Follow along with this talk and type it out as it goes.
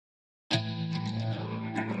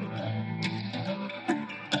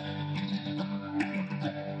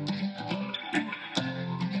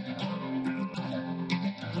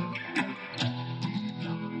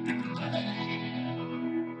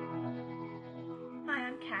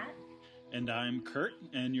Kat. And I'm Kurt,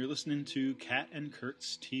 and you're listening to Kat and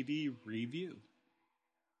Kurt's TV Review.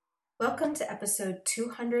 Welcome to episode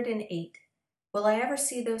 208. Will I ever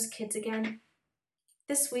see those kids again?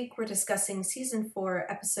 This week we're discussing Season 4,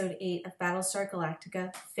 Episode 8 of Battlestar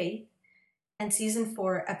Galactica, Faith, and Season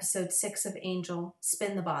 4, Episode 6 of Angel,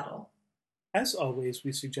 Spin the Bottle. As always,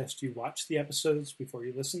 we suggest you watch the episodes before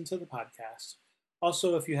you listen to the podcast.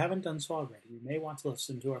 Also, if you haven't done so already, you may want to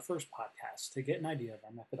listen to our first podcast to get an idea of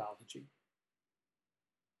our methodology.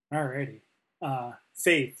 Alrighty.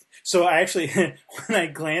 Faith. So I actually, when I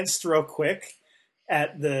glanced real quick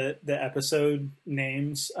at the episode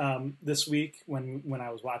names this week when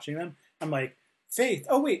I was watching them, I'm like, Faith.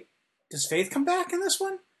 Oh, wait. Does Faith come back in this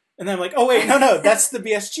one? And then I'm like, oh, wait, no, that's the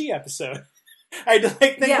BSG episode. I had to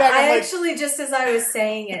think back. I actually, just as I was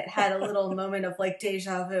saying it, had a little moment of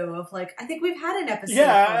deja vu of I think we've had an episode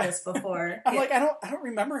of this before. I'm like, I don't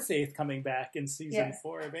remember Faith coming back in season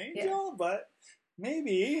 4 of Angel, but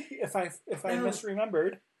maybe if I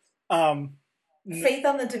misremembered. Faith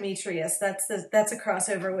on the Demetrius. That's a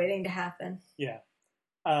crossover waiting to happen. Yeah.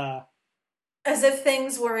 As if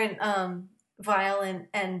things weren't violent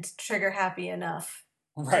and trigger happy enough.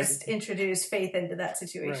 Right. Just introduce Faith into that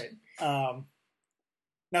situation. Right.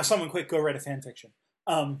 Now, someone quick, go write a fan fiction.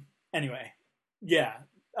 Anyway, yeah.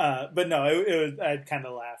 But no, it was. I kind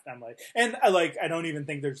of laughed. I'm like, and I don't even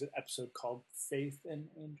think there's an episode called Faith and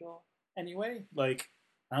Angel. Anyway, I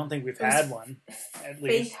don't think we've had one. At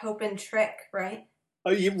least Faith, Hope, and Trick, right?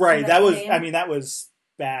 Oh, right. That was. Name? I mean, that was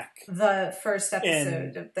back the first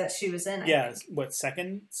episode that she was in. I think. What,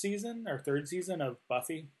 second season or third season of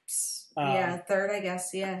Buffy? Third, I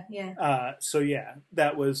guess. Yeah. So yeah,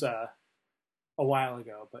 that was a while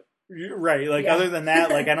ago, but right. Other than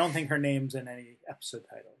that, I don't think her name's in any episode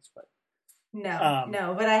titles, but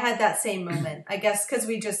no. But I had that same moment, I guess, because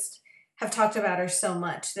we just have talked about her so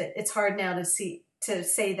much that it's hard now to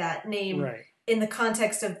say that name in the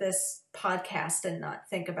context of this podcast and not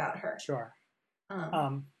think about her. Sure.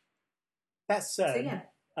 That said,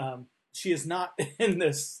 she is not in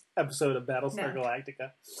this episode of Battlestar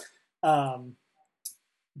Galactica.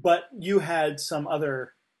 But you had some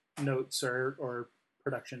other notes or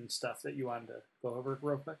production stuff that you wanted to go over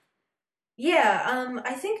real quick? Yeah,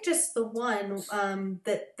 I think just the one,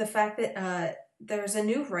 that the fact that there's a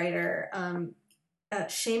new writer,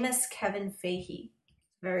 Seamus Kevin Fahey,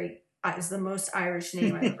 is the most Irish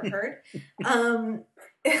name I've ever heard,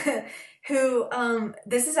 who,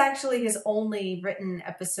 this is actually his only written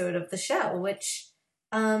episode of the show, which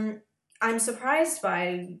I'm surprised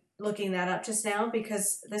by looking that up just now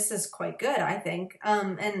because this is quite good, I think,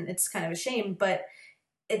 and it's kind of a shame, but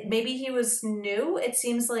maybe he was new. It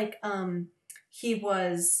seems like he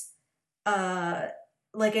was an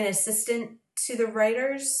assistant to the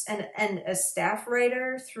writers and a staff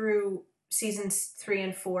writer through seasons 3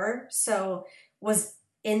 and 4, so was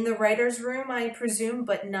in the writer's room, I presume,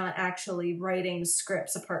 but not actually writing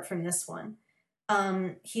scripts apart from this one.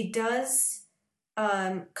 He does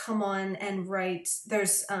come on and write.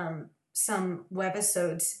 There's some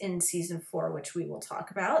webisodes in season 4, which we will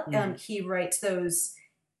talk about. He writes those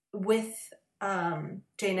with Jane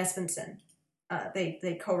Espenson.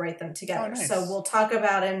 They co-write them together. Oh, nice. So we'll talk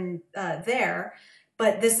about him there.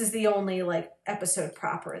 But this is the only episode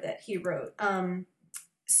proper that he wrote.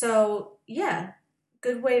 So yeah,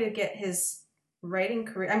 good way to get his writing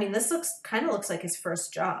career. I mean, this looks like his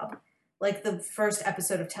first job. The first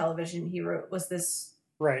episode of television he wrote was this.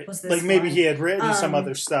 Right. Was this maybe he had written some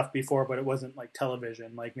other stuff before, but it wasn't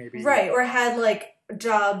television. Maybe. Right, or had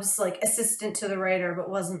jobs assistant to the writer, but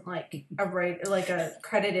wasn't a writer, a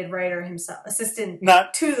credited writer himself. Assistant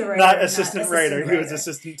to the writer. Not assistant writer. He was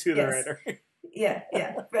assistant to the writer. Yeah.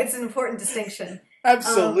 But it's an important distinction.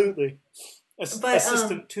 Absolutely.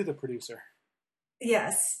 Assistant to the producer.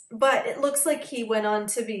 Yes. But it looks like he went on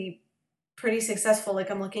to be pretty successful.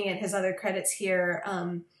 I'm looking at his other credits here.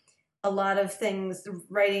 A lot of things,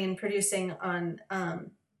 writing and producing on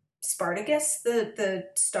Spartacus, the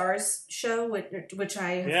Starz show, which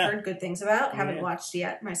I have heard good things about. Haven't watched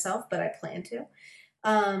yet myself, but I plan to.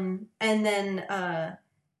 And then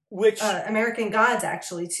American Gods,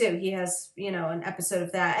 actually, too. He has, an episode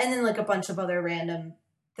of that. And then a bunch of other random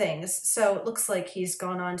things. So it looks like he's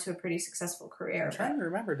gone on to a pretty successful career. I'm trying to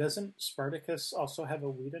remember, doesn't Spartacus also have a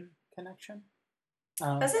Whedon connection?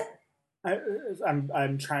 Does it?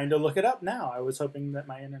 I'm trying to look it up now. I was hoping that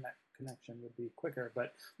my internet connection would be quicker,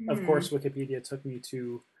 but of course Wikipedia took me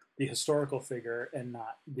to the historical figure and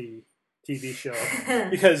not the TV show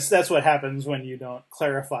because that's what happens when you don't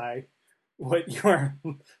clarify what you're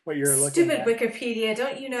looking Stupid at. Wikipedia,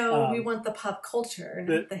 don't you know we want the pop culture,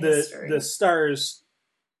 not the history. The Starz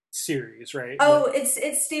series, right? Oh,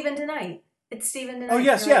 it's Stephen DeKnight. It's Stephen DeKnight. Oh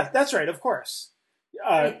yes, You're yeah, right. that's right. Of course,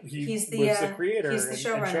 Right. he was the He's creator the and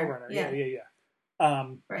showrunner. showrunner. Yeah. Yeah.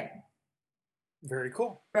 Right. Very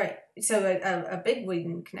cool. Right. So a big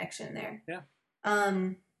Whedon connection there. Yeah.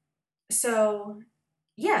 So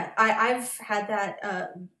yeah, I've had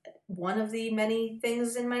that one of the many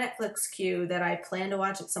things in my Netflix queue that I plan to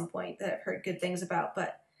watch at some point that I've heard good things about.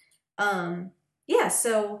 But yeah,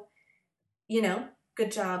 so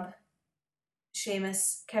good job,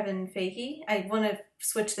 Seamus, Kevin Feige. I want to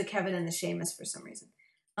switch the Kevin and the Seamus for some reason.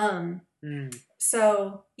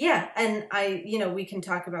 So yeah, and we can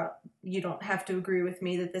talk about, you don't have to agree with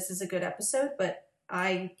me that this is a good episode, but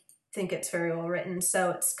I think it's very well written.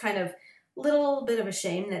 So it's kind of a little bit of a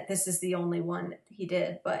shame that this is the only one he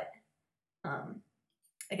did, but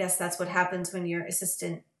I guess that's what happens when you're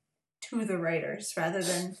assistant to the writers rather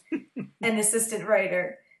than an assistant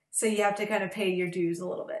writer. So you have to kind of pay your dues a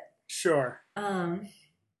little bit. Sure.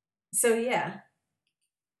 So yeah.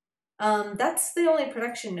 That's the only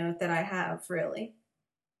production note that I have, really.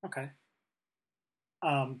 Okay.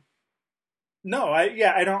 No,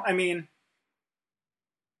 I mean,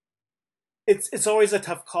 it's always a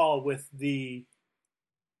tough call with the,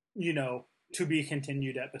 to be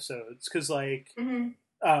continued episodes. Cause like, we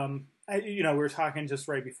were talking just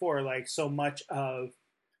right before, like so much of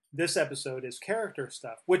this episode is character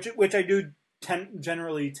stuff, which I do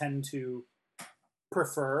generally tend to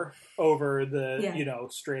prefer over the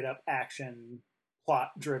straight up action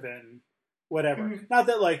plot driven whatever. Not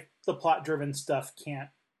that like the plot driven stuff can't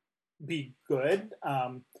be good.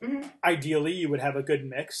 Ideally you would have a good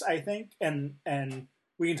mix, I think, and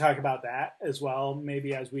we can talk about that as well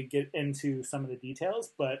maybe as we get into some of the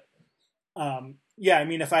details. But yeah, I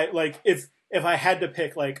mean, if I had to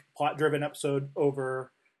pick like plot driven episode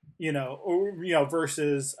over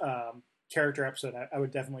versus character episode, I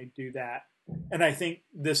would definitely do that. And I think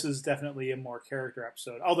this is definitely a more character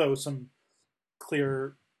episode, although some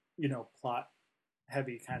clear, plot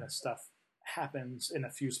heavy kind of stuff happens in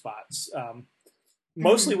a few spots,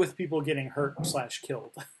 mostly with people getting hurt /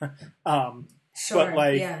 killed. Sure, but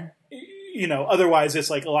like, otherwise it's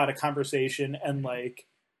like a lot of conversation and like,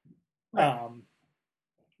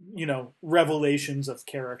 revelations of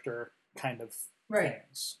character kind of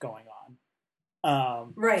things going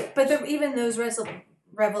on. Right. But even those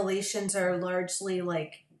revelations are largely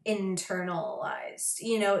like internalized.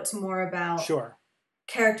 It's more about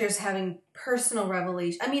characters having personal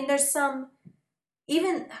revelation. I mean, there's some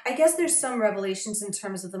revelations in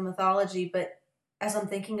terms of the mythology, but as I'm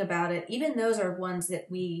thinking about it, even those are ones that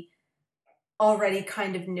we already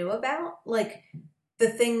kind of knew about. Like the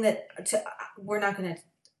thing that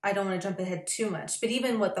I don't want to jump ahead too much, but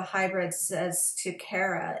even what the hybrid says to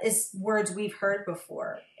Kara is words we've heard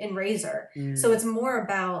before in Razor. So it's more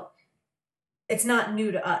about, it's not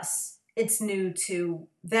new to us. It's new to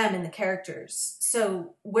them and the characters.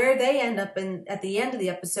 So where they end up at the end of the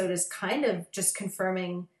episode is kind of just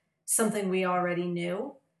confirming something we already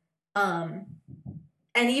knew. And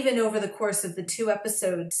even over the course of the 2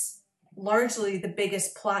 episodes, largely the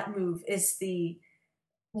biggest plot move is the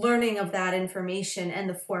learning of that information and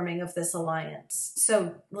the forming of this alliance.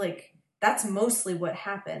 So like that's mostly what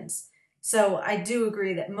happens. So I do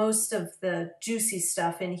agree that most of the juicy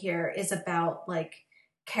stuff in here is about like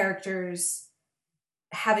characters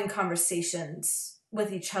having conversations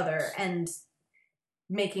with each other and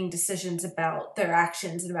making decisions about their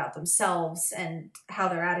actions and about themselves and how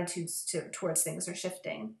their attitudes towards things are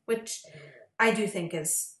shifting, which I do think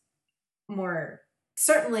is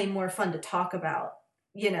certainly more fun to talk about.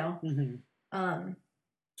 Yeah,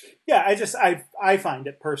 I find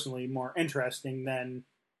it personally more interesting than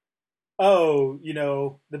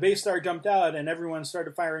the base star jumped out and everyone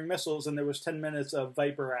started firing missiles and there was 10 minutes of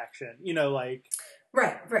Viper action, like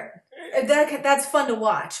right that's fun to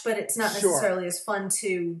watch, but it's not necessarily as fun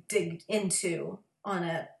to dig into on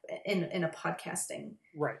in a podcasting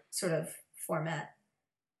sort of format.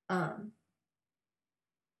 Right,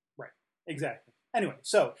 exactly. Anyway,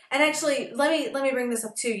 so and actually, let me bring this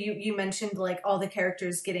up too. You mentioned like all the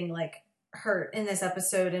characters getting like hurt in this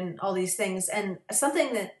episode and all these things, and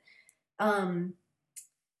something that I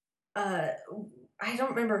don't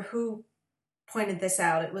remember who pointed this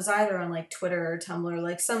out. It was either on like Twitter or Tumblr,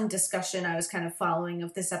 like some discussion I was kind of following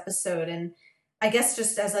of this episode, and I guess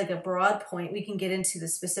just as like a broad point, we can get into the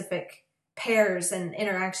specific pairs and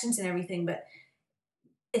interactions and everything, but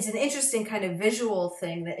it's an interesting kind of visual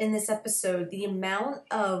thing that in this episode, the amount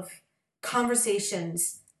of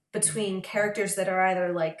conversations between characters that are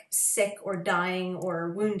either like sick or dying or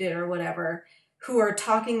wounded or whatever, who are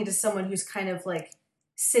talking to someone who's kind of like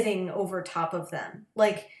sitting over top of them.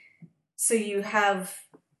 Like So you have,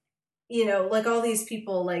 you know, like all these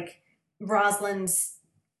people, like Rosalind's,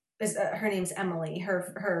 her name's Emily,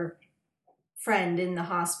 her friend in the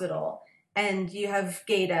hospital, and you have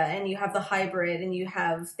Gata, and you have the hybrid, and you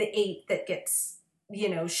have the 8 that gets, you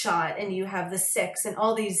know, shot, and you have the 6, and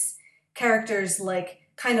all these characters like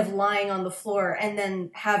kind of lying on the floor and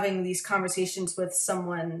then having these conversations with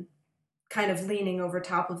someone kind of leaning over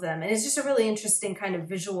top of them. And it's just a really interesting kind of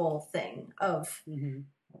visual thing of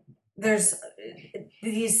there's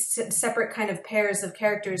these separate kind of pairs of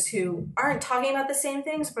characters who aren't talking about the same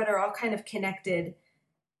things, but are all kind of connected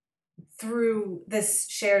through this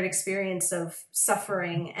shared experience of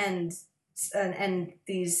suffering, and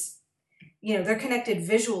these, you know, they're connected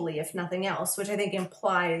visually, if nothing else, which I think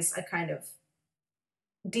implies a kind of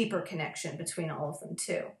deeper connection between all of them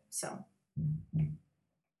too. So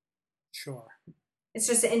Sure. it's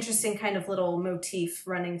just an interesting kind of little motif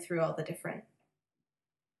running through all the different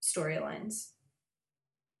storylines.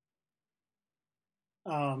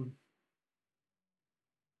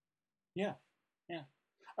 Yeah.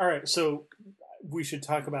 All right, so we should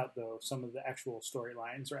talk about, though, some of the actual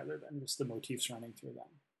storylines rather than just the motifs running through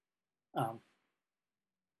them.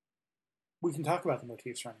 We can talk about the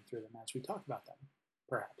motifs running through them as we talk about them,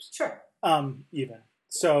 perhaps. Sure. Even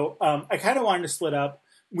so, I kind of wanted to split up.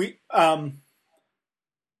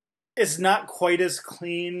 It's not quite as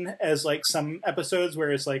clean as like some episodes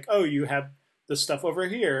where it's like, oh, you have the stuff over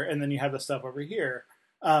here, and then you have the stuff over here,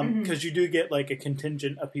 because you do get like a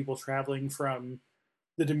contingent of people traveling from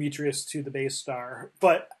the Demetrius to the base star.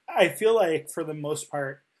 But I feel like for the most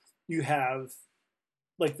part, you have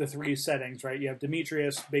like the 3 settings, right? You have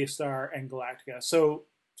Demetrius, base star, and Galactica. So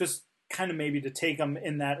just kind of maybe to take them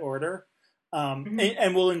in that order.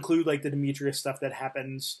 And we'll include like the Demetrius stuff that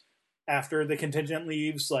happens after the contingent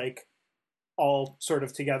leaves, like all sort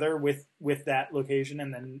of together with that location,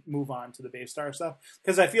 and then move on to the base star stuff.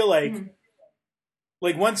 Because I feel like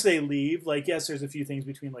like once they leave, like, yes, there's a few things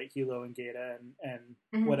between like Hilo and Gata and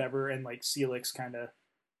whatever, and like Celix kind of,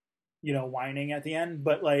 you know, whining at the end,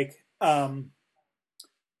 but like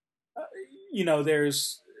you know,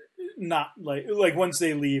 there's not like once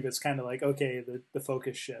they leave, it's kind of like, okay, the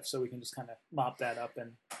focus shifts, so we can just kind of mop that up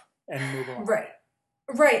and move along.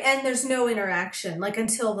 Right, and there's no interaction, like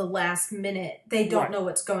until the last minute. They don't know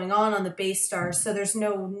what's going on the base star, so there's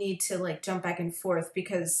no need to like jump back and forth,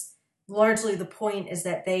 because largely the point is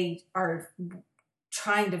that they are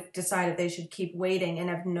trying to decide if they should keep waiting and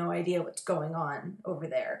have no idea what's going on over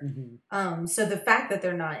there. So the fact that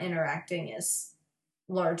they're not interacting is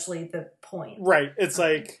largely the point. Right. It's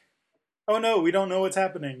like, oh no, we don't know what's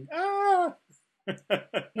happening. Ah!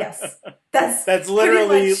 Yes. That's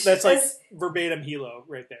literally, that's like verbatim Hilo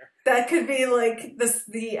right there. That could be like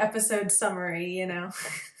the episode summary, you know,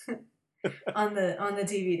 on the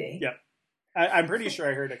DVD. Yep. I'm pretty sure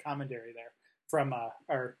I heard a commentary there from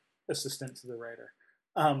our assistant to the writer.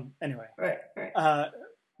 Anyway. Right.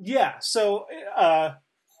 Yeah, so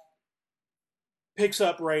picks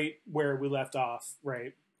up right where we left off,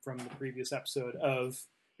 right, from the previous episode of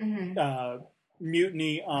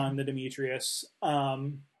mutiny on the Demetrius.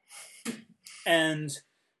 And,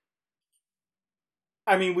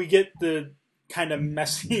 I mean, we get the kind of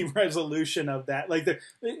messy resolution of that. Like,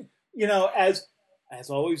 you know, as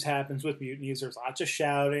always happens with mutinies, there's lots of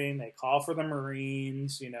shouting. They call for the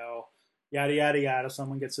Marines, you know, yada, yada, yada.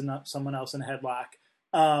 Someone gets someone else in a headlock.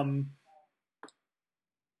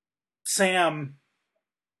 Sam,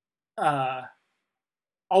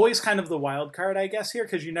 always kind of the wild card, I guess, here,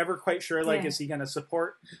 because you're never quite sure, like, is he going to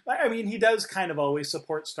support? I mean, he does kind of always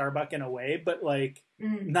support Starbuck in a way, but, like,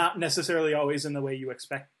 not necessarily always in the way you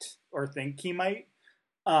expect or think he might.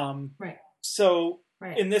 So,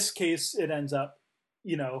 in this case, it ends up,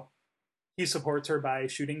 you know, he supports her by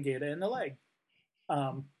shooting Gata in the leg.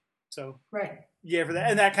 Yeah, for that.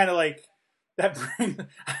 And that kind of, like, that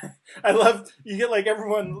I love, you get, like,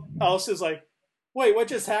 everyone else is like, wait, what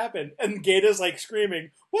just happened? And Gata's like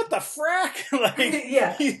screaming, what the frack?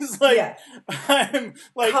 Like, he's like, I'm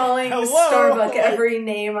like, calling hello? Starbuck every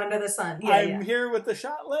name under the sun. I'm here with the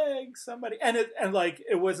shot leg, somebody. And like,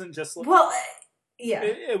 it wasn't just like,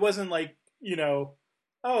 it wasn't like, you know,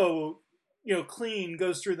 oh, you know, clean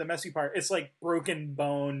goes through the messy part. It's like broken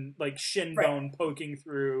bone, like shin bone poking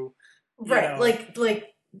through. Right. Know,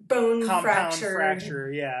 like bone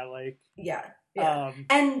fracture. Yeah. Like,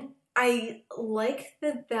 and I like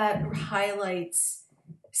that highlights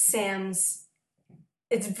Sam's.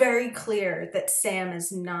 It's very clear that Sam is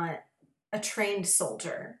not a trained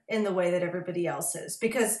soldier in the way that everybody else is,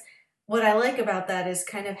 because what I like about that is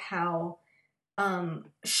kind of how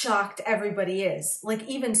shocked everybody is. Like,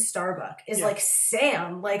 even Starbuck is Yeah. like,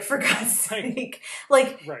 Sam, like, for God's Right. sake.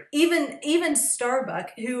 Like, Right. even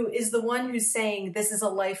Starbuck, who is the one who's saying this is a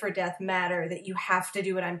life or death matter, that you have to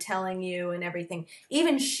do what I'm telling you and everything,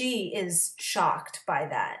 even she is shocked by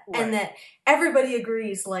that. Right. And that everybody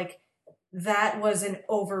agrees, like, that was an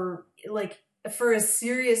over, like, for as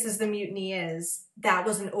serious as the mutiny is, that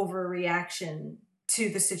was an overreaction to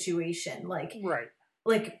the situation. Right.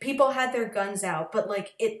 Like, people had their guns out, but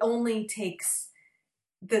like, it only takes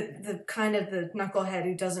the kind of the knucklehead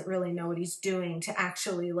who doesn't really know what he's doing to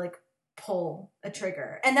actually like pull a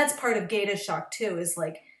trigger. And that's part of Gata's shock too, is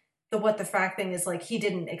like the what the frack thing is, like, he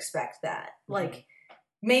didn't expect that. Like,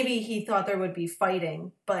 maybe he thought there would be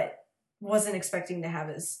fighting, but wasn't expecting to have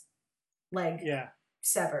his leg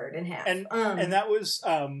severed in half. And that was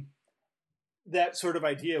that sort of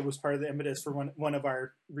idea was part of the impetus for one of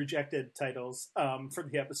our rejected titles for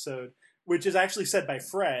the episode, which is actually said by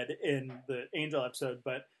Fred in the Angel episode,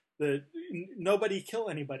 but the nobody kill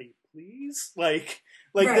anybody, please. Like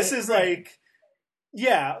right, this is right. Like,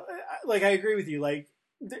 yeah, like I agree with you. Like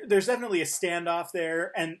there's definitely a standoff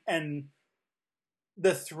there and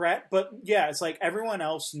the threat, but yeah, it's like everyone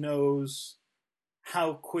else knows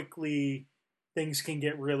how quickly things can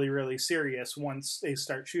get really, really serious once they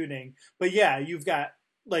start shooting. But yeah, you've got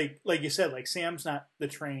like you said, like Sam's not the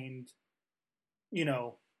trained,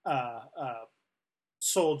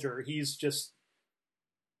 soldier. He's just,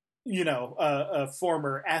 a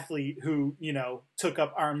former athlete who, took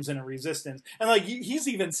up arms in a resistance. And like he's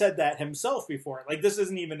even said that himself before. Like this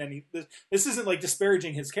isn't even this isn't like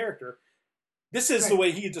disparaging his character. This is right. The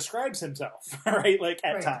way he describes himself, right? Like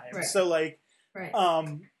at times. Right. So like,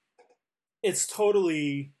 it's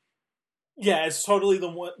totally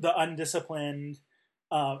the undisciplined.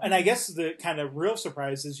 And I guess the kind of real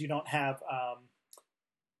surprise is you don't have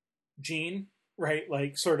Jean, right?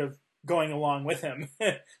 Like sort of going along with him.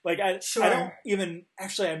 Like I don't even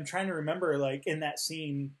actually. I'm trying to remember. Like in that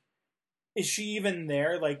scene, is she even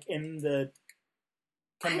there? Like in the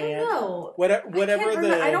command? I don't know. Whatever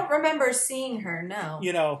I don't remember seeing her.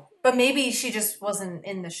 No. But maybe she just wasn't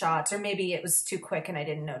in the shots, or maybe it was too quick and I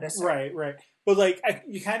didn't notice her. Right. But like,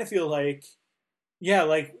 you kind of feel like, yeah,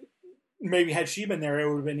 like maybe had she been there, it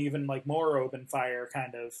would have been even like more open fire,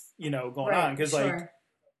 kind of, going on, because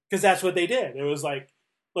because that's what they did. It was like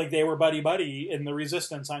they were buddy in the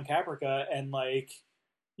Resistance on Caprica, and like,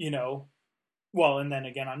 and then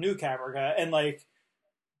again on New Caprica, and like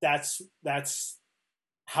that's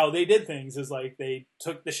how they did things, is like they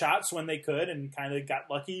took the shots when they could and kind of got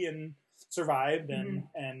lucky and survived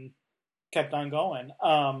and kept on going.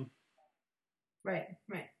 Right.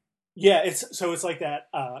 Yeah, it's like that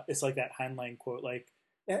Heinlein quote, like,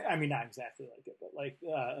 I mean, not exactly like it, but like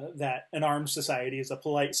that an armed society is a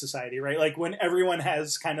polite society, right? Like when everyone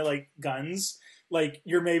has kind of like guns, like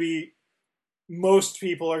most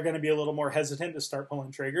people are going to be a little more hesitant to start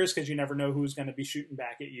pulling triggers because you never know who's going to be shooting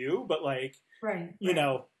back at you. But like,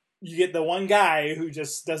 you get the one guy who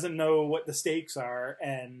just doesn't know what the stakes are,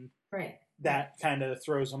 and that kind of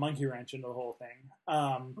throws a monkey wrench into the whole thing.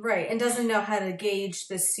 And doesn't know how to gauge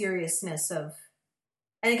the seriousness of,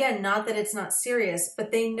 and again, not that it's not serious,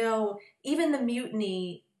 but they know, even the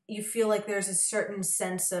mutiny, you feel like there's a certain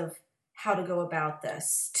sense of how to go about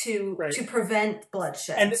this to prevent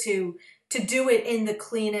bloodshed, and to do it in the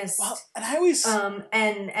cleanest, and I always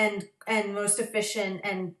and most efficient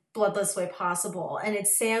and bloodless way possible. And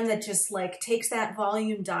it's Sam that just like takes that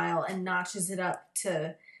volume dial and notches it up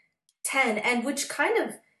to 10, and which kind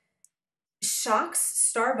of shocks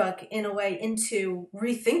Starbuck in a way into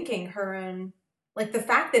rethinking her own, like the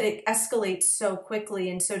fact that it escalates so quickly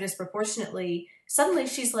and so disproportionately. Suddenly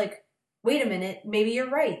she's like, wait a minute, maybe you're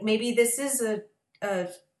right. Maybe this is a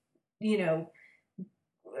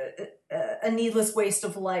needless waste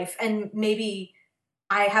of life, and maybe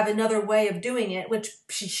I have another way of doing it, which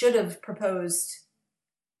she should have proposed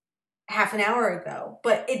half an hour ago.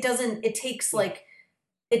 But it doesn't. It takes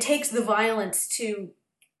it takes the violence to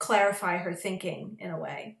clarify her thinking in a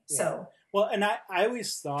way. Yeah. So and I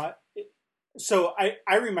always thought. So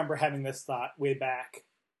I remember having this thought way back.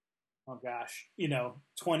 Oh gosh,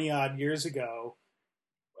 20 odd years ago,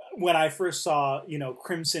 when I first saw,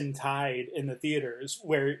 Crimson Tide in the theaters,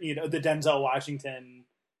 where, the Denzel Washington,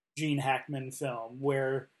 Gene Hackman film,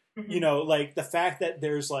 where, like the fact that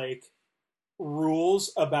there's like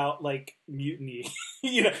rules about like mutiny,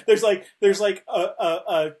 there's like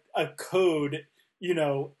a code,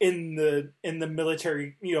 in the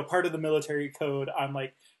military, part of the military code on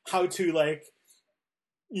like how to like,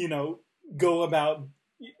 go about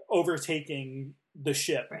overtaking the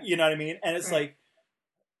ship, you know what I mean? And it's like,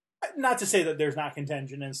 not to say that there's not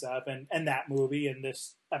contention and stuff, and that movie and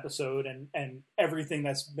this episode and everything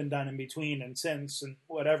that's been done in between and since and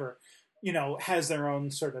whatever, has their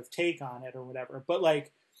own sort of take on it or whatever. But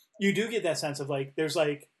like, you do get that sense of like, there's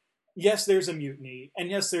like, yes, there's a mutiny, and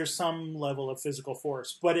yes, there's some level of physical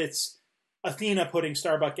force, but it's Athena putting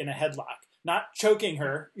Starbuck in a headlock, not choking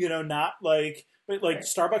her, not like, but like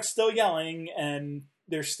Starbuck's still yelling, and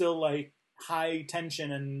there's still like high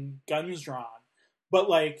tension and guns drawn. But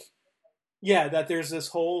like, yeah, that there's this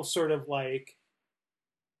whole sort of like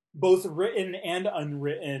both written and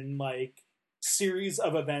unwritten like series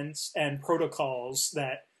of events and protocols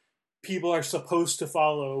that people are supposed to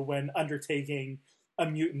follow when undertaking a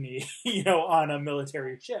mutiny, on a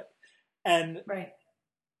military ship. And right.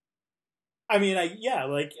 I mean,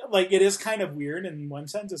 like it is kind of weird in one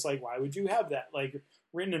sense. It's like, why would you have that like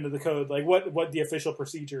written into the code? Like what the official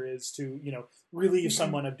procedure is to, relieve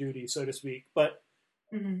someone of duty, so to speak. But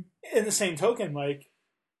in the same token, like,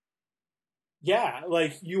 yeah,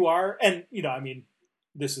 like you are, and, I mean,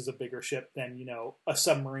 this is a bigger ship than, a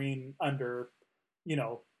submarine under,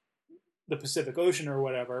 the Pacific Ocean or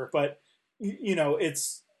whatever. But,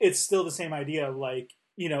 it's still the same idea of like,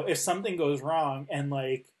 if something goes wrong and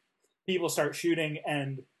like people start shooting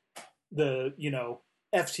and the,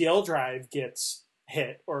 FTL drive gets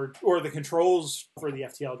hit or the controls for the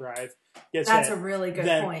FTL drive gets That's hit, a really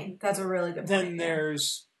good point. That's a really good then point.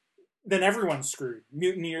 Then everyone's screwed.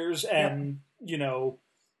 Mutineers and,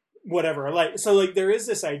 whatever. Like, so like there is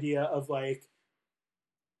this idea of like,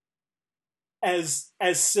 as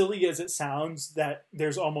silly as it sounds, that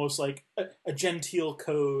there's almost like a genteel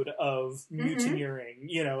code of mutineering,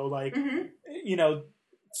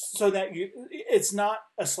 so that it's not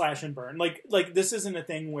a slash and burn. Like this isn't a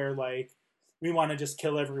thing where like we want to just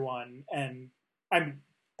kill everyone, and I'm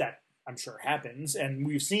sure happens, and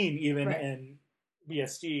we've seen even in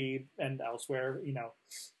BSG and elsewhere,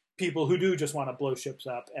 people who do just want to blow ships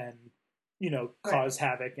up and cause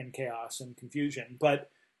havoc and chaos and confusion.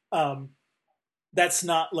 But that's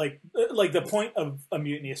not like the point of a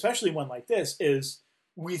mutiny, especially one like this, is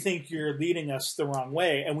we think you're leading us the wrong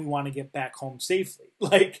way and we want to get back home safely.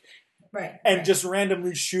 Like, just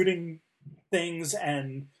randomly shooting things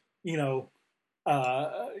and,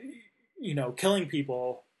 killing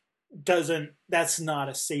people that's not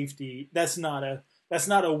a safety. That's not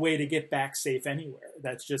a way to get back safe anywhere.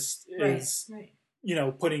 That's just is,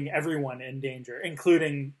 putting everyone in danger,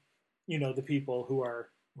 including, the people who are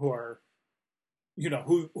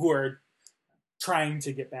who are trying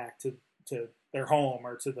to get back to their home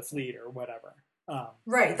or to the fleet or whatever.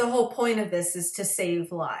 Right. The whole point of this is to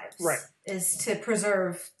save lives. Right. Is to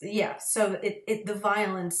preserve. Yeah. So the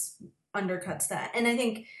violence undercuts that, and I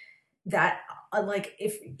think that like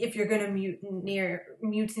if you're going to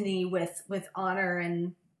mutiny with honor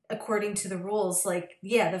and according to the rules, like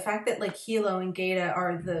the fact that like Hilo and Gaeta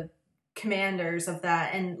are the commanders of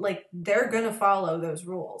that, and like they're going to follow those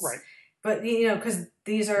rules. Right. But because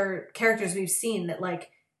these are characters we've seen that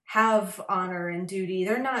like have honor and duty.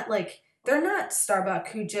 They're not Starbuck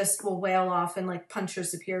who just will wail off and like punch her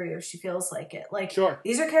superior if she feels like it. Like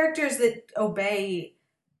these are characters that obey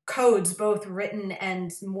codes, both written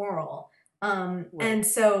and moral. And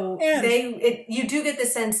so you do get the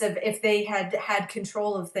sense of if they had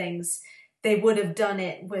control of things, they would have done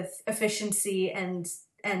it with efficiency and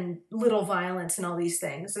little violence and all these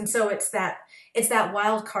things. And so it's that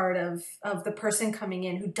wild card of the person coming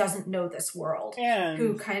in who doesn't know this world and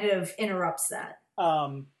who kind of interrupts that.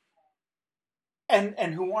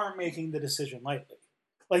 And who aren't making the decision lightly.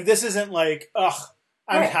 Like, this isn't like,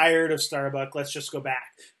 I'm tired of Starbuck, let's just go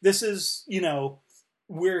back. This is,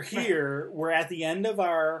 we're here, we're at the end of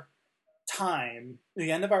our time,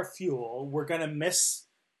 the end of our fuel, we're going to miss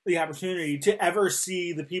the opportunity to ever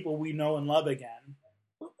see the people we know and love again.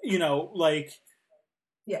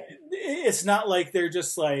 It's not like they're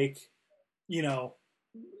just like,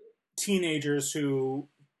 teenagers who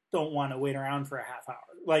don't want to wait around for a half hour.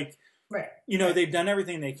 Like, they've done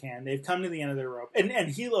everything they can. They've come to the end of their rope. And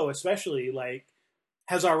Hilo especially, like,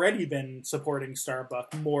 has already been supporting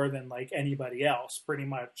Starbuck more than, like, anybody else, pretty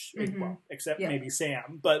much. Well, except maybe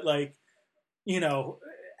Sam. But, like,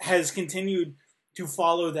 has continued to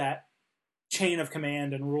follow that chain of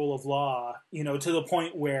command and rule of law, to the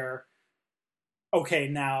point where, okay,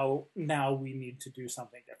 now we need to do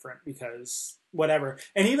something different because whatever.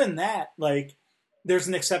 And even that, like, there's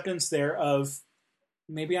an acceptance there of,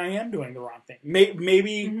 maybe I am doing the wrong thing.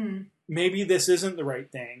 Maybe this isn't the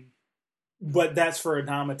right thing, but that's for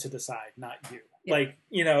Adama to decide, not you. Yeah. Like,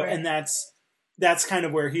 and that's kind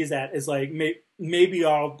of where he's at, is like, maybe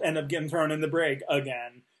I'll end up getting thrown in the brig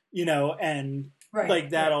again, and like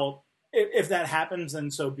that'll if that happens,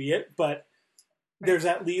 then so be it. But there's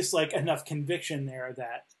at least like enough conviction there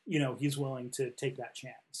that he's willing to take that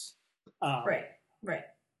chance. Right.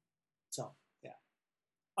 So yeah.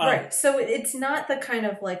 Right. So it's not the kind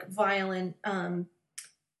of like violent,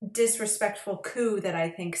 disrespectful coup that I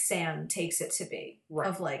think Sam takes it to be. Right.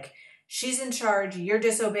 Of like, she's in charge, you're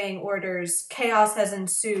disobeying orders, chaos has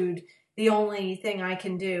ensued. The only thing I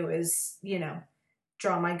can do is,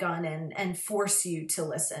 draw my gun and force you to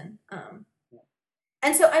listen.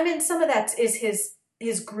 And so, I mean, some of that is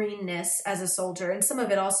his greenness as a soldier, and some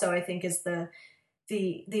of it also, I think, is the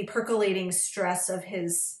percolating stress of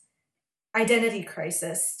his identity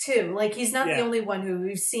crisis too. Like, he's not the only one who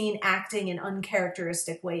we've seen acting in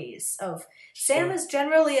uncharacteristic ways. Sam is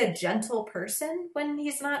generally a gentle person when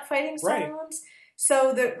he's not fighting Cylons.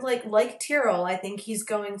 So like Tyrell, I think he's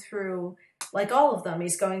going through, like all of them,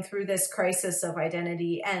 he's going through this crisis of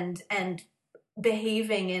identity and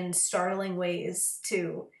behaving in startling ways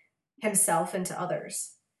to himself and to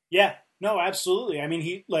others. Yeah, no, absolutely. I mean,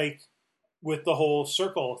 he with the whole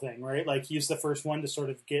circle thing, right? Like, he's the first one to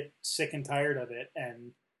sort of get sick and tired of it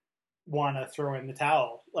and want to throw in the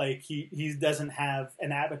towel. Like, he doesn't have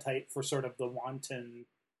an appetite for sort of the wanton,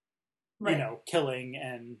 killing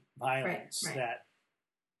and violence that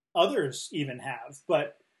others even have.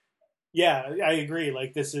 But yeah, I agree.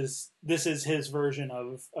 Like, this is his version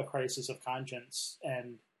of a crisis of conscience,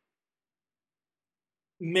 and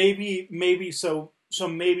maybe so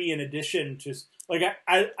maybe in addition to, like,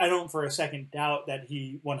 I don't for a second doubt that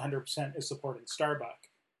he 100% is supporting Starbuck,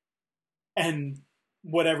 and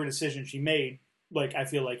whatever decision she made, like, I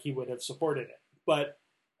feel like he would have supported it. But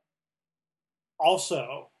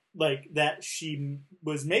also, like, that she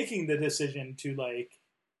was making the decision to, like,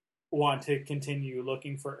 want to continue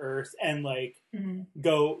looking for Earth and, like,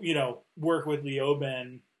 go, work with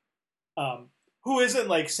Leoben, who isn't,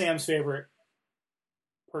 like, Sam's favorite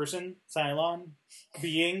person, Cylon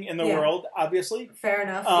being in the world, obviously. Fair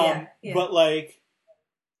enough. But, like,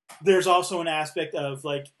 there's also an aspect of,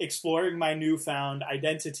 like, exploring my newfound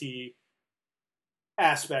identity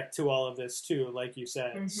aspect to all of this too, like you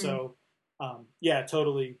said. So yeah,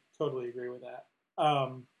 totally agree with that.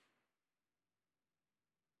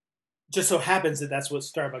 Just so happens that that's what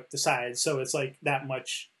Starbuck decides, so it's like that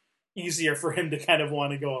much easier for him to kind of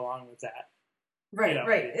want to go along with that. Right.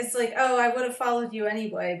 It's like, oh, I would have followed you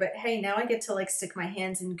anyway, but hey, now I get to, like, stick my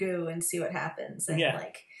hands in goo and see what happens, and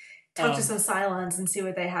like talk to some Cylons and see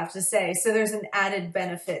what they have to say. So there's an added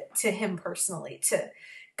benefit to him personally to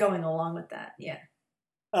going along with that. Yeah.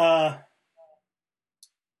 Well,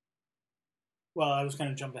 I was going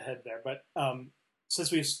to jump ahead there, but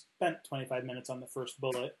since we spent 25 minutes on the first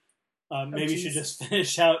bullet, maybe we should just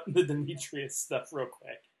finish out the Demetrius stuff real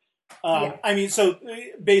quick. I mean, so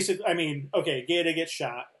basically, I mean, okay, Gaeta gets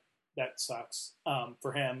shot. That sucks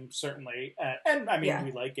for him, certainly. And I mean,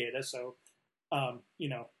 we like Gaeta, so,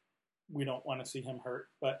 we don't want to see him hurt.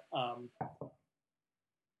 But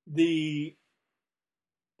the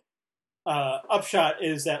upshot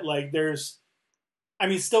is that, like, there's, I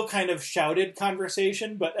mean, still kind of shouted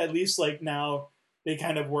conversation, but at least, like, now they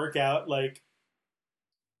kind of work out, like,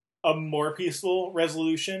 a more peaceful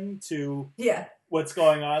resolution to what's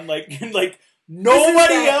going on. Like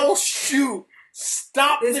nobody else shoot.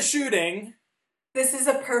 Stop the shooting. This is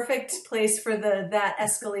a perfect place for that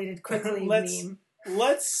escalated quickly meme.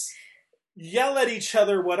 Let's yell at each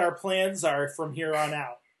other what our plans are from here on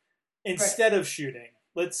out. Instead of shooting.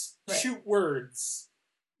 Let's shoot words,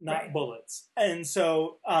 not bullets. And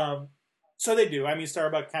so so they do. I mean,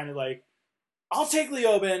 Starbuck kind of like, I'll take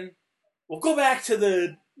Leoben. We'll go back to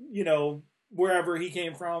the, wherever he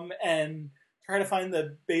came from and try to find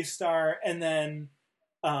the base star. And then,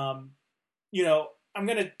 I'm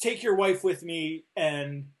going to take your wife with me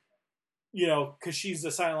and, because she's a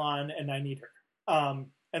Cylon and I need her. And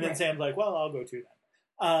then Sam's like, well, I'll go too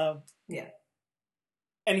then.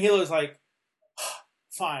 And Hilo's like,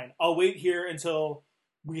 fine, I'll wait here until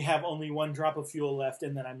we have only one drop of fuel left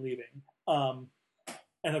and then I'm leaving.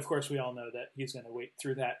 And of course, we all know that he's going to wait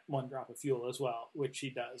through that one drop of fuel as well, which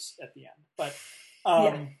he does at the end. But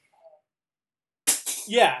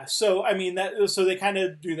so I mean so they kind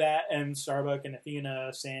of do that, and Starbuck and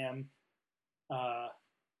Athena, Sam,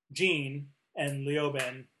 Jean, and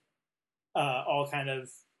Leoben all kind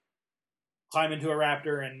of climb into a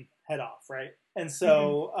raptor and head off, right? And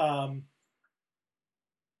so I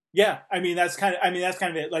mean that's kind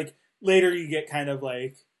of it. Like, later you get kind of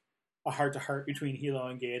like a heart-to-heart between Hilo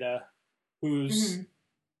and Gaeta, who's,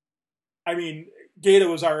 I mean, Gaeta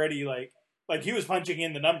was already like he was punching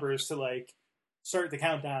in the numbers to, like, start the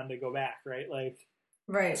countdown to go back, right? Like,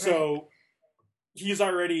 so he's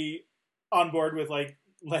already on board with like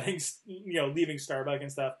leaving Starbuck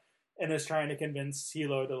and stuff, and is trying to convince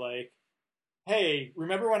Hilo to like, hey,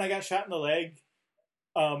 remember when I got shot in the leg?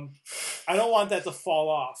 I don't want that to fall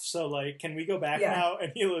off. So like, can we go back now?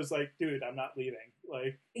 And Hilo's like, dude, I'm not leaving.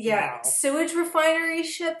 Like, now. Sewage refinery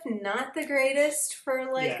ship, not the greatest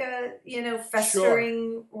for like a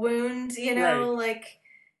festering wound. Like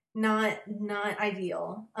not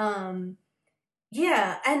ideal.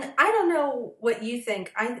 Yeah, and I don't know what you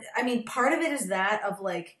think. I mean, part of it is that of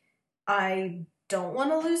like, I don't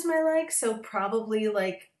want to lose my leg, so probably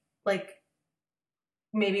like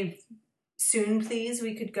maybe soon, please,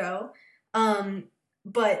 we could go.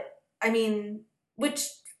 But I mean, which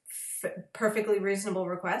perfectly reasonable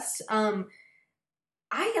request. I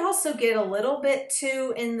also get a little bit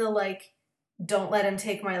too in the like, don't let him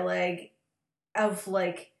take my leg, of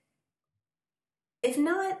like, if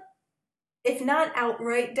not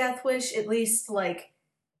outright death wish, at least like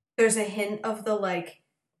there's a hint of the like,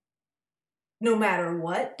 no matter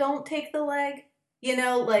what, don't take the leg.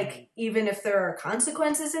 Like even if there are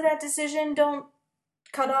consequences to that decision, don't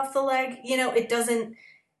cut off the leg. It doesn't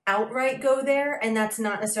outright go there, and that's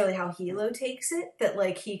not necessarily how Hilo takes it. That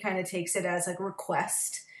like he kind of takes it as like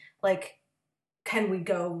request, like, can we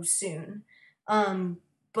go soon?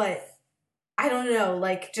 But I don't know,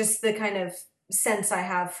 like just the kind of sense I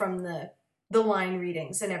have from the line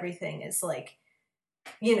readings and everything is like,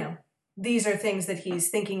 these are things that he's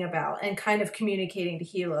thinking about and kind of communicating to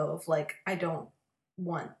Hilo of like, I don't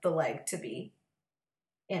want the leg to be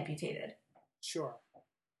amputated. Sure.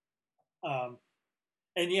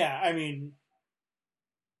 And yeah, I mean,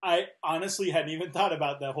 I honestly hadn't even thought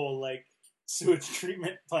about the whole like sewage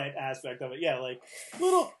treatment plant aspect of it. Yeah, like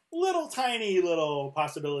little tiny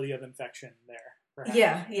possibility of infection there. Perhaps.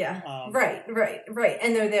 Yeah. Right.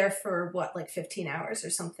 And they're there for what, like 15 hours or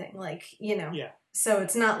something, like, Yeah. So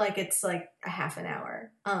it's not like it's like a half an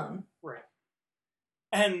hour. Right.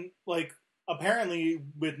 And like apparently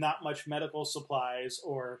with not much medical supplies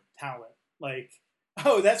or talent, like,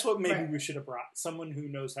 oh, that's what maybe we should have brought, someone who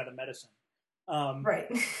knows how to medicine. Right.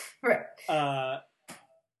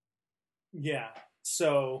 Yeah.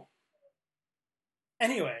 So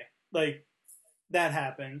anyway, like that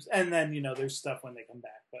happens, and then there's stuff when they come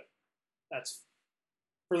back, but that's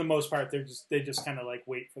for the most part they just kind of like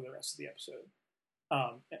wait for the rest of the episode.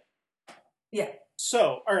 Yeah.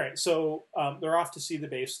 So all right, so they're off to see the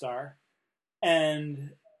base star,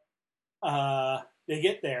 and they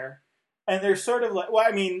get there, and they're sort of like, well,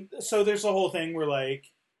 I mean, so there's a whole thing where like,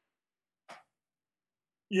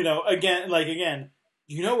 again,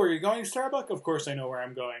 you know where you're going, Starbuck? Of course I know where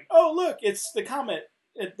I'm going. Oh, look, it's the comet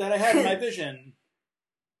that I had in my vision.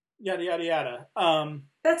 Yada, yada, yada.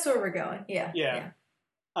 That's where we're going. Yeah.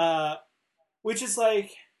 Which is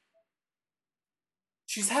like,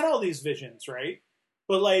 she's had all these visions, right?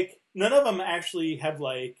 But like, none of them actually have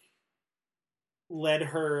like led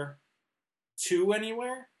her to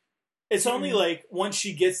anywhere. It's only like once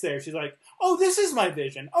she gets there, she's like, oh, this is my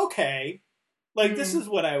vision. Okay. Like, this is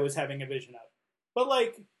what I was having a vision of. But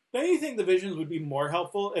like, don't you think the visions would be more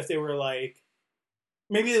helpful if they were like,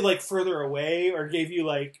 maybe like further away, or gave you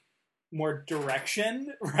like more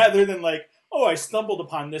direction rather than like, oh, I stumbled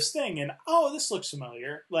upon this thing and oh, this looks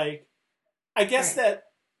familiar. Like, I guess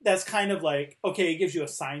that's kind of like, okay, it gives you a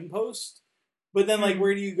signpost, but then like,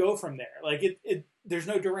 where do you go from there? Like it there's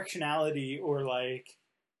no directionality or like,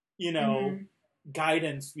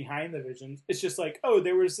 guidance behind the visions. It's just like, oh,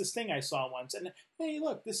 there was this thing I saw once, and hey,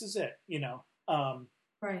 look, this is it.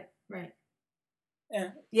 Right.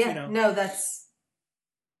 Yeah. No, that's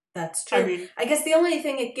true. I mean, I guess the only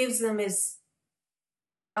thing it gives them is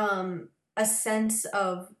a sense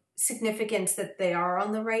of significance that they are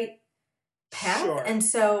on the right path. Sure. And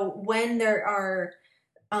so when there are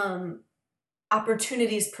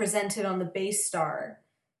opportunities presented on the base star,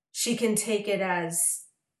 she can take it as,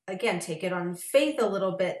 again, take it on faith a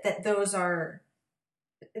little bit that those are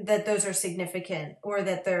significant, or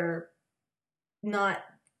that they're not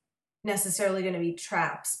necessarily going to be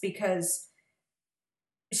traps, because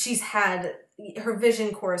she's had, her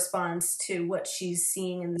vision corresponds to what she's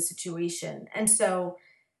seeing in the situation. And so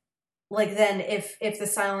like, then if the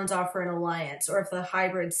Cylons offer an alliance, or if the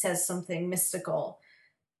hybrid says something mystical,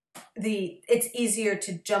 it's easier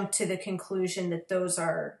to jump to the conclusion that those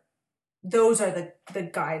are the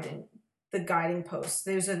guiding posts.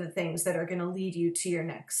 Those are the things that are going to lead you to your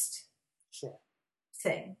next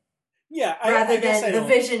thing. Yeah, rather than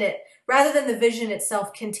the vision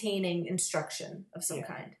itself containing instruction of some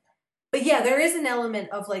kind. But yeah, there is an element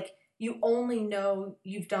of like, you only know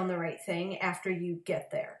you've done the right thing after you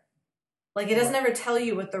get there. Like, it doesn't ever tell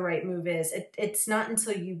you what the right move is. It's not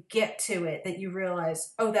until you get to it that you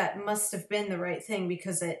realize, oh, that must have been the right thing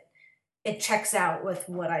because it checks out with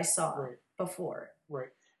what I saw before. Right.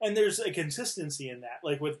 And there's a consistency in that,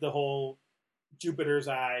 like with the whole Jupiter's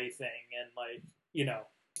eye thing and like, you know.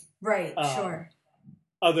 Right, sure.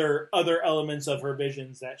 Other elements of her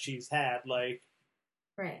visions that she's had, like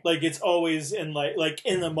right. Like it's always in like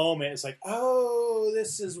in the moment, it's like, oh,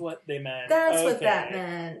 this is what they meant. That's what that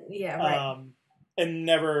meant. Yeah, right. And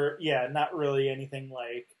never, not really anything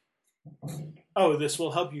like, oh, this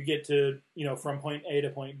will help you get to, from point A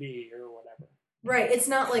to point B or whatever. Right. It's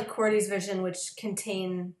not like Cordy's vision, which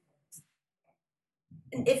contain,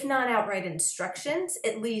 if not outright instructions,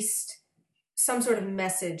 at least some sort of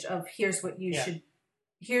message of here's what you should.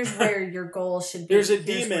 Here's where your goal should be. There's a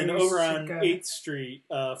demon over on 8th Street,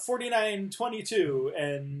 4922,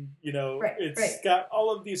 and, it's got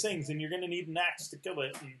all of these things, and you're going to need an axe to kill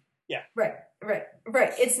it. And, yeah. Right.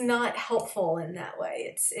 It's not helpful in that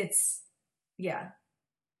way. It's yeah.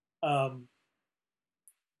 All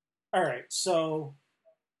right, so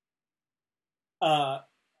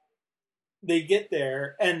they get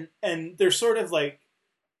there, and there's sort of like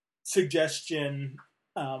suggestion,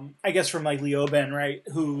 I guess from like Leoben, right,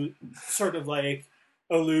 who sort of like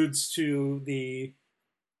alludes to the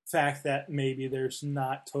fact that maybe there's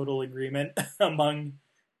not total agreement among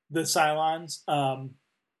the Cylons. Well,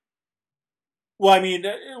 I mean,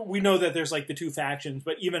 we know that there's like the two factions,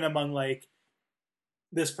 but even among like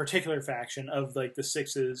this particular faction of like the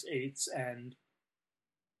 6s, 8s, and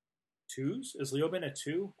 2s, is Leoben a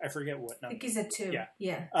 2? I forget what number. I think he's a 2.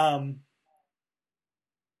 Yeah.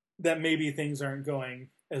 That maybe things aren't going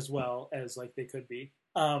as well as like they could be.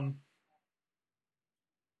 And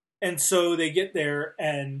so they get there,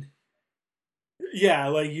 and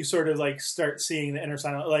like you sort of like start seeing the inner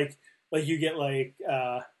Cylon, like you get like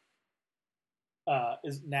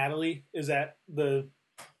is Natalie, is that the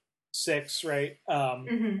 6, right?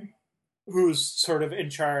 Who's sort of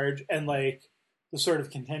in charge, and like the sort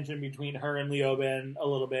of contention between her and Leoben a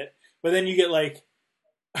little bit. But then you get like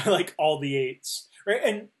all the 8s, right?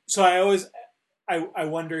 And so I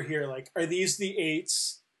wonder here, like, are these the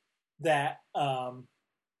 8s that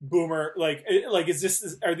Boomer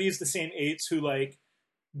are these the same 8s who like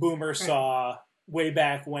Boomer saw way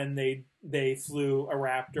back when they flew a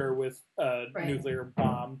Raptor with a nuclear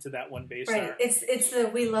bomb to that one base star? It's the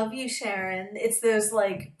 "We love you, Sharon." It's those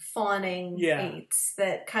like fawning 8s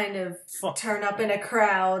that kind of turn up in a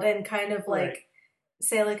crowd and kind of like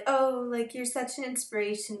say like, "Oh, like you're such an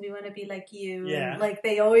inspiration. We want to be like you." Yeah, like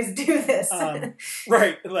they always do this.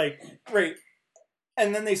 Right.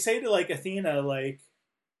 And then they say to like Athena like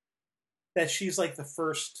that she's like the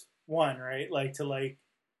first one, right? Like to like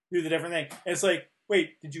do the different thing. And it's like,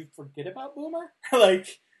 wait, did you forget about Boomer?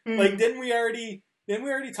 like didn't we already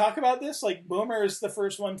talk about this? Like Boomer is the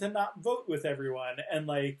first one to not vote with everyone, and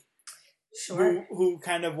like who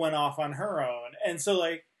kind of went off on her own. And so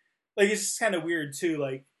like it's just kind of weird too.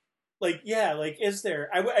 Like is there?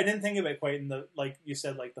 I didn't think of it quite in the, like you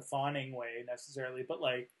said, like the fawning way necessarily, but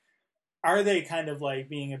like, are they kind of like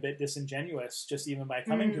being a bit disingenuous just even by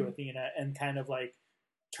coming to Athena and kind of like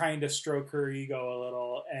trying to stroke her ego a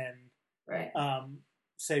little and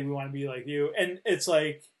say we want to be like you? And it's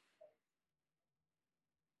like,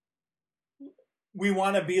 we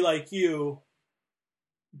want to be like you,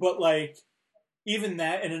 but like even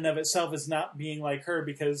that in and of itself is not being like her,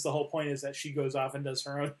 because the whole point is that she goes off and does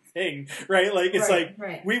her own thing, right? Like it's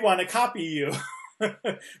we want to copy you.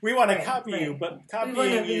 We want to copy you, but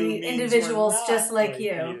copying you means individuals just like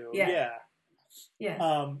you. Yeah.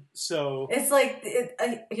 So it's like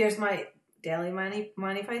here's my daily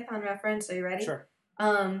Monty Python reference. Are you ready? Sure.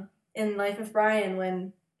 In Life of Brian,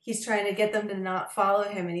 when he's trying to get them to not follow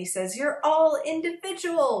him, and he says, "You're all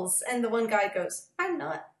individuals," and the one guy goes, "I'm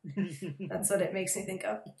not." That's what it makes me think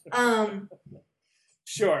of.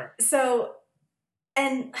 Sure. So,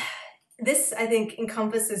 and this, I think,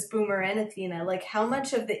 encompasses Boomer and Athena. Like, how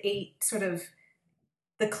much of the 8, sort of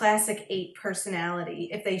the classic 8 personality,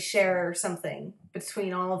 if they share something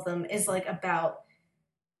between all of them, is like about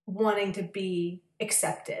wanting to be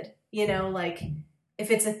accepted. Like if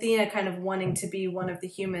it's Athena kind of wanting to be one of the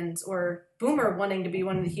humans, or Boomer wanting to be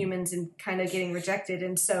one of the humans and kind of getting rejected,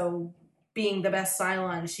 and so being the best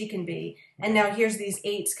Cylon she can be. And now here's these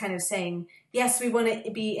 8s kind of saying, yes, we want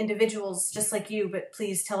to be individuals just like you, but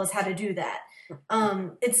please tell us how to do that.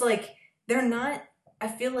 It's like, they're not, I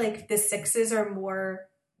feel like the 6s are more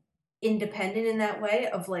independent in that way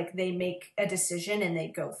of like, they make a decision and they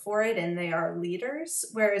go for it and they are leaders.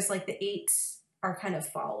 Whereas like the 8s are kind of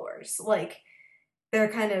followers. Like they're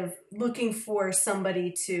kind of looking for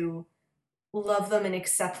somebody to love them and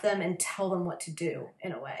accept them and tell them what to do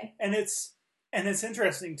in a way. And it's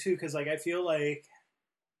interesting too, because like I feel like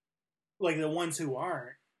the ones who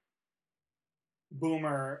aren't,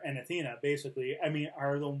 Boomer and Athena, basically, I mean,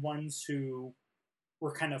 are the ones who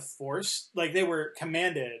were kind of forced, like they were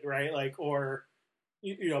commanded, right? Like, or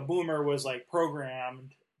Boomer was like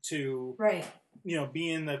programmed to, right, be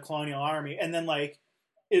in the colonial army, and then like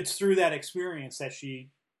it's through that experience that she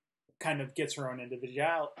kind of gets her own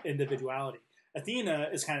individuality. Athena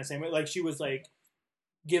is kind of the same way. Like she was like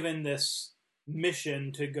given this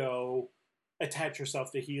mission to go attach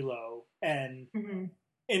herself to Hilo, and mm-hmm.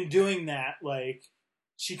 in doing that, like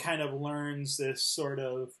she kind of learns this sort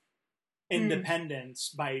of independence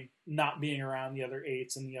by not being around the other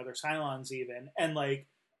eights and the other Cylons even, and like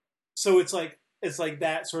so it's like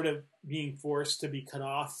that sort of being forced to be cut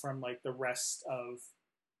off from like the rest of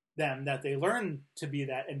them, that they learn to be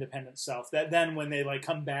that independent self, that then when they like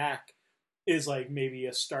come back is like maybe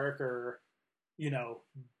a starker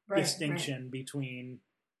distinction between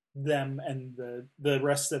them and the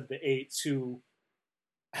rest of the eights who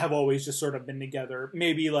have always just sort of been together,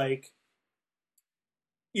 maybe like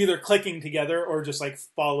either clicking together or just like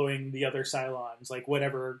following the other Cylons, like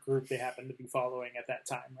whatever group they happen to be following at that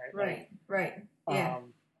time, right? Right. Yeah.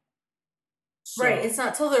 So, right. It's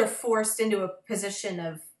not till they're forced into a position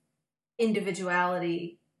of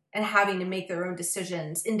individuality and having to make their own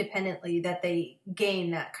decisions independently that they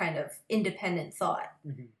gain that kind of independent thought.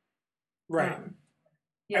 Mm-hmm. Right.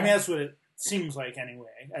 Yeah. I mean, that's what it seems like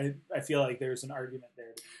anyway. I feel like there's an argument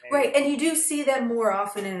there to be made. Right, and you do see them more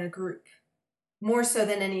often in a group, more so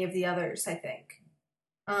than any of the others, I think.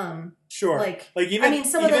 Sure. Like even, I mean,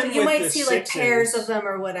 some of them you might see like sixes, pairs of them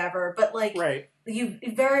or whatever, but like right. You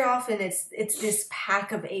very often it's this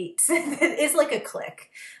pack of eights. It's like a clique,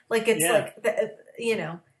 like it's like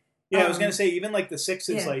Yeah, I was gonna say even like the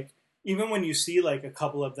sixes, like even when you see like a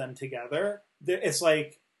couple of them together, it's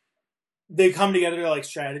like they come together to like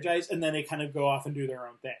strategize, and then they kind of go off and do their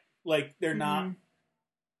own thing. Like they're not,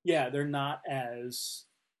 they're not as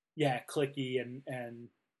cliquey and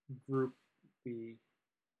groupy.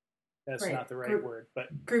 That's not the right word,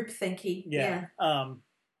 but groupthinky. Yeah.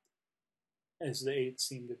 As the eights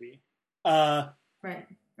seem to be. Right.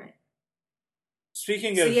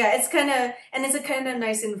 Speaking of, it's a kind of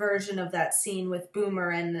nice inversion of that scene with Boomer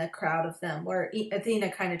and the crowd of them, where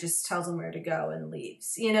Athena kind of just tells them where to go and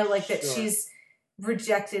leaves. Like that she's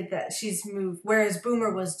rejected, that she's moved, whereas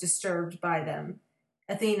Boomer was disturbed by them.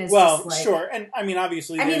 Athena's just like, sure, and I mean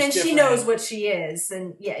obviously, and she knows what she is,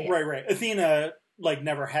 and right. Athena like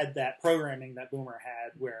never had that programming that Boomer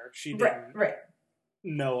had, where she didn't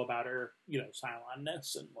know about her,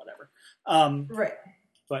 Cylonness and whatever. Right.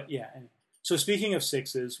 But yeah. Anyway. So speaking of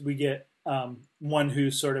sixes, we get one who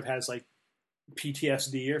sort of has like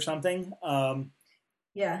PTSD or something.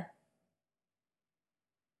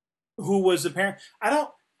 Who was the parent?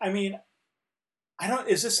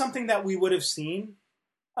 Is this something that we would have seen?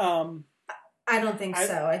 I don't think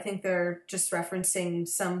so. I think they're just referencing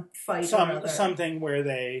some fight or other. Something where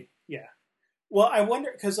they, Well, I wonder,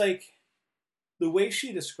 because like the way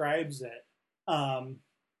she describes it,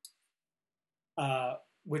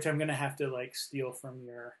 which I'm going to have to like steal from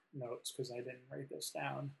your notes because I didn't write this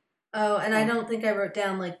down. Oh, and I don't think I wrote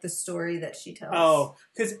down like the story that she tells. Oh,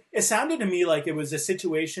 because it sounded to me like it was a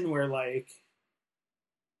situation where like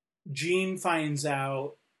Jean finds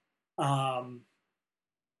out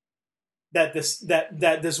that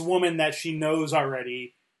this woman that she knows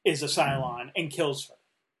already is a Cylon and kills her.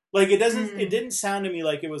 Like it doesn't. It didn't sound to me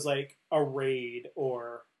like it was like a raid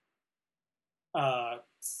or a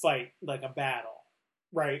fight, like a battle.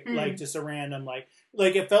 Right, like just a random like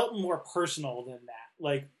it felt more personal than that.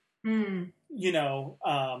 Like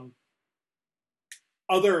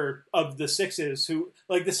other of the sixes who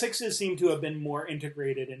like the sixes seem to have been more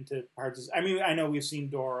integrated into parts. I mean, I know we've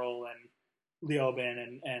seen Doral and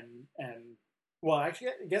Leoben and well, actually,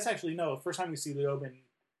 I guess no. The first time we see Leoben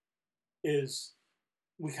is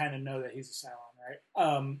we kind of know that he's a Cylon, right?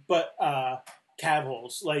 But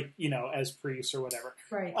Cavils, like as priests or whatever,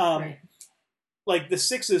 right. Like the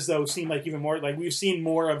sixes, though, seem like even more like we've seen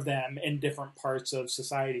more of them in different parts of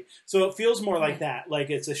society. So it feels more like that, like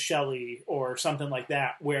it's a Shelley or something like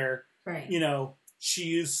that, where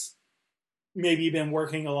she's maybe been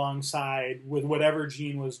working alongside with whatever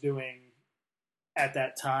Jean was doing at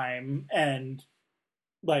that time, and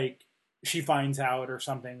like she finds out or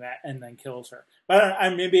something that, and then kills her.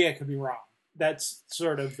 But maybe I could be wrong. That's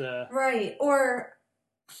sort of the right. Or,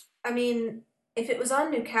 I mean, if it was on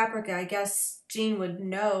New Caprica, I guess Jean would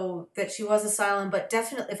know that she was a Cylon, but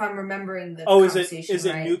definitely, if I'm remembering the conversation is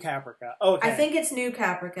it New Caprica? Oh, okay. I think it's New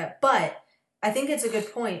Caprica, but I think it's a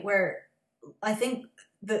good point where I think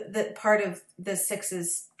the part of the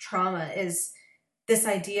Six's trauma is this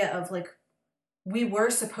idea of like, we were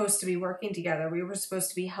supposed to be working together. We were supposed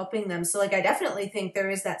to be helping them. So like, I definitely think there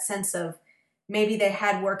is that sense of maybe they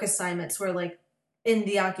had work assignments where like in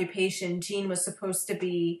the occupation, Jean was supposed to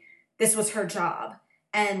be, this was her job.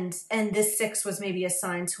 And this Six was maybe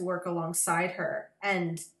assigned to work alongside her,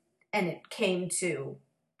 and it came to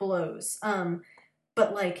blows.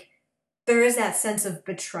 But like, there is that sense of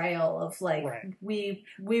betrayal of like, Right. we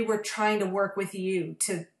were trying to work with you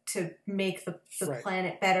to make the Right.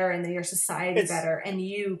 planet better and your society It's- better, and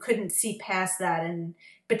you couldn't see past that and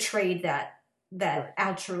betrayed that Right.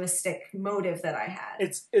 altruistic motive that I had.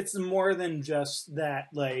 It's more than just that,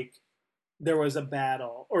 like, there was a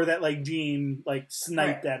battle, or that like Jean like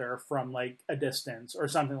sniped Right. at her from like a distance or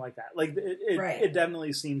something like that. Like Right. it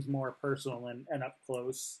definitely seems more personal and up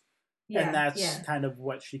close, Yeah, and that's yeah. kind of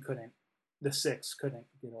what the Six couldn't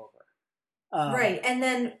get over. Right. And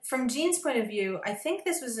then from Jean's point of view, I think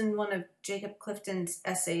this was in one of Jacob Clifton's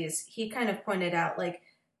essays. He kind of pointed out like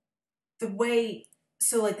the way,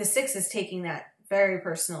 so like the Six is taking that very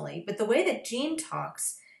personally, but the way that Jean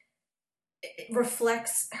talks, it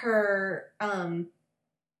reflects her,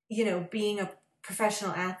 being a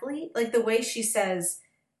professional athlete. Like the way she says,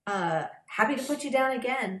 happy to put you down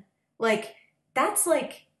again. Like, that's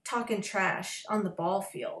like talking trash on the ball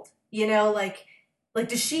field, like,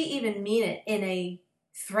 does she even mean it in a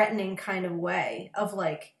threatening kind of way of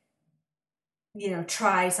like,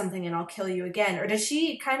 try something and I'll kill you again? Or does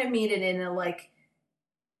she kind of mean it in a like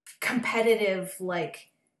competitive,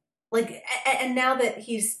 and now that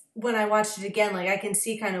when I watched it again, like I can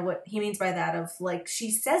see kind of what he means by that of like,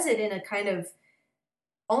 she says it in a kind of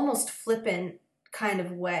almost flippant kind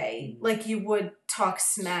of way, like you would talk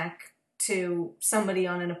smack to somebody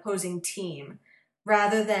on an opposing team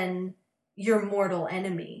rather than your mortal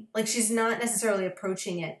enemy. Like, she's not necessarily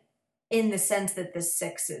approaching it in the sense that the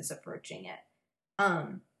Six is approaching it.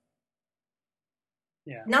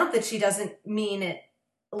 Yeah. Not that she doesn't mean it.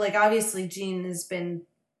 Like, obviously, Jean has been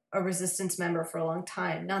a resistance member for a long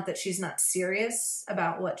time. Not that she's not serious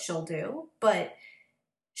about what she'll do, but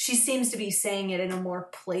she seems to be saying it in a more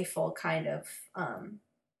playful kind of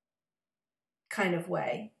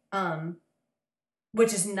way.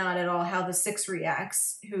 Which is not at all how the Six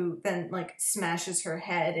reacts, who then like smashes her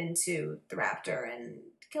head into the raptor and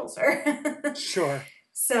kills her. Sure.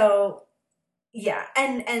 So, yeah,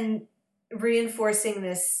 and reinforcing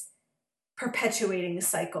this, perpetuating the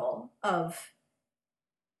cycle of,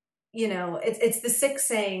 it's the Six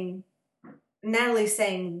saying, Natalie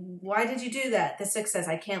saying, why did you do that? The Six says,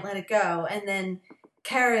 I can't let it go. And then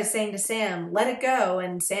Kara is saying to Sam, let it go.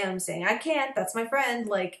 And Sam saying, I can't, that's my friend.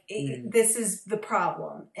 Like, this is the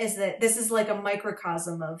problem, is that this is like a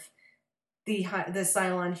microcosm of the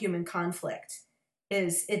Cylon human conflict.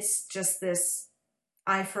 It's just this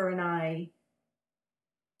eye for an eye.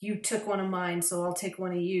 You took one of mine, so I'll take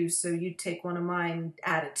one of you, so you take one of mine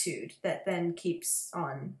attitude that then keeps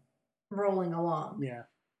on rolling along. Yeah.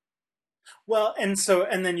 Well, and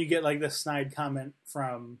then you get like the snide comment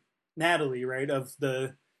from Natalie, right? Of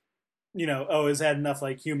the, oh, is that enough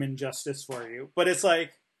like human justice for you? But it's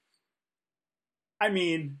like, I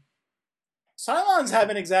mean, Cylons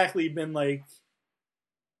haven't exactly been like,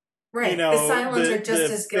 right? The Cylons are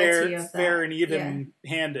just as guilty of that. Fair and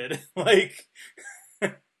even-handed, like.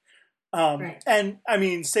 Right. And I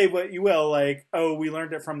mean, say what you will, like, oh, we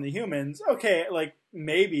learned it from the humans. Okay, like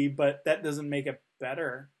maybe, but that doesn't make it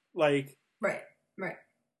better. Like, right.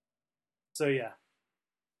 So yeah.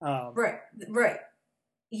 Right.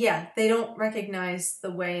 Yeah, they don't recognize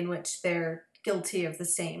the way in which they're guilty of the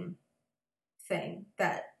same thing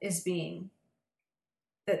that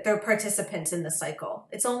they're participants in the cycle.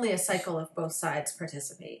 It's only a cycle if both sides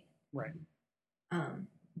participate. Right.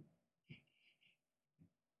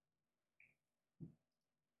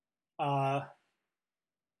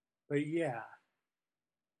 But yeah.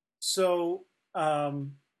 So,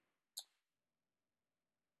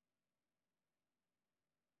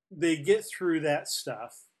 they get through that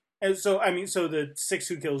stuff. And so, I mean, so the Six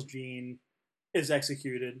who kills Jean is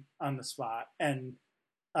executed on the spot. And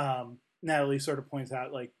Natalie sort of points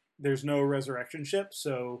out, like, there's no resurrection ship.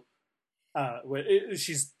 So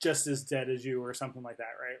she's just as dead as you or something like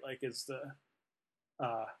that, right? Like, it's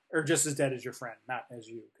or just as dead as your friend, not as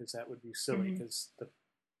you, because that would be silly, because the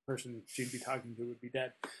person she'd be talking to would be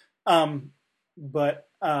dead. But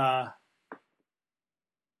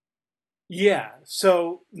yeah,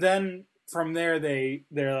 so then from there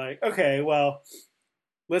they're like, okay, well,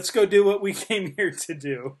 let's go do what we came here to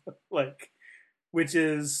do, like, which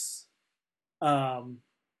is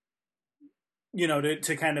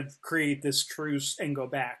to kind of create this truce and go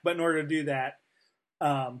back. But in order to do that,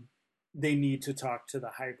 they need to talk to the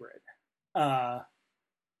hybrid.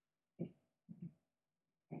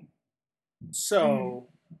 So,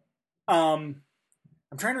 I'm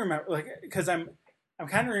trying to remember, like, because I'm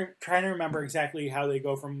kind of trying to remember exactly how they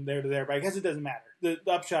go from there to there, but I guess it doesn't matter. The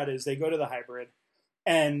upshot is they go to the hybrid,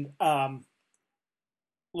 and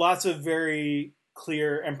lots of very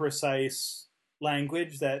clear and precise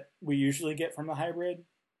language that we usually get from the hybrid,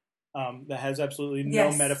 that has absolutely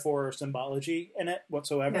no metaphor or symbology in it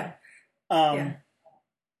whatsoever.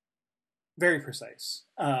 Very precise.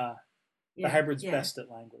 The hybrid's best at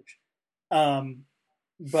language.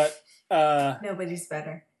 But nobody's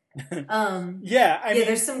better.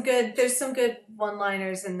 There's some good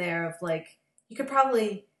one-liners in there of like, you could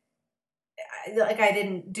probably, like, I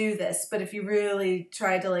didn't do this, but if you really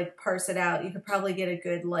tried to like parse it out, you could probably get a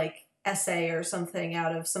good like essay or something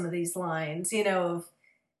out of some of these lines, of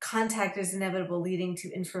contact is inevitable leading to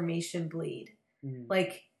information bleed.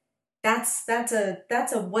 Like that's a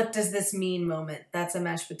what does this mean moment. That's a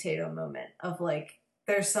mashed potato moment of like,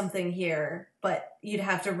 there's something here, but you'd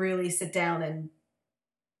have to really sit down and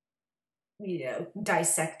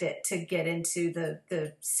dissect it to get into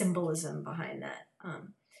the symbolism behind that.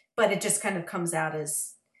 But it just kind of comes out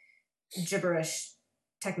as gibberish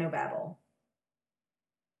technobabble.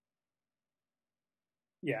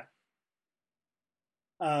 Yeah.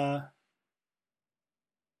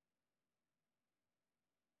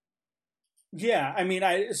 Yeah, I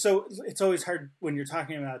mean, so it's always hard when you're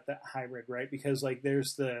talking about the hybrid, right? Because like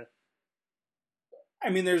there's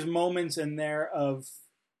moments in there of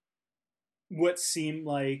what seem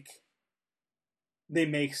like they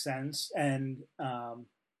make sense, and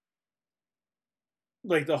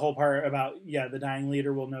like the whole part about the dying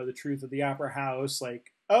leader will know the truth of the opera house,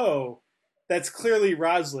 like, oh, that's clearly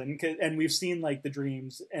Rosalind, and we've seen like the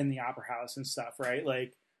dreams in the opera house and stuff, right?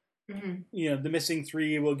 Like, the missing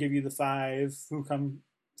 3 will give you the 5 who come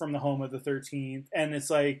from the home of the 13th, and it's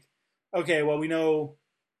like, okay, well, we know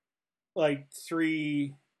like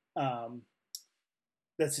 3,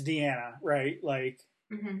 that's Deanna, right? Like,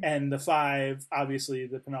 and the 5, obviously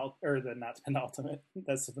the not the penultimate,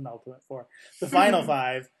 that's the penultimate 4, the final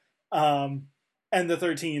 5, and the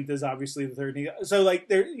 13th is obviously the 13th. So like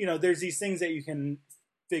there's these things that you can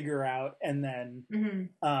figure out, and then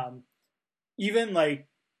even like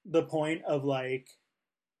the point of like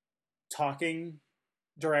talking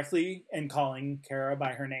directly and calling Kara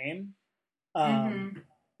by her name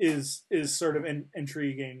is sort of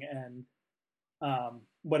intriguing and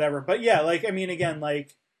whatever. But yeah, like, I mean, again,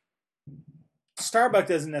 like Starbuck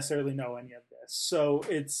doesn't necessarily know any of this, so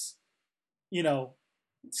it's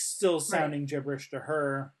still sounding gibberish to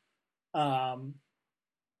her, and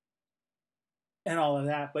all of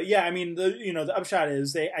that. But yeah, I mean, the upshot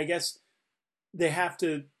is I guess they have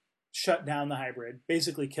to shut down the hybrid,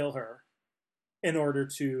 basically kill her, in order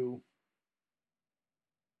to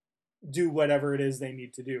do whatever it is they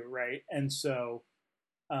need to do, right? And so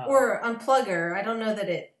or unplug her. I don't know that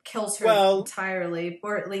it kills her entirely,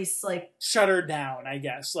 or at least like shut her down, I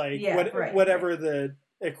guess. Like whatever the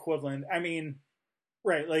equivalent. I mean,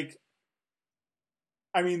 right? Like,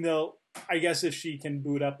 I mean, I guess if she can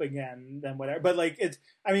boot up again, then whatever. But like, it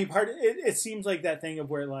seems like that thing of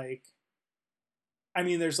where like, I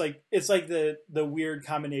mean, there's like, it's like the weird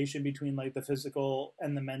combination between like the physical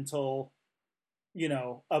and the mental,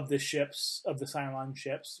 of the ships, of the Cylon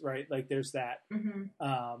ships, right? Like there's that,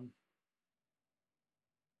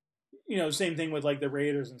 same thing with like the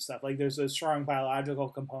Raiders and stuff. Like there's a strong biological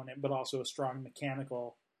component, but also a strong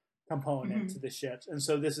mechanical component to the ships. And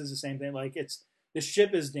so this is the same thing. Like the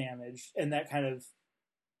ship is damaged, and that kind of,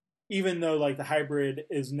 even though like the hybrid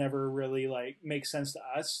is never really like makes sense to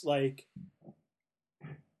us,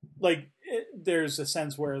 there's a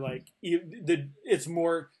sense where like it's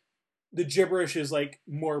more, the gibberish is like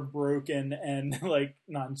more broken and like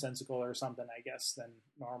nonsensical or something, I guess, than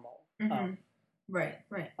normal. Right.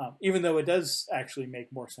 Even though it does actually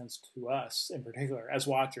make more sense to us in particular as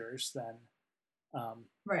watchers than,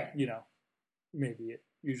 maybe it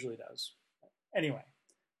usually does. Anyway.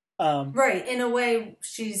 Right. In a way,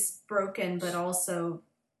 she's broken, but also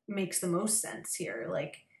makes the most sense here.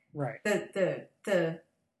 Like, right. The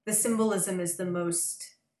symbolism is the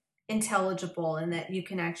most intelligible, in that you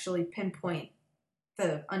can actually pinpoint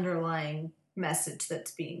the underlying message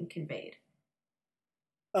that's being conveyed.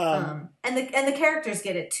 And the characters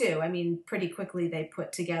get it too. I mean, pretty quickly they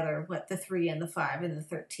put together what the 3 and the 5 and the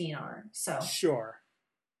 13 are. So sure.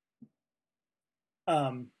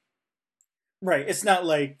 Right. It's not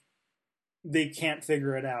like they can't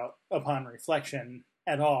figure it out upon reflection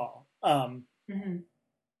at all. Mm-hmm.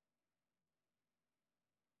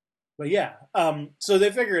 But yeah, so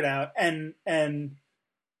they figure it out, and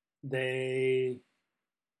they,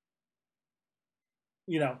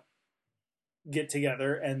 you know, get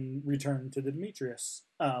together and return to the Demetrius,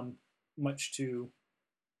 much to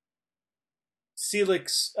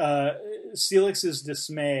Celix's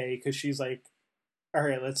dismay, because she's like, all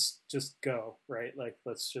right, let's just go, right? Like,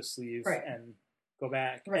 let's just leave Right. and go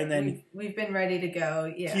back. Right. And then we've been ready to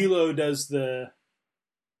go. Yeah. Kilo does the,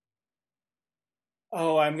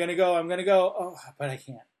 oh, I'm gonna go, oh, but I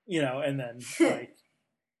can't, and then like,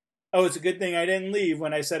 oh, it's a good thing I didn't leave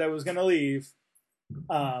when I said I was gonna leave.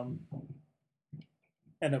 And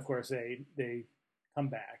of course they come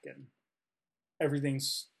back and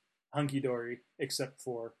everything's hunky dory except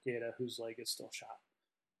for Gata, whose leg is still shot.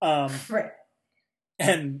 Right.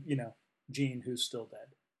 And Jean, who's still dead.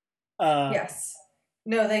 Yes.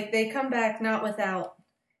 No, they come back not without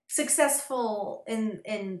successful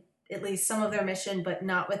in at least some of their mission, but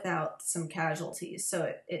not without some casualties.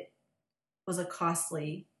 So it was a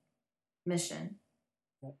costly mission.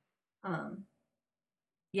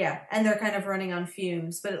 Yeah, and they're kind of running on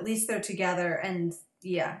fumes, but at least they're together, and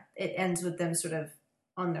yeah, it ends with them sort of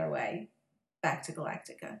on their way back to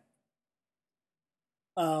Galactica.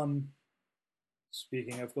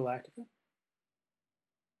 Speaking of Galactica,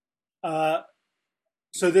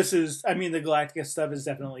 so this is, I mean, the Galactica stuff is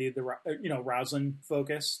definitely the Roslin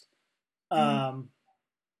focused. I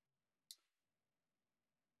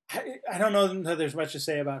don't know that there's much to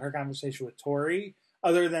say about her conversation with Tori,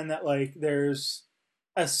 other than that, like, there's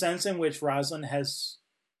a sense in which Roslin has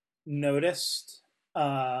noticed,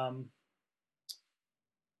 that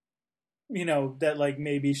like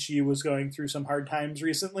maybe she was going through some hard times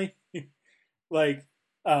recently, like,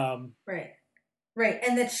 right,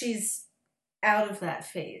 and that she's out of that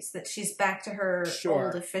phase, that she's back to her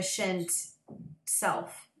old efficient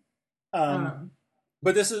self.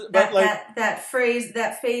 But this is that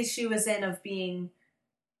phase she was in of being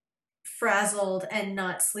frazzled and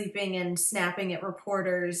not sleeping and snapping at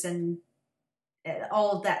reporters and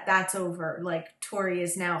all of that's over. Like, Tori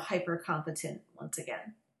is now hyper competent once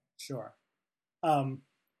again. Sure.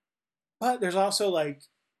 But there's also like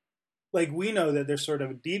we know that there's sort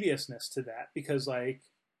of a deviousness to that, because like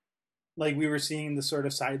we were seeing the sort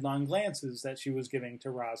of sidelong glances that she was giving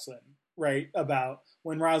to Roslin, right? About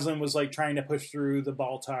when Roslin was like trying to push through the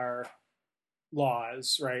Baltar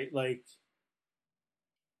laws, right? Like,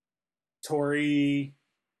 Tori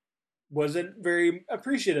wasn't very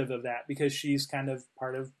appreciative of that, because she's kind of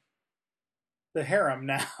part of the harem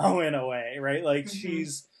now in a way, right? Like,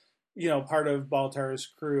 she's, part of Baltar's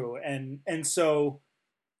crew. And so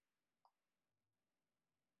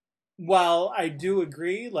while I do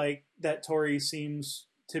agree, like, that Tori seems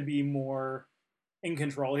to be more in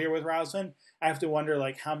control here with Roslin, I have to wonder,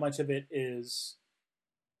 like, how much of it is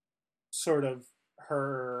sort of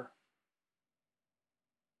her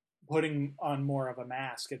putting on more of a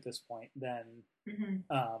mask at this point than,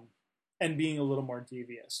 and being a little more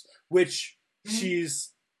devious, which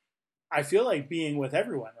she's, I feel like, being with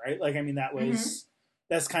everyone, right? Like, I mean, that was,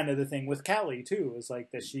 that's kind of the thing with Callie too, is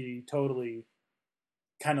like that she totally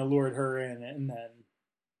kind of lured her in and then,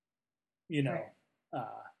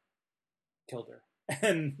 killed her.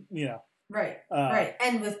 And, Right.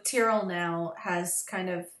 And with Tyrell now has kind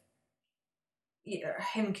of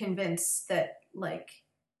him convinced that, like,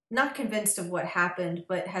 not convinced of what happened,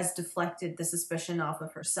 but has deflected the suspicion off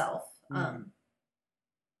of herself.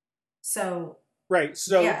 So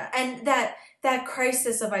yeah, and that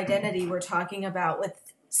crisis of identity we're talking about with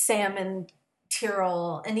Sam and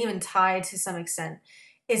Tyrell, and even Ty to some extent,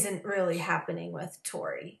 isn't really happening with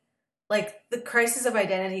Tori. Like, the crisis of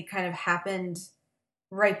identity kind of happened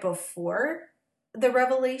right before the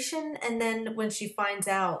revelation, and then when she finds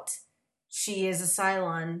out she is a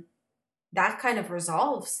Cylon, that kind of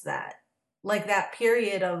resolves that. Like, that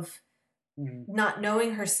period of not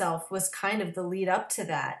knowing herself was kind of the lead up to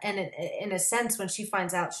that. And in a sense, when she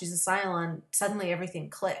finds out she's a Cylon, suddenly everything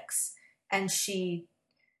clicks. And she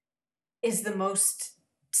is the most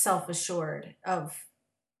self-assured of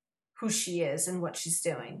who she is and what she's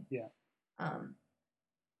doing. Yeah.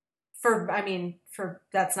 For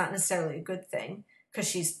that's not necessarily a good thing, because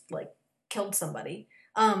she's, like, killed somebody.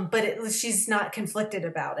 But she's not conflicted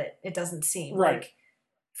about it. It doesn't seem like,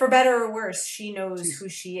 for better or worse, she knows who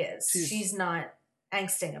she is. She's not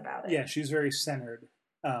angsting about it. Yeah, she's very centered.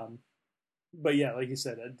 But yeah, like you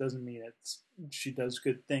said, it doesn't mean she does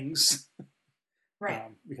good things, right?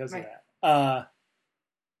 Because of that.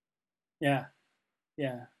 Yeah.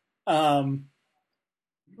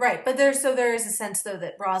 Right, but there is a sense though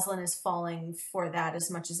that Rosalind is falling for that as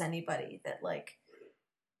much as anybody. That like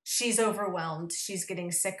she's overwhelmed, she's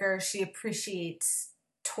getting sicker. She appreciates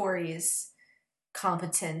Tori's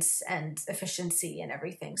competence and efficiency and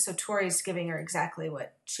everything. So Tori's giving her exactly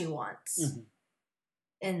what she wants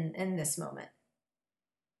in this moment.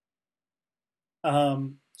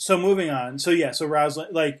 So moving on. So yeah, so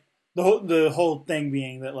Rosalind, like the whole thing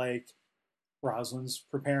being that like Rosalind's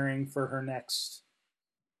preparing for her next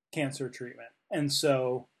cancer treatment, and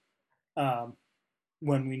so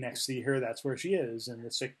when we next see her, that's where she is in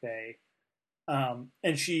the sick bay,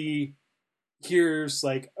 and she hears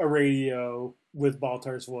like a radio with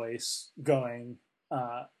Baltar's voice going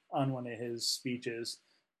on one of his speeches,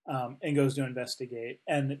 and goes to investigate,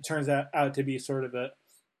 and it turns out to be sort of a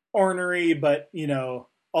ornery, but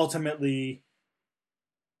ultimately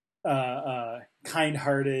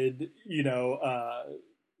kind-hearted,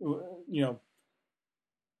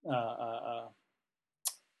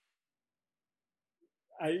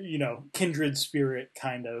 kindred spirit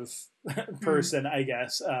kind of person, I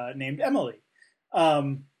guess, named Emily,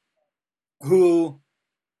 who,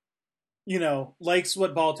 likes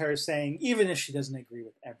what Baltar is saying, even if she doesn't agree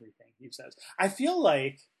with everything he says. I feel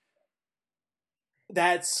like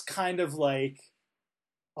that's kind of like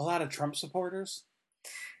a lot of Trump supporters.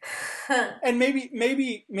 And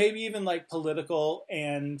maybe even like political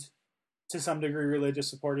and to some degree religious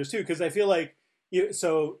supporters too, because I feel like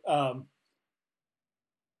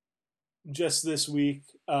just this week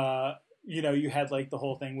you had like the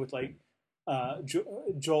whole thing with like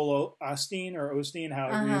Joel Osteen,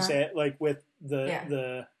 however you say it, like with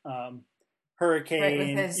the hurricane, right,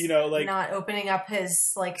 with his, like not opening up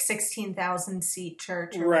his like 16,000 seat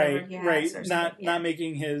church, or right, he has, right, not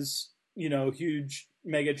making his huge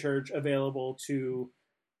mega church available to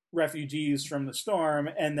refugees from the storm,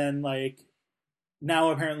 and then like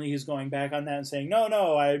now apparently he's going back on that and saying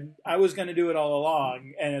no, I was going to do it all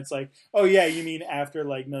along, and it's like, oh yeah, you mean after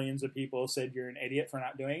like millions of people said you're an idiot for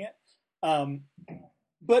not doing it.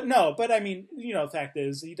 But I mean, fact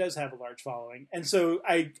is he does have a large following, and so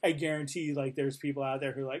I guarantee like there's people out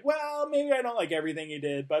there who are like, well, maybe I don't like everything he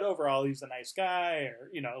did, but overall he's a nice guy,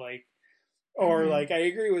 or like I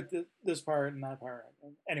agree with this part and that part.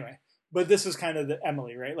 Anyway, but this is kind of the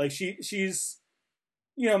Emily, right? Like she's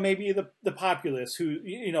maybe the populace who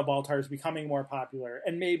Baltar is becoming more popular,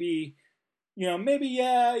 and maybe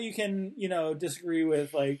yeah, you can disagree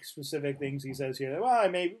with like specific things he says here.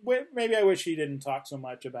 Well, maybe I wish he didn't talk so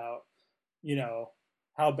much about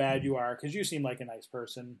how bad you are, because you seem like a nice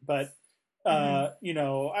person, but I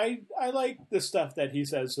like the stuff that he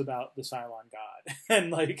says about the Cylon God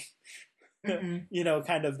and like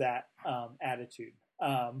kind of that attitude,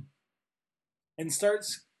 and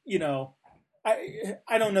starts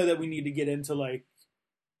I don't know that we need to get into like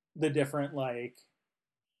the different like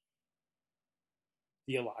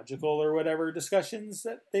theological or whatever discussions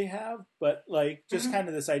that they have, but like just kind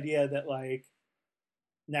of this idea that like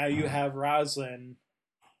now you have Rosalind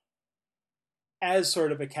as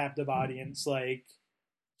sort of a captive audience, like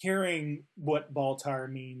hearing what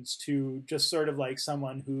Baltar means to just sort of like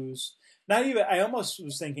someone who's not even, I almost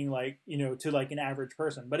was thinking like, to like an average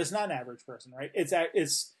person, but it's not an average person, right? It's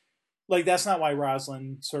like, that's not why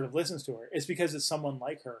Rosalind sort of listens to her. It's because it's someone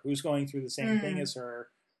like her who's going through the same thing as her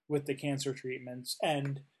with the cancer treatments,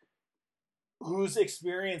 and who's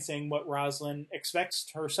experiencing what Rosalind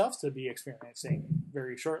expects herself to be experiencing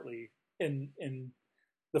very shortly in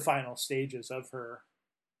the final stages of her,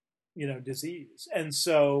 disease. And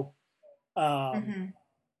so I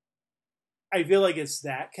feel like it's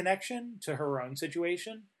that connection to her own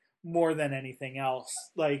situation more than anything else.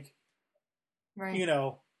 Like,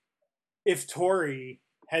 right. If Tori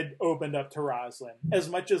had opened up to Rosalind, as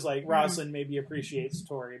much as like Rosalind maybe appreciates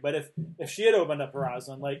Tori, but if she had opened up to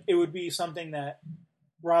Rosalind, like it would be something that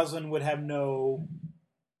Rosalind would have no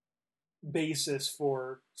basis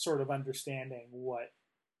for sort of understanding what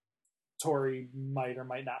Tori might or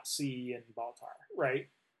might not see in Baltar, right?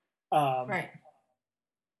 Right.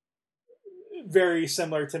 Very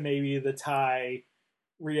similar to maybe the Thai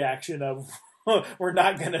reaction of we're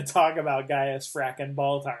not going to talk about Gaius fracking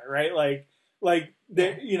Baltar, right? Like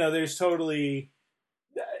there, there's totally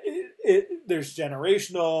there's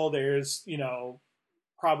generational, there's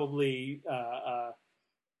probably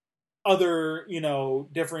other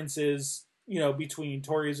differences between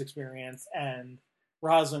Tori's experience and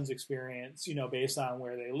Rosalind's experience, based on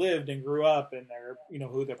where they lived and grew up and their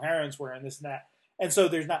who their parents were and this and that. And so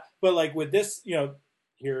there's not, but like with this,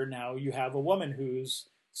 here now you have a woman who's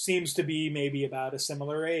seems to be maybe about a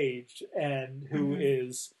similar age and who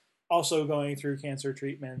is also going through cancer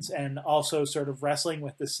treatments and also sort of wrestling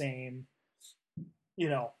with the same,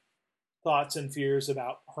 thoughts and fears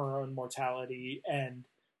about her own mortality and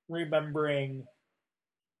remembering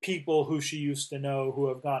people who she used to know who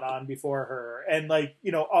have gone on before her, and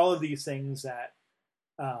all of these things that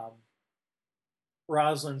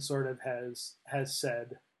Rosalind sort of has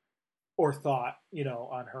said or thought,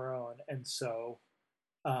 on her own, and so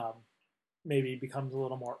maybe becomes a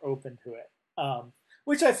little more open to it,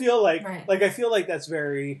 which I feel like I feel like that's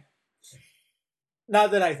very, not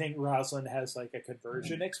that I think Rosalind has like a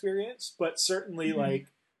conversion experience, but certainly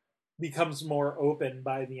becomes more open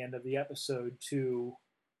by the end of the episode to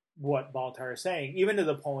what Baltar is saying, even to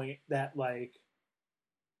the point that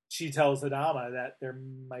she tells Adama that there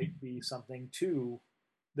might be something to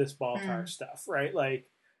this Baltar stuff, right?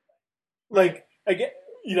 Again,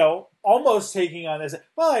 almost taking on this.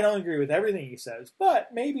 Well, I don't agree with everything he says, but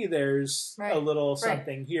maybe there's a little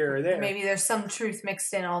something here or there. Maybe there's some truth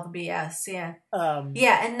mixed in all the BS.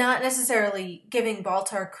 Yeah, and not necessarily giving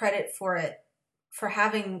Baltar credit for it, for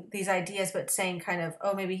having these ideas, but saying kind of,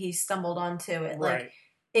 oh, maybe he stumbled onto it. Right.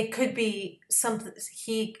 It could be something.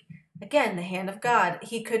 Again, the hand of God.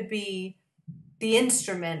 He could be the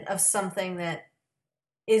instrument of something that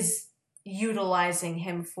is utilizing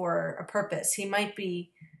him for a purpose. He might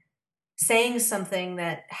be saying something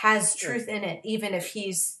that has truth in it, even if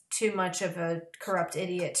he's too much of a corrupt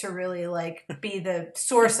idiot to really be the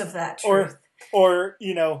source of that truth. Or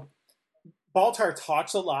Baltar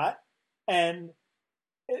talks a lot, and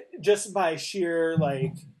just by sheer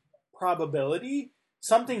probability,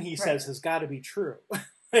 something he says has got to be true.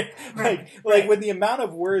 With the amount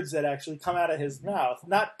of words that actually come out of his mouth,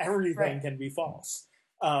 not everything can be false.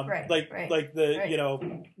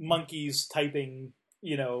 The monkeys typing,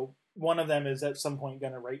 one of them is at some point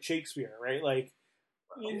going to write Shakespeare, right?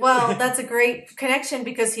 Well, that's a great connection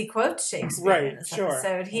because he quotes Shakespeare in this sure.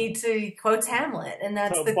 episode. He quotes Hamlet, and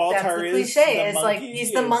that's so the cliche. Is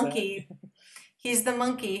he's the monkey. He's the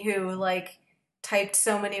monkey who typed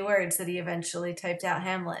so many words that he eventually typed out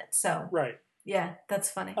Hamlet. So yeah, that's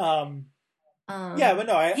funny. Yeah, but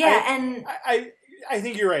no, I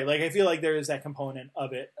think you're right. I feel like there is that component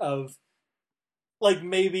of it of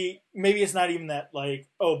maybe it's not even that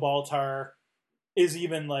Baltar is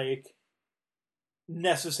even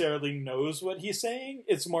necessarily knows what he's saying.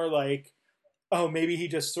 It's more maybe he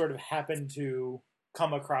just sort of happened to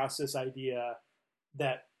come across this idea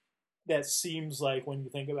that seems when you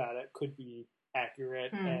think about it could be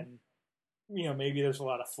accurate, and maybe there's a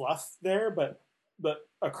lot of fluff there, but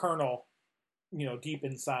a kernel deep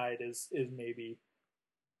inside is maybe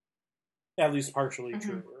at least partially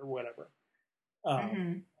true or whatever.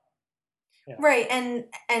 Right, and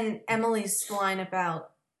Emily's line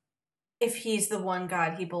about if he's the one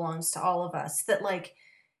God, he belongs to all of us. That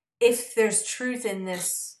if there's truth in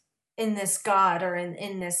this God or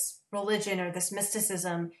in this religion or this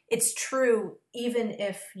mysticism, it's true even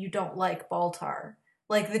if you don't like Baltar.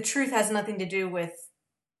 The truth has nothing to do with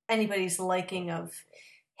anybody's liking of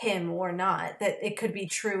him or not. That it could be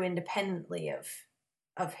true independently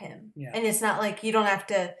of him. Yeah. And it's not you don't have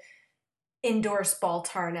to endorse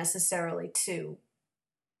Baltar necessarily to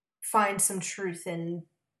find some truth in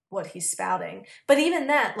what he's spouting. But even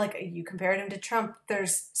that, you compared him to Trump,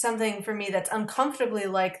 there's something for me that's uncomfortably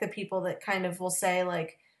the people that kind of will say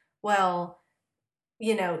well,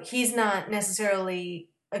 he's not necessarily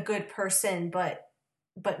a good person, but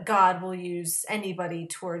God will use anybody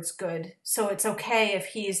towards good. So it's okay if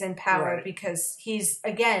he's in power because he's,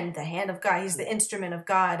 again, the hand of God. He's the instrument of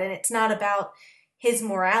God. And it's not about his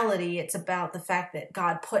morality. It's about the fact that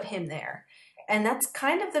God put him there. And that's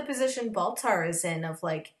kind of the position Baltar is in of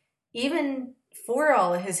even for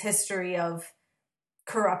all of his history of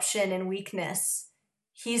corruption and weakness,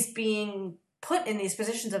 he's being put in these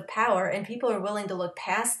positions of power, and people are willing to look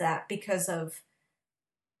past that because of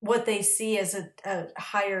what they see as a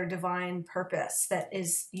higher divine purpose that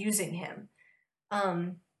is using him.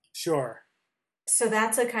 Sure. So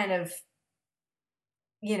that's a kind of,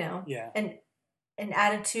 an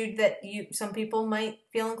attitude that some people might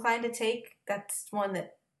feel inclined to take. That's one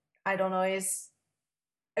that I don't always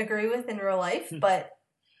agree with in real life, but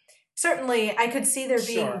certainly I could see there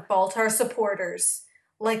being Baltar supporters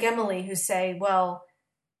like Emily who say, well,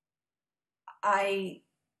 I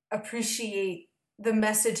appreciate the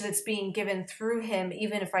message that's being given through him,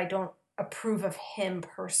 even if I don't approve of him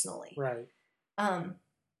personally. Right.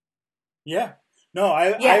 Yeah. No,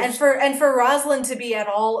 and for Rosalind to be at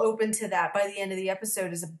all open to that by the end of the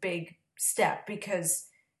episode is a big step because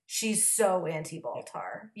she's so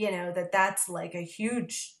anti-Baltar. That's a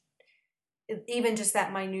huge. even just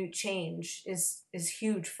that minute change is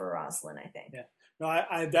huge for Rosalind, I think. Yeah. No,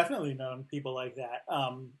 I've definitely known people like that.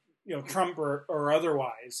 Trump or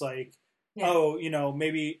otherwise, like, oh,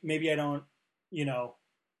 maybe I don't,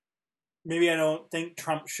 maybe I don't think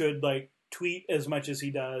Trump should like tweet as much as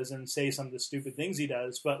he does and say some of the stupid things he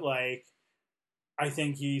does, but like, I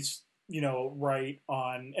think he's, right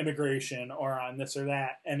on immigration or on this or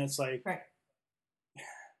that. And it's like, right.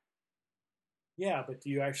 Yeah, but do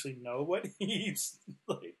you actually know what he's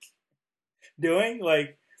like doing?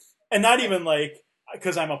 Like, and not even like,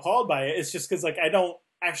 because I'm appalled by it. It's just because like, I don't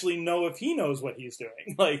actually know if he knows what he's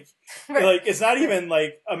doing. Like, like it's not even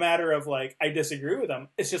like a matter of like, I disagree with him.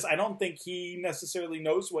 It's just, I don't think he necessarily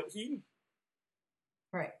knows what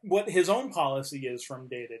his own policy is from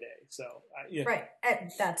day to day. So, right. And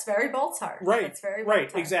that's very Baltar. Right. That's very right.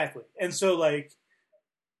 Baltar. Exactly. And so like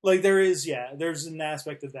there's an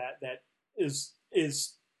aspect of that is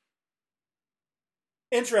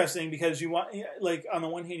interesting because you want, like, on the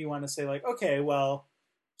one hand, you want to say like, okay, well,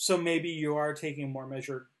 so maybe you are taking a more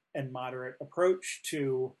measured and moderate approach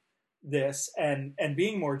to this and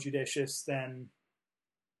being more judicious than,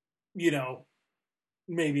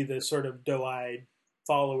 maybe the sort of doe-eyed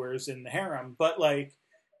followers in the harem. But like,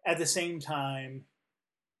 at the same time,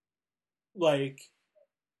 like,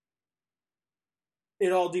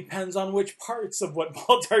 it all depends on which parts of what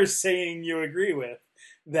Baltar's saying you agree with.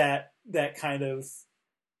 That kind of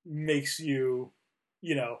makes you,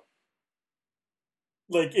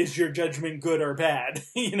 like, is your judgment good or bad?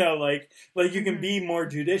 Like you can be more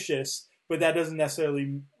judicious, but that doesn't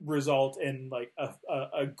necessarily result in like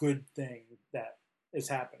a good thing that is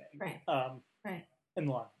happening. Right. Right. In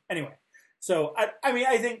the long. Anyway, so I mean,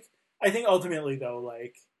 I think ultimately though,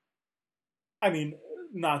 like, I mean,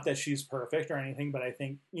 not that she's perfect or anything, but I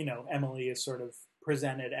think Emily is sort of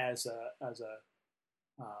presented as a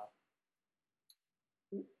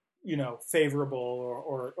favorable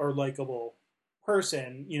or likable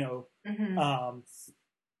person,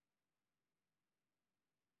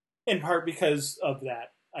 in part because of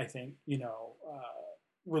that, I think,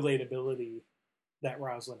 relatability that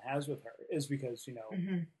Rosalind has with her is because,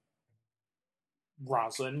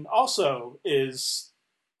 Rosalind also is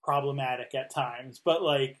problematic at times, but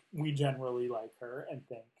like we generally like her and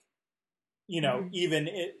think,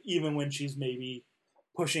 even when she's maybe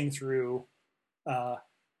pushing through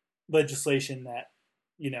legislation that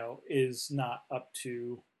is not up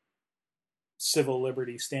to civil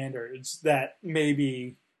liberty standards, that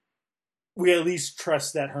maybe we at least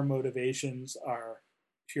trust that her motivations are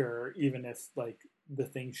pure, even if like the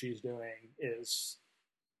thing she's doing is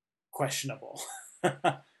questionable.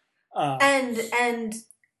 And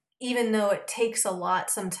even though it takes a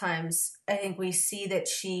lot sometimes, I think we see that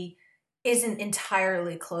she isn't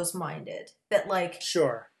entirely closed-minded. That like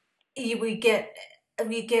sure, we get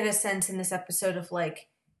a sense in this episode of like,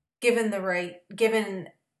 given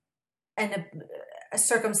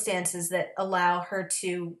circumstances that allow her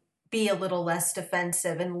to be a little less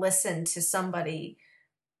defensive and listen to somebody,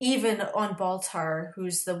 even on Baltar,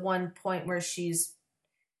 who's the one point where she's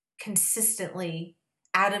consistently,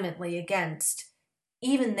 adamantly against,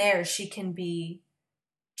 even there she can be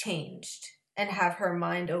changed and have her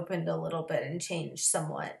mind opened a little bit and changed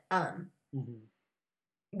somewhat.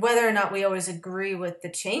 Whether or not we always agree with the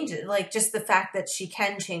changes, like just the fact that she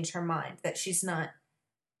can change her mind, that she's not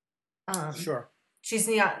sure, she's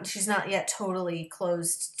not yet totally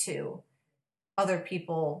closed to other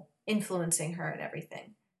people influencing her and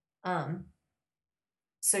everything.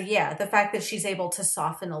 So yeah, the fact that she's able to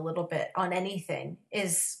soften a little bit on anything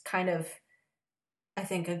is kind of, I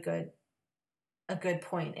think, a good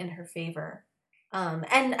point in her favor.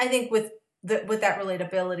 And I think with that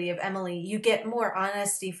relatability of Emily, you get more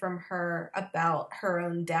honesty from her about her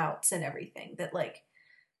own doubts and everything. That like,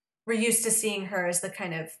 we're used to seeing her as the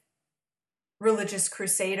kind of religious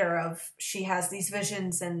crusader of, she has these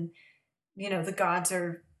visions and the gods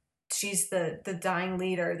are, she's the dying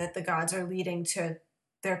leader that the gods are leading to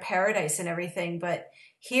their paradise and everything. But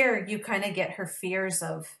here you kind of get her fears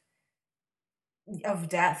of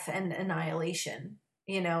death and annihilation,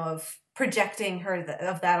 of projecting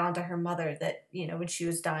of that onto her mother, that when she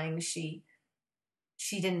was dying she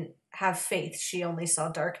didn't have faith, she only saw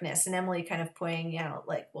darkness, and Emily kind of pointing out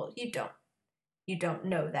like, well, you don't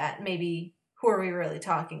know that, maybe who are we really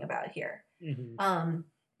talking about here? And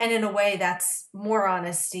in a way that's more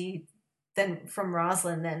honesty than from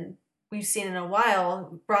Rosalind than we've seen in a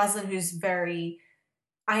while. Rosalind, who's very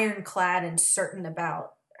ironclad and certain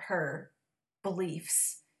about her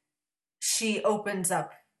beliefs, she opens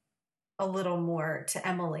up a little more to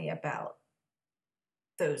Emily about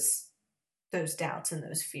those doubts and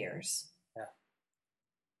those fears. Yeah.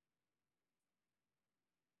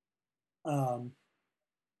 Um,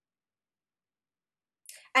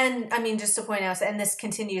 And I mean, just to point out, and this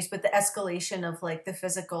continues with the escalation of like the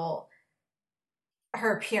physical,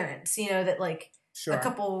 her appearance, you know, that like a sure.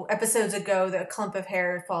 couple episodes ago, the clump of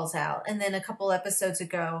hair falls out. And then a couple episodes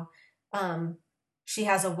ago, um, she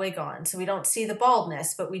has a wig on. So we don't see the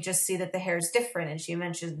baldness, but we just see that the hair is different. And she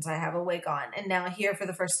mentions, I have a wig on. And now here for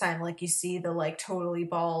the first time, like you see the like totally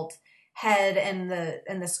bald head and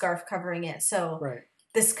the scarf covering it. So Right.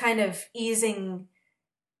 this kind of easing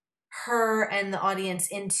her and the audience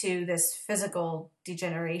into this physical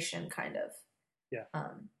degeneration kind of. Yeah.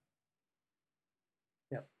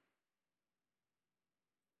 Yep.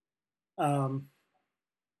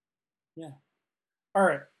 Yeah. All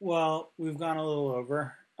right. Well, we've gone a little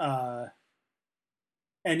over.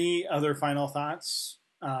 Any other final thoughts?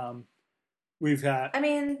 We've got. I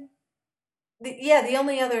mean, the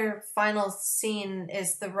only other final scene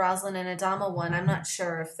is the Rosalind and Adama one. I'm not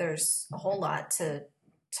sure if there's a whole lot to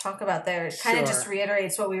talk about there. It kind of just Sure.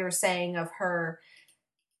 reiterates what we were saying of her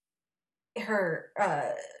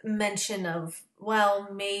mention of, well,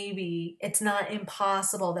 maybe it's not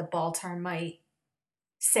impossible that Baltar might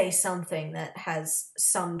say something that has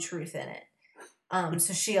some truth in it.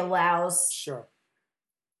 So she allows Sure.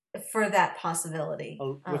 for that possibility.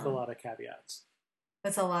 With a lot of caveats.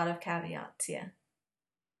 With a lot of caveats, yeah.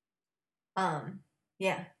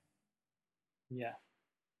 Yeah. Yeah.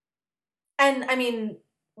 And I mean,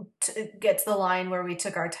 to get to the line where we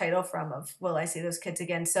took our title from of "Will I see those kids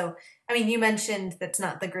again?" So, I mean, you mentioned that's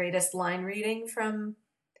not the greatest line reading from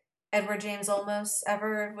Edward James Olmos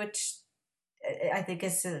ever, which I think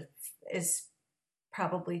is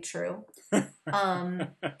probably true.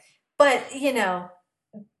 But you know,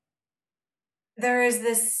 there is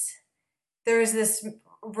this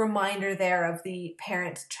reminder there of the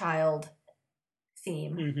parent-child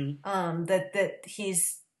theme. Mm-hmm. That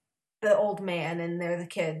he's the old man and they're the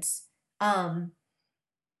kids.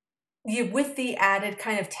 With the added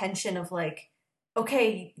kind of tension of like,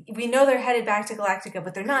 okay, we know they're headed back to Galactica,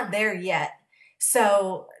 but they're not there yet.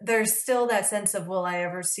 So there's still that sense of, will I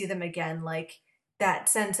ever see them again? Like that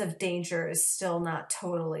sense of danger is still not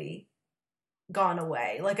totally gone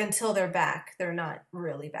away. Like until they're back, they're not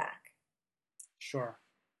really back. Sure.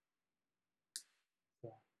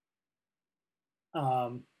 Yeah.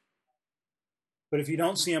 But if you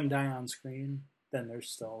don't see them die on screen, then they're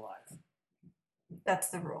still alive. That's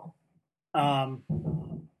the rule.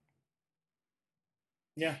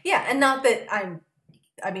 Yeah. Yeah, and not that I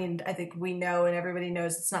mean, I think we know and everybody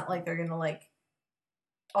knows it's not like they're gonna like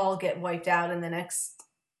all get wiped out in the next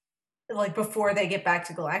like before they get back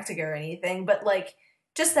to Galactica or anything, but like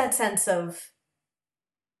just that sense of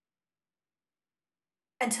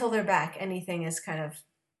until they're back, anything is kind of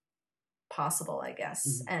possible, I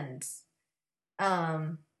guess. Mm-hmm. And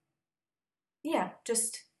yeah,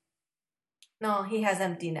 just no, he has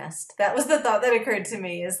empty nest. That was the thought that occurred to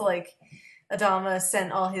me is like Adama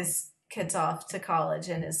sent all his kids off to college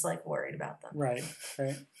and is like worried about them. Right.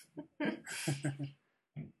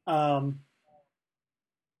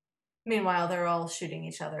 Meanwhile, they're all shooting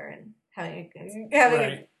each other and having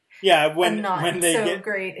right. Yeah, when they so get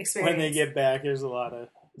great experience. when they get back, there's a lot of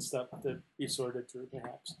stuff to be sorted through,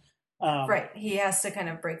 perhaps. Right, he has to kind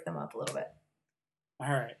of break them up a little bit.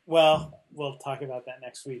 All right. Well, we'll talk about that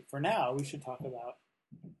next week. For now, we should talk about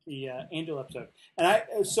the Angel episode. And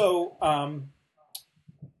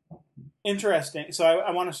interesting. So I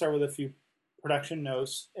want to start with a few production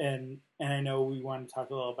notes, and I know we want to talk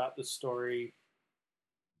a little about the story,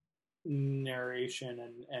 narration,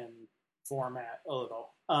 and format a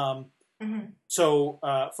little. So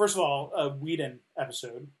first of all, a Whedon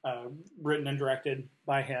episode, written and directed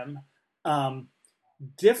by him,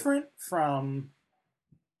 different from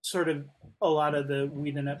sort of a lot of the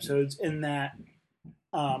Whedon episodes in that,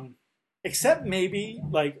 except maybe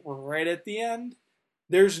like right at the end,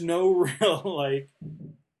 there's no real like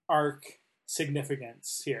arc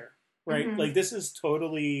significance here, right? Mm-hmm. Like this is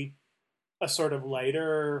totally a sort of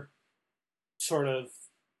lighter sort of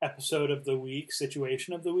episode of the week,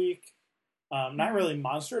 situation of the week. Not really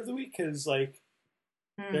monster of the week because like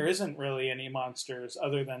there isn't really any monsters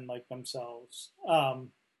other than like themselves.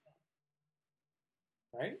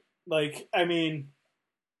 Right? Like, I mean,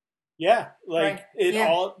 yeah, like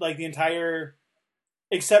all like the entire,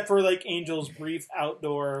 except for like Angel's brief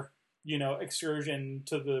outdoor, excursion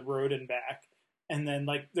to the road and back, and then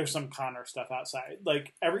like there's some Connor stuff outside.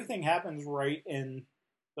 Like everything happens right in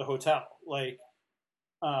the hotel. Like,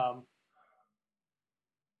 although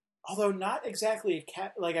not exactly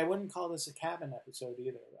like I wouldn't call this a cabin episode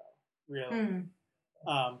either, though. Really,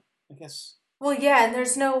 I guess Well, yeah, and there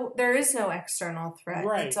is no external threat.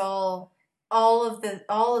 It's Right. all of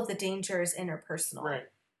the danger is interpersonal. Right.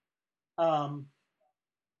 Um,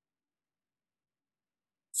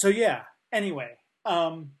 so yeah. Anyway,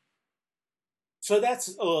 um, so that's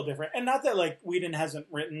a little different, and not that like Whedon hasn't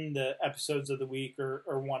written the episodes of the week or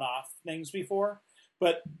one-off things before,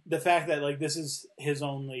 but the fact that like this is his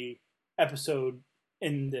only episode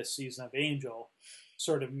in this season of Angel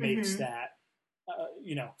sort of makes Mm-hmm. that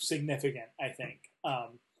significant. I think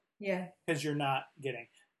Yeah. because you're not getting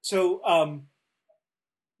so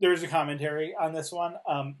there's a commentary on this one.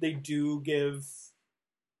 They do give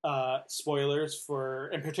spoilers for,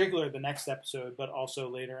 in particular, the next episode, but also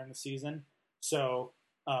later in the season. So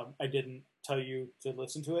I didn't tell you to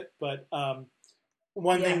listen to it, but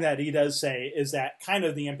one thing Yeah. that he does say is that kind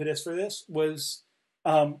of the impetus for this was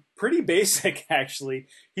pretty basic, actually.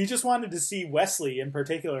 He just wanted to see Wesley, in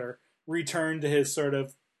particular, return to his sort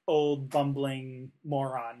of old bumbling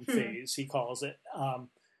moron phase, he calls it.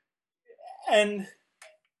 And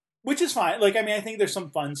which is fine. Like, I mean, I think there's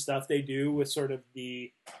some fun stuff they do with sort of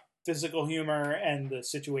the physical humor and the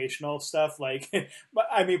situational stuff. Like,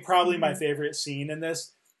 I mean, probably my Mm-hmm. favorite scene in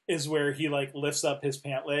this is where he like lifts up his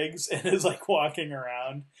pant legs and is like walking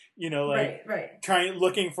around, like Right, right.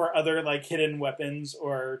 looking for other like hidden weapons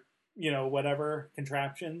or whatever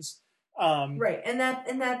contraptions. Right. And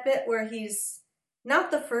that bit where he's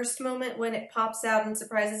not the first moment when it pops out and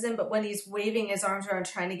surprises him, but when he's waving his arms around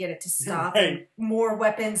trying to get it to stop and Right, more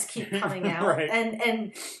weapons keep coming out right.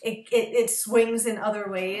 and it swings in other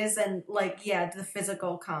ways and like yeah, the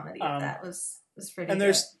physical comedy of that was pretty And good.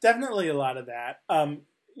 there's definitely a lot of that.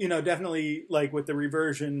 Definitely like with the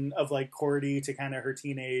reversion of like Cordy to kind of her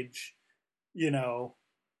teenage, you know,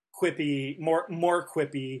 quippy, more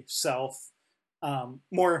quippy self,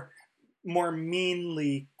 more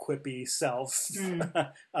meanly quippy self.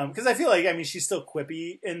 Mm, Because I feel like, I mean, she's still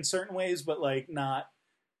quippy in certain ways, but like not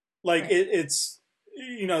like right. it's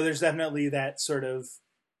there's definitely that sort of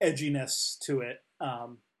edginess to it.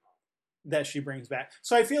 That she brings back.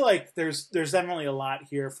 So I feel like there's definitely a lot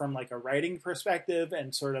here from like a writing perspective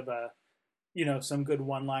and sort of a some good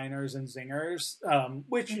one-liners and zingers,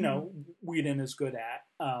 which Mm-hmm. Whedon is good at.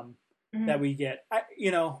 Mm-hmm. That we get.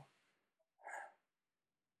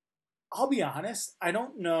 I'll be honest. I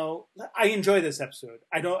don't know. I enjoy this episode.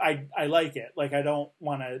 I don't. I like it. Like I don't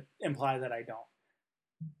want to imply that I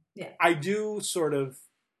don't. Yeah. I do sort of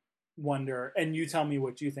wonder, and you tell me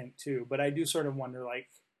what you think too. But I do sort of wonder, like,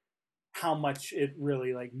 how much it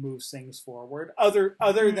really like moves things forward. Other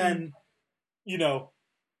Mm-hmm. than you know,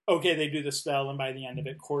 okay, they do the spell, and by the end of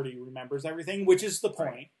it, Cordy remembers everything, which is the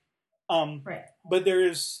Right. point. Right. But there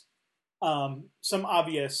is some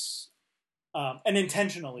obvious and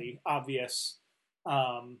intentionally obvious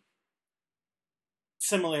um,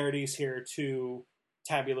 similarities here to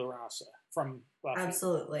Tabula Rasa from Buffy.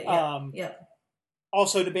 Absolutely. Yep. Um, Yep.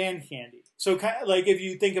 Also to Band Candy. So, kind of, like, if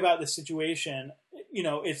you think about the situation,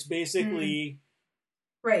 it's Mm. basically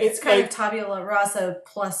Right. It's it kind of like tabula rasa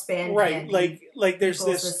plus band right, candy like equals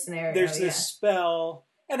this scenario. there's Yeah. this spell,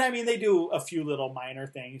 and I mean they do a few little minor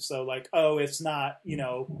things. So like, oh, it's not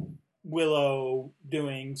Willow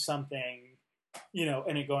doing something,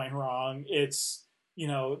 and it going wrong. It's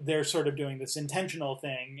they're sort of doing this intentional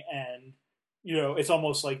thing, and it's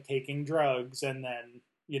almost like taking drugs, and then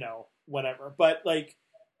whatever. But like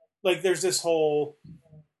there's this whole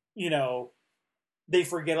you know they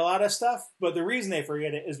forget a lot of stuff, but the reason they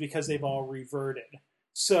forget it is because they've all reverted.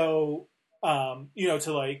 So,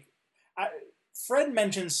 to like, I, Fred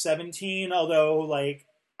mentions 17, although like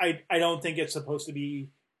I don't think it's supposed to be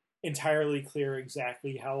entirely clear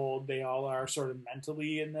exactly how old they all are, sort of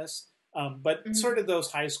mentally in this. But Hmm. sort of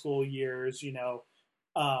those high school years,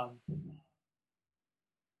 um,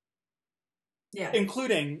 Yeah.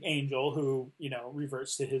 including Angel, who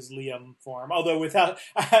reverts to his Liam form. Although without,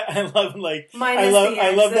 I love like Minus the I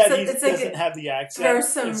X. love that he It's doesn't like have the accent.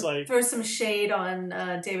 It's like throw some shade on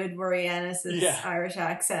David Boreanaz's yeah, Irish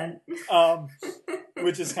accent. um,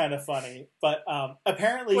 which is kind of funny. But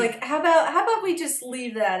apparently, Like how about we just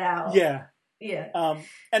leave that out? yeah, Yeah.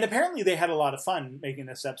 and apparently they had a lot of fun making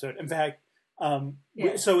this episode. In fact,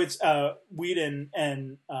 Yeah. so it's Whedon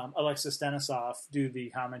and Alexis Denisov do the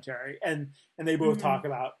commentary, and they both Hmm. talk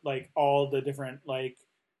about like all the different like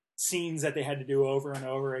scenes that they had to do over and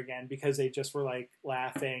over again because they just were like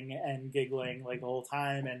laughing and giggling like the whole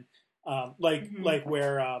time, and Hmm. like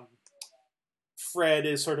where Fred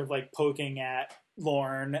is sort of like poking at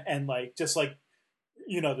Lorne and like just like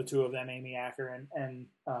the two of them, Amy Acker and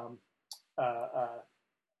uh, uh,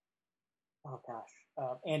 oh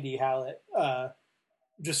gosh, Andy Hallett,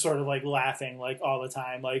 just sort of like laughing like all the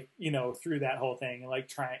time, like, through that whole thing, and like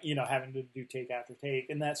trying, having to do take after take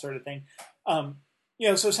and that sort of thing. Um,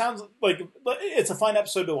 so it sounds like it's a fun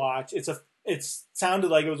episode to watch. It sounded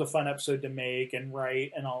like it was a fun episode to make and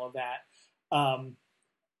write and all of that.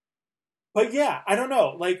 But yeah, I don't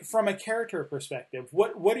know. Like from a character perspective,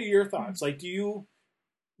 what are your thoughts? Like, do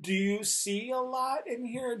you see a lot in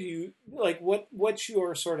here? Do you like what's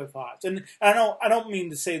your sort of thoughts? And I don't mean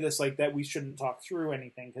to say this like that we shouldn't talk through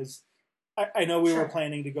anything, because I know we were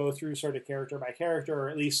planning to go through sort of character by character, or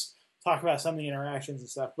at least talk about some of the interactions and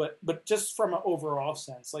stuff. But just from an overall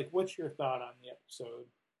sense, like what's your thought on the episode?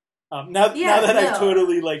 Now that I've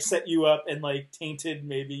totally like set you up and like tainted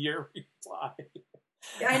maybe your reply.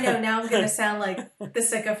 I know now I'm gonna sound like the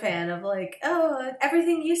sycophant of like, oh,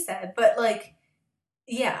 everything you said, but like,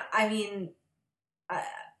 yeah, I mean,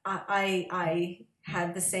 I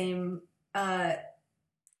had the same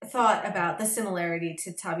thought about the similarity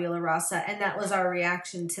to Tabula Rasa, and that was our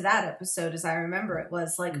reaction to that episode. As I remember, it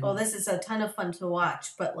was like, oh, this is a ton of fun to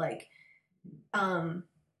watch, but like,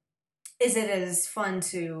 is it as fun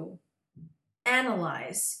to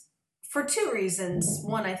analyze? For two reasons.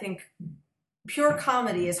 One, I think pure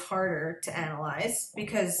comedy is harder to analyze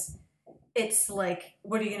because it's like,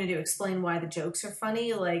 what are you going to do? Explain why the jokes are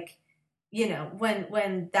funny? Like,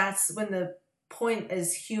 when the point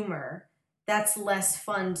is humor, that's less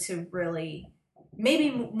fun to really,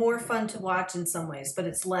 maybe more fun to watch in some ways, but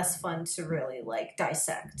it's less fun to really like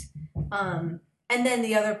dissect. And then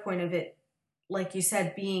the other point of it, like you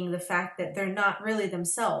said, being the fact that they're not really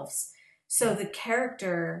themselves. So the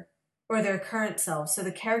character, or their current selves, so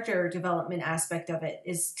the character development aspect of it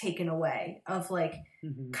is taken away, of like,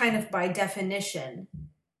 kind of by definition,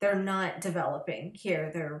 they're not developing here,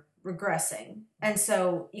 they're regressing. And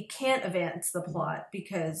so you can't advance the plot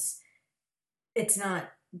because it's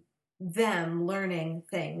not them learning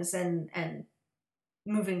things and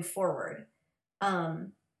moving forward.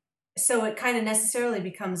 So it kind of necessarily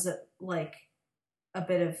becomes like a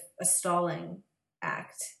bit of a stalling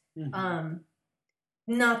act.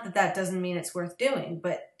 Not that doesn't mean it's worth doing,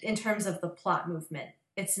 but in terms of the plot movement,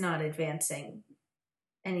 it's not advancing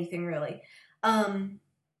anything really. I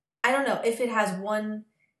don't know if it has one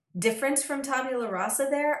difference from Tabula Rasa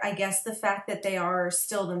there. I guess the fact that they are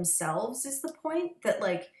still themselves is the point, that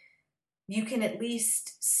like you can at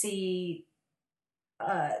least see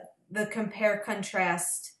the compare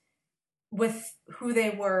contrast with who they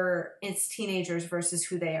were as teenagers versus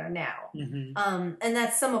who they are now. And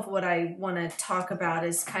that's some of what I want to talk about,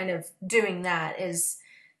 is kind of doing that is,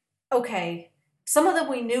 okay, some of them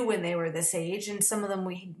we knew when they were this age and some of them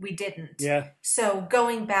we didn't. Yeah. So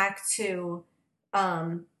going back to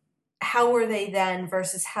how were they then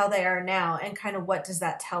versus how they are now, and kind of what does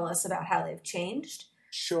that tell us about how they've changed?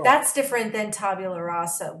 Sure. That's different than Tabula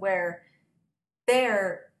Rasa, where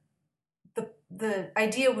the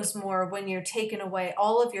idea was more, when you're taken away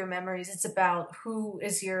all of your memories, it's about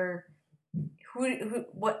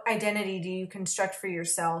what identity do you construct for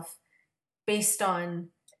yourself based on,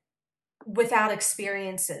 without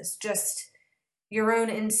experiences, just your own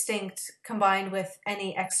instinct combined with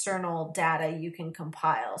any external data you can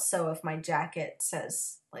compile. So if my jacket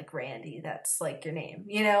says like Randy, that's like your name,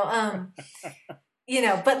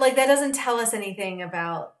 but like that doesn't tell us anything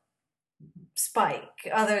about Spike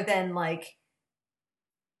other than like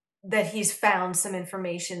that he's found some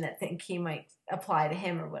information that think he might apply to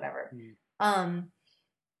him or whatever.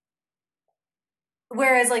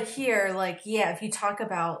 Whereas like here, like, yeah, if you talk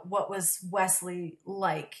about what was Wesley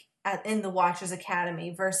like in the Watchers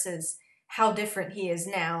Academy versus how different he is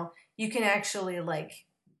now, you can actually like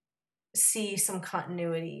see some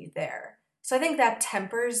continuity there. So I think that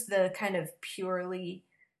tempers the kind of purely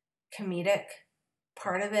comedic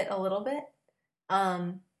part of it a little bit.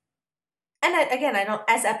 And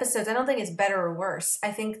as episodes, I don't think it's better or worse.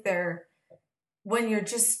 I think when you're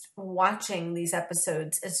just watching these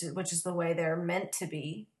episodes, which is the way they're meant to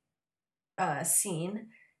be seen,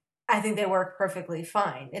 I think they work perfectly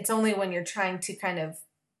fine. It's only when you're trying to kind of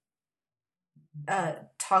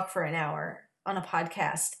talk for an hour on a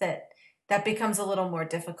podcast that becomes a little more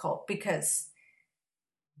difficult, because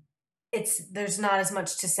there's not as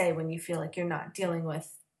much to say when you feel like you're not dealing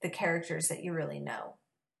with the characters that you really know.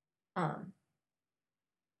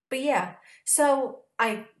 But yeah, so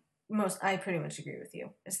I pretty much agree with you,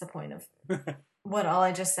 is the point of what all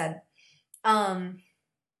I just said. And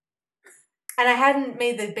I hadn't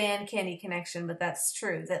made the band Candy connection, but that's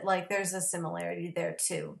true, that like there's a similarity there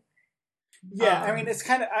too. Yeah, I mean, it's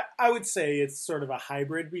kind of, I would say it's sort of a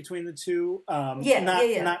hybrid between the two.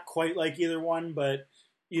 Not quite like either one, but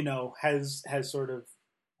has sort of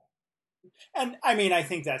And I mean, I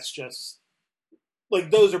think that's just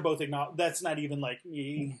like those are both that's not even like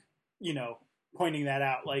me, pointing that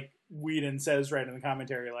out. Like Whedon says right in the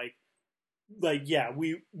commentary, like yeah,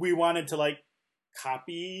 we wanted to like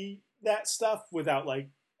copy that stuff without like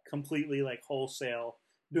completely like wholesale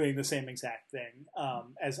doing the same exact thing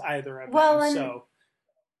as either of Well, them. and So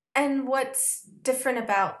what's different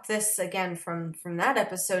about this again from that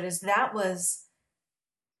episode is that was,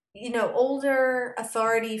 older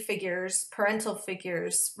authority figures, parental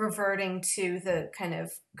figures reverting to the kind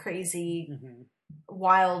of crazy mhm.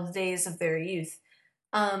 wild days of their youth.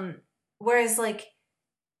 Whereas like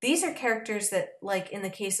these are characters that, like in the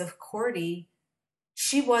case of Cordy,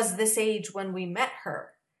 she was this age when we met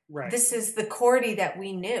her. Right. This is the Cordy that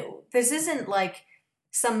we knew. This isn't like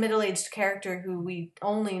some middle-aged character who we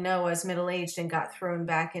only know as middle-aged and got thrown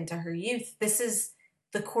back into her youth. This is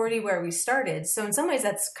the Cordy where we started. So in some ways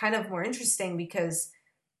that's kind of more interesting because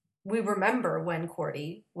we remember when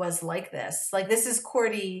Cordy was like this. Like this is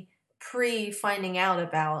Cordy pre finding out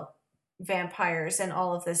about vampires and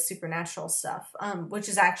all of this supernatural stuff, which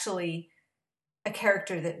is actually a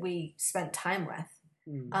character that we spent time with.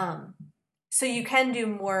 So you can do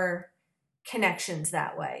more connections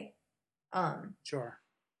that way. Sure.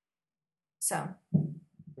 So,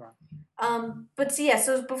 Sure. But so yeah,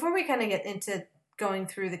 so before we kind of get into going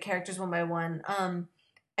through the characters one by one,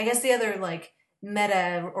 I guess the other like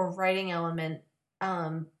meta or writing element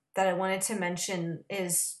that I wanted to mention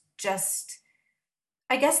is just,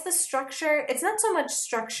 I guess the structure. It's not so much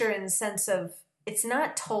structure in the sense of it's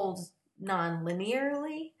not told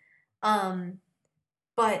non-linearly,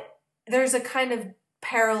 but there's a kind of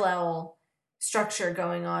parallel structure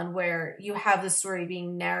going on where you have the story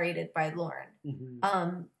being narrated by Lauren.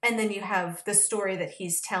 Mm-hmm. And then you have the story that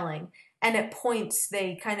he's telling. And at points,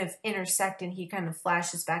 they kind of intersect and he kind of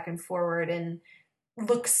flashes back and forward and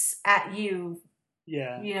looks at you,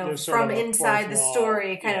 Yeah, from inside the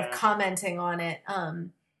story, kind yeah. of commenting on it.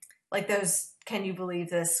 Like those, can you believe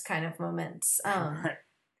this kind of moments. Right.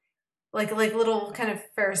 Like little kind of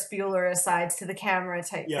Ferris Bueller asides to the camera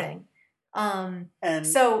type thing. And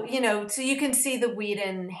so you can see the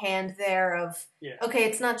Whedon hand there of, okay,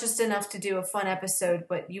 it's not just enough to do a fun episode,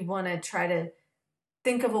 but you want to try to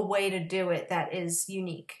think of a way to do it that is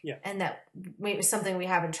unique. Yeah. And that maybe something we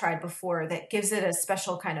haven't tried before that gives it a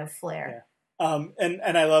special kind of flair. Yeah.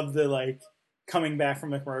 And I love the like coming back from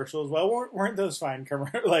the commercials. Well, weren't those fine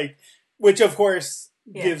commercials? Like, which of course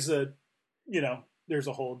gives a, there's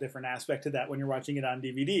a whole different aspect to that when you're watching it on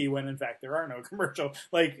DVD, when in fact there are no commercial.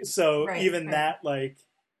 Like, so that, like,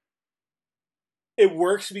 it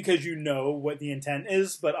works because you know what the intent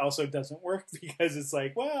is, but also doesn't work because it's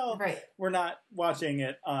like, well, we're not watching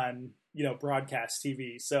it on, broadcast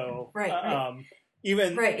TV. So,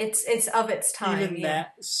 even it's of its time. Even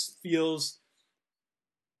that feels.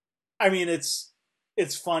 I mean, it's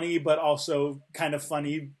funny, but also kind of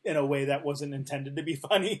funny in a way that wasn't intended to be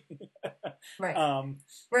funny. Right.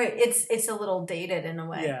 It's a little dated in a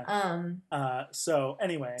way. Yeah. So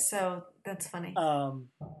anyway. So that's funny.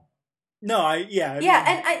 No, I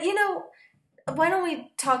why don't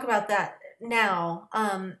we talk about that now?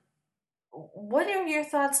 What are your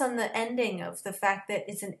thoughts on the ending of the fact that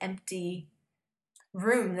it's an empty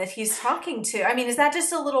room that he's talking to? I mean, is that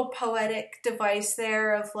just a little poetic device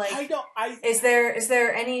there of like, is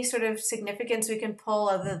there any sort of significance we can pull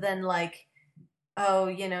other than like,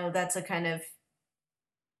 oh, that's a kind of,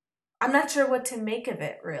 I'm not sure what to make of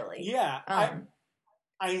it really. Yeah.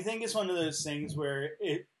 I think it's one of those things where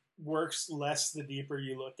it works less the deeper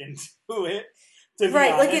you look into it.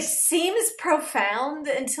 Right, like it seems profound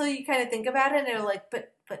until you kind of think about it and you're like,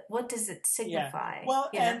 but what does it signify? Yeah.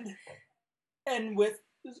 Well, and with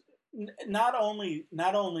not only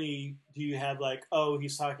do you have like, oh,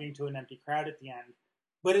 he's talking to an empty crowd at the end,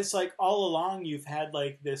 but it's like all along you've had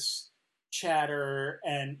like this chatter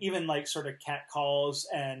and even like sort of cat calls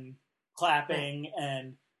and clapping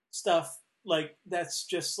and stuff like that's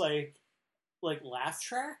just like laugh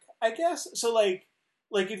track, I guess. So like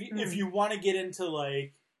if you want to get into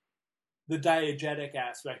like the diegetic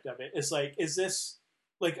aspect of it, it's like, is this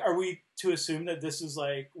like, are we to assume that this is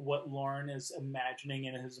like what Lauren is imagining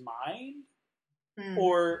in his mind,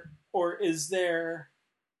 or is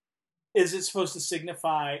it supposed to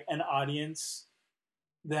signify an audience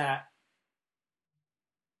that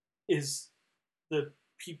is the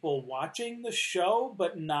people watching the show,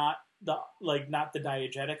 but not the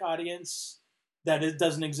diegetic audience that it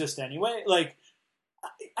doesn't exist anyway? Like,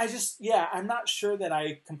 I just, I'm not sure that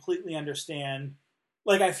I completely understand.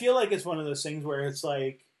 Like, I feel like it's one of those things where it's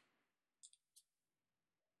like,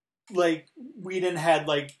 like Whedon had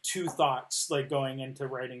like two thoughts like going into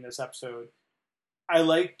writing this episode. I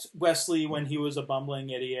liked Wesley when he was a bumbling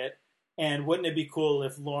idiot, and wouldn't it be cool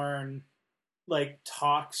if Lauren like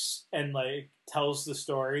talks and like tells the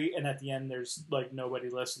story, and at the end there's like nobody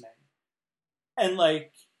listening, and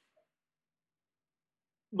like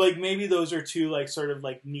maybe those are two like sort of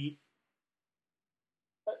like neat,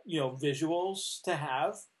 visuals to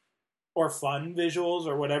have, or fun visuals,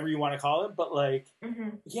 or whatever you want to call it. But like,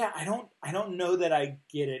 yeah, I don't know that I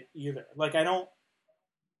get it either. Like, I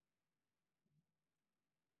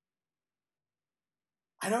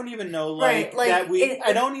don't even know like that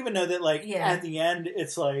I don't even know that like at the end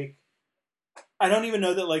it's like, I don't even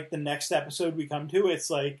know that like the next episode we come to, it's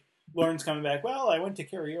like Lauren's coming back. Well, I went to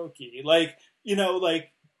karaoke. Like,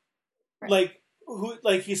 like, like who,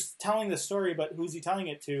 like he's telling the story, but who's he telling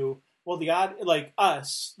it to? Well, like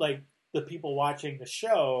us, like the people watching the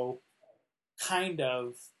show, kind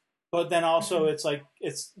of. But then also it's like,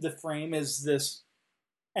 it's the frame is this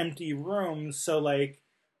empty room. So like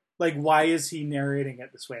why is he narrating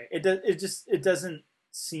it this way? It doesn't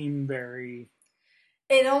seem very.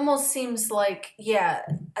 It almost seems like,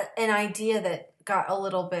 an idea that got a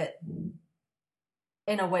little bit,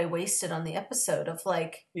 in a way, wasted on the episode of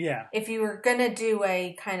like, if you were gonna do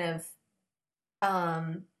a kind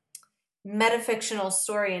of metafictional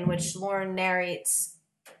story in which Lauren narrates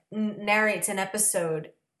an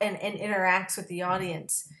episode and interacts with the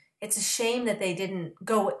audience, it's a shame that they didn't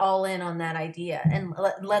go all in on that idea and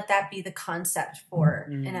let that be the concept for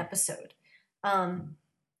an episode.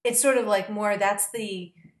 It's sort of like more, that's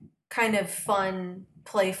the kind of fun,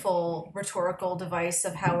 playful, rhetorical device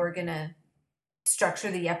of how we're going to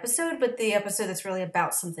structure the episode, but the episode that's really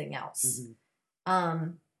about something else.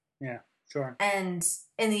 Yeah, sure. And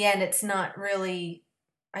in the end, it's not really,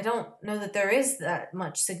 I don't know that there is that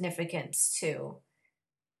much significance to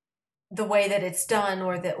the way that it's done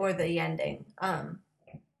or the ending.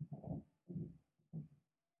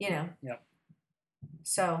 Yep.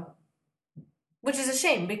 So, which is a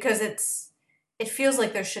shame because it feels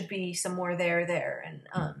like there should be some more there, and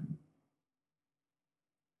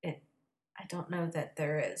I don't know that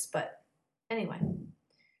there is, but anyway.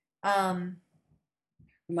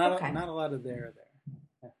 Not a lot of there.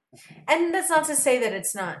 And that's not to say that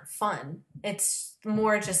it's not fun. It's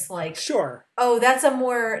more just like, sure. Oh, there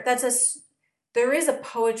is a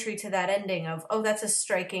poetry to that ending of, oh, that's a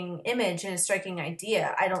striking image and a striking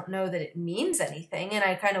idea. I don't know that it means anything. And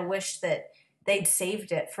I kind of wish that they'd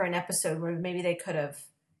saved it for an episode where maybe they could have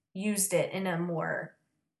used it in a more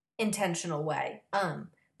intentional way.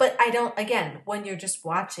 But again, when you're just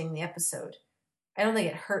watching the episode, I don't think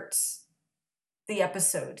it hurts the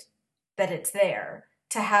episode that it's there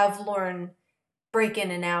to have Lauren break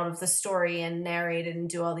in and out of the story and narrate it and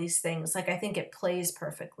do all these things. Like, I think it plays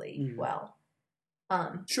perfectly well.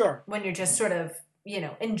 Sure. When you're just sort of,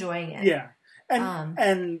 enjoying it. Yeah.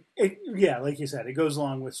 And it, like you said, it goes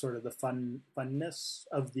along with sort of the funness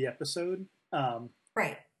of the episode.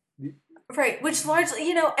 Right. Right. Which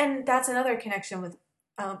largely, and that's another connection with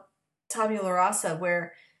Tabula Rasa,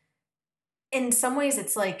 where in some ways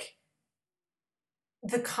it's like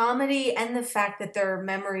the comedy and the fact that their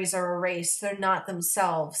memories are erased, they're not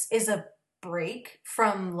themselves, is a break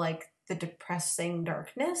from like the depressing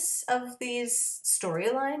darkness of these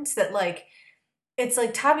storylines. That like, it's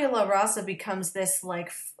like Tabula Rasa becomes this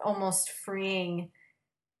like almost freeing,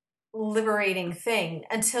 liberating thing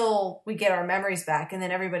until we get our memories back, and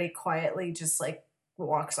then everybody quietly just like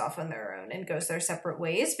walks off on their own and goes their separate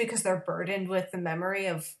ways because they're burdened with the memory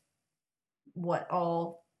of what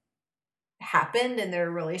all happened in their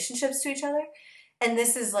relationships to each other. And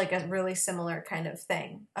this is like a really similar kind of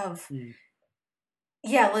thing of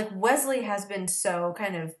like Wesley has been so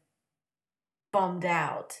kind of bummed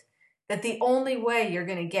out that the only way you're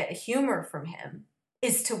going to get humor from him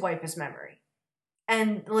is to wipe his memory.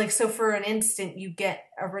 And like, so for an instant you get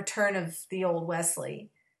a return of the old Wesley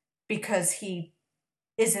because he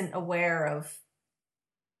isn't aware of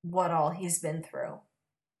what all he's been through.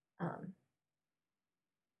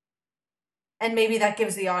 And maybe that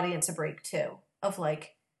gives the audience a break too, of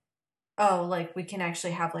like, oh, like we can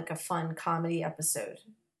actually have like a fun comedy episode.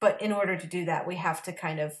 But in order to do that, we have to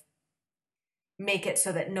kind of make it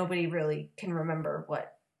so that nobody really can remember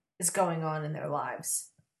what is going on in their lives.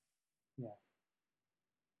 Yeah.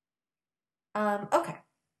 Okay.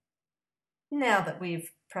 Now that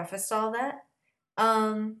we've prefaced all that,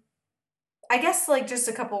 I guess like just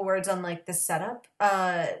a couple words on like the setup.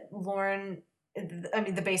 Lauren, I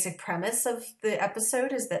mean, the basic premise of the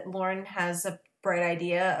episode is that Lauren has a bright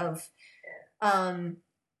idea of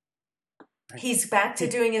He's back to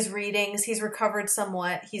doing his readings. He's recovered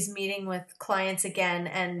somewhat. He's meeting with clients again,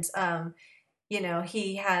 and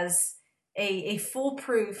he has a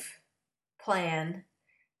foolproof plan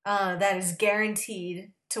that is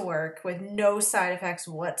guaranteed to work with no side effects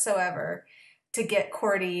whatsoever to get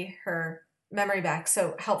Cordy her memory back.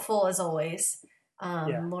 So helpful as always.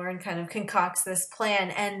 Lauren kind of concocts this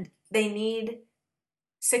plan, and they need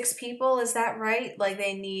 6 people. Is that right? Like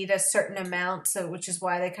they need a certain amount, so which is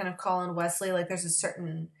why they kind of call in Wesley. Like there's a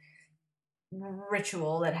certain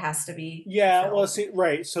ritual that has to be fulfilled. Well, see,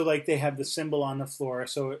 right. So like they have the symbol on the floor,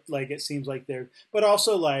 so like it seems like they're, but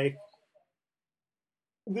also like,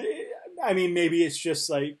 I mean, maybe it's just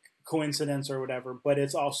like coincidence or whatever, but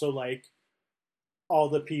it's also like all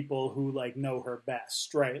the people who like know her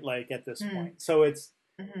best, right? Like at this point. So it's,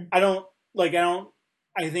 I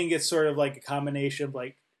think it's sort of like a combination of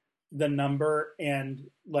like the number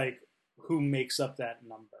and like who makes up that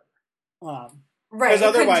number. Right. Because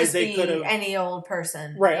otherwise they could have any old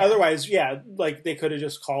person. Right. Yeah. Otherwise, like they could have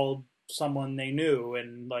just called someone they knew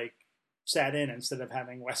and like sat in instead of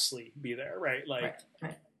having Wesley be there, right? Like,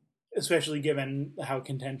 right. Especially given how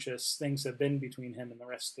contentious things have been between him and the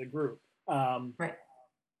rest of the group. Right.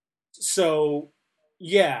 So,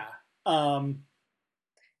 yeah. And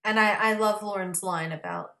I love Lauren's line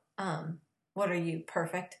about, what are you,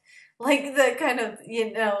 perfect? Like the kind of,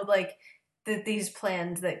 like these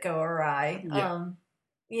plans that go awry.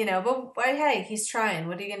 Yeah. But hey, he's trying.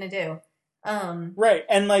 What are you going to do? Right.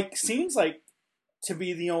 And like, seems like to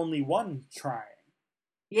be the only one trying.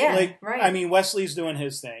 Yeah, like, right. I mean, Wesley's doing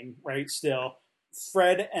his thing, right, still.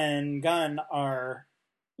 Fred and Gunn are,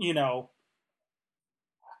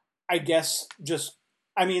 I guess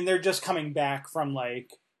they're just coming back from,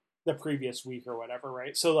 like, the previous week or whatever,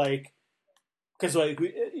 right? So, like, because, like,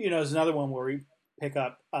 there's another one where we pick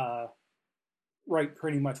up right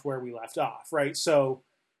pretty much where we left off, right? So,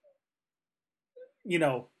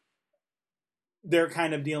 they're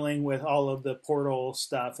kind of dealing with all of the portal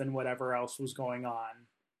stuff and whatever else was going on,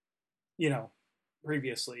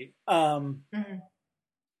 previously. And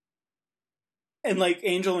like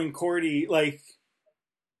Angel and Cordy, like,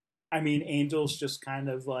 I mean, Angel's just kind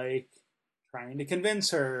of like trying to convince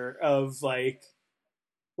her of like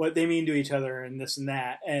what they mean to each other and this and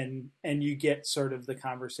that, and you get sort of the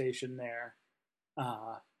conversation there,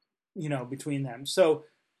 between them. So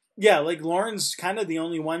yeah, like Lauren's kind of the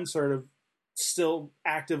only one sort of still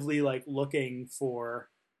actively like looking for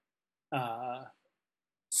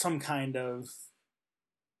some kind of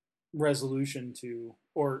resolution to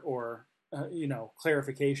or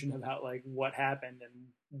clarification about like what happened and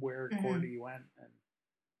where Cordy went and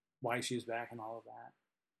why she's back and all of that,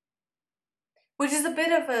 which is a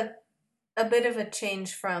bit of a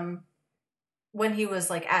change from when he was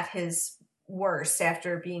like at his worst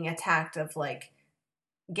after being attacked of like,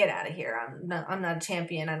 get out of here, I'm not a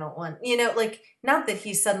champion, I don't want, like, not that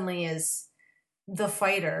he suddenly is the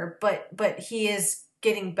fighter, but he is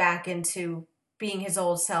getting back into being his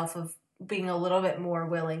old self of being a little bit more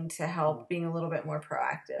willing to help, being a little bit more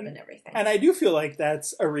proactive and everything. And I do feel like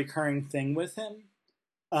that's a recurring thing with him.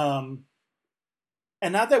 And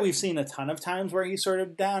not that we've seen a ton of times where he's sort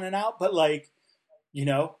of down and out, but like,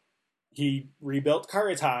 he rebuilt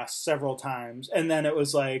Caritas several times. And then it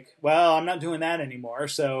was like, well, I'm not doing that anymore.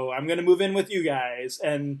 So I'm going to move in with you guys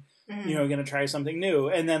and, going to try something new.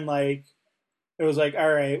 And then like, it was like,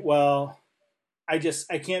 all right, well, I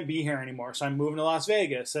can't be here anymore. So I'm moving to Las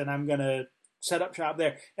Vegas and I'm going to set up shop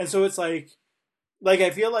there. And so it's like, I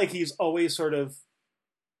feel like he's always sort of,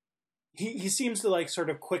 he seems to like sort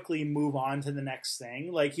of quickly move on to the next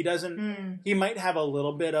thing. Like he doesn't, he might have a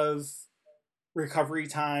little bit of recovery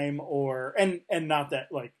time or, and not that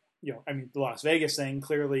like, I mean, the Las Vegas thing,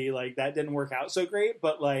 clearly like that didn't work out so great,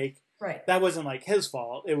 but like, right. That wasn't like his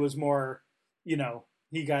fault. It was more,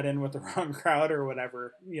 he got in with the wrong crowd or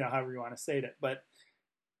whatever, however you want to state it. But,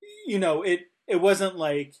 it wasn't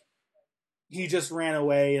like he just ran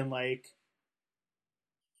away and like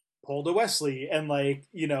pulled a Wesley and like,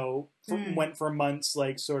 went for months,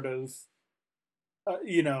 like sort of,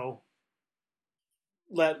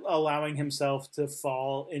 allowing himself to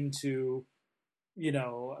fall into,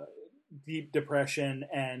 deep depression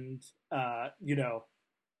and,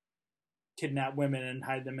 kidnap women and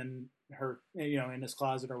hide them in in his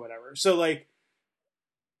closet or whatever. So like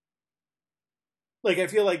I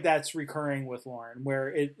feel like that's recurring with Lauren, where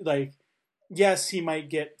it like, yes, he might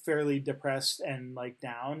get fairly depressed and like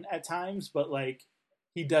down at times, but like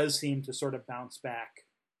he does seem to sort of bounce back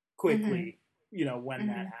quickly, when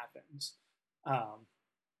that happens.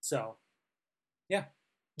 So yeah,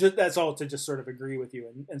 that's all to just sort of agree with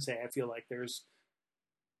you and say, I feel like there's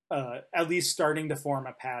at least starting to form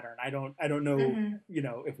a pattern. I don't know,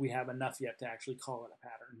 Mm-hmm. if we have enough yet to actually call it a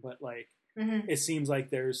pattern, but like Mm-hmm. it seems like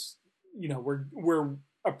there's, we're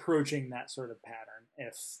approaching that sort of pattern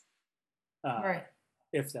Right.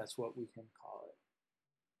 if that's what we can call it.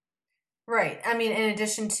 Right. I mean, in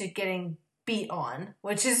addition to getting beat on,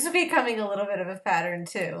 which is becoming a little bit of a pattern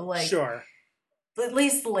too. Like, Sure. at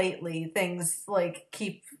least lately, things like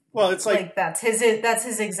keep. Well, it's like that's his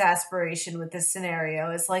exasperation with this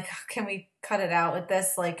scenario. It's like, can we cut it out with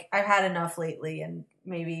this? Like, I've had enough lately, and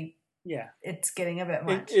maybe it's getting a bit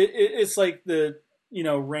much. It's like the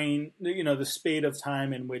rain, the spate of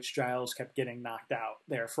time in which Giles kept getting knocked out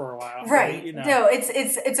there for a while. Right. No,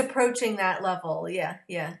 it's approaching that level. Yeah.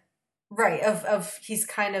 Yeah. Right. Of he's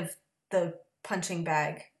kind of the punching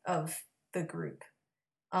bag of the group.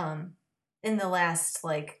 In the last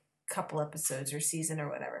like couple episodes or season or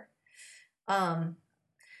whatever.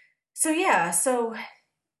 So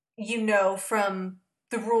from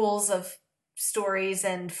the rules of stories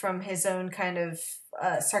and from his own kind of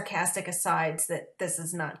sarcastic asides that this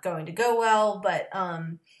is not going to go well,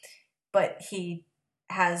 but he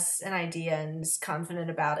has an idea and is confident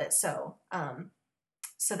about it. So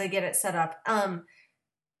they get it set up.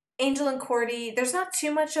 Angel and Cordy, there's not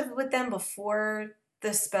too much of with them before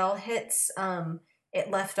the spell hits. It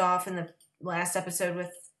left off in the last episode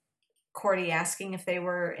with Cordy asking if they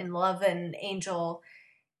were in love, and Angel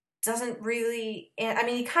doesn't really. I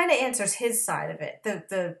mean, he kind of answers his side of it.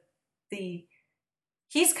 The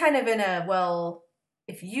he's kind of in a, well,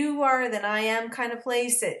 if you are, then I am kind of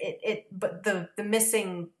place. But the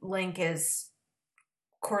missing link is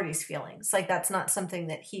Cordy's feelings. Like, that's not something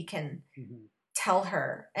that he can tell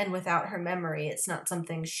her, and without her memory, it's not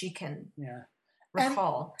something she can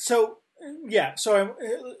recall. And so I'm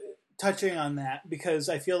touching on that because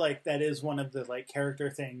I feel like that is one of the like character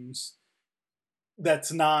things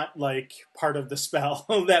that's not like part of the spell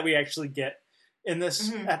that we actually get in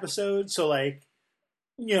this episode. So like,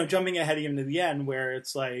 jumping ahead even to the end where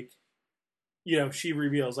it's like, she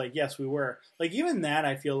reveals like, yes, we were. Like, even that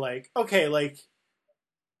I feel like, okay, like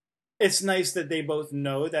it's nice that they both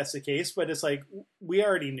know that's the case, but it's like we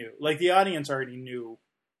already knew. Like, the audience already knew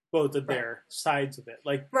both of their sides of it.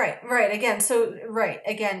 Like, right. Again,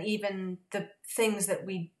 even the things that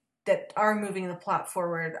are moving the plot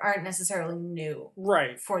forward aren't necessarily new.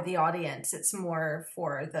 Right. For the audience. It's more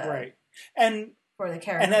for the And for the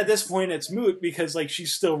characters. And at this point it's moot because like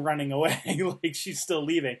she's still running away. Like, she's still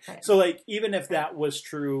leaving. Right. So like, even if that was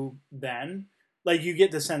true then, like, you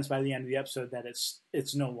get the sense by the end of the episode that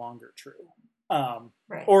it's no longer true.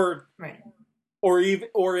 Or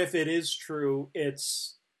if it is true,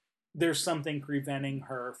 there's something preventing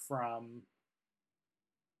her from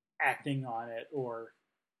acting on it, or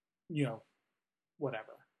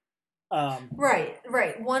whatever.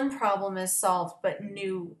 Right. One problem is solved, but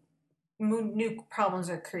new problems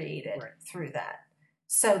are created through that.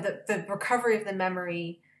 So the recovery of the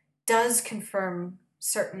memory does confirm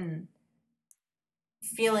certain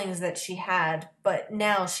feelings that she had, but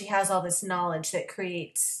now she has all this knowledge that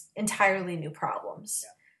creates entirely new problems,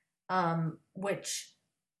 which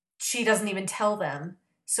she doesn't even tell them.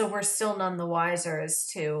 So we're still none the wiser as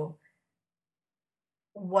to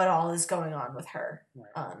what all is going on with her.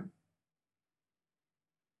 Right.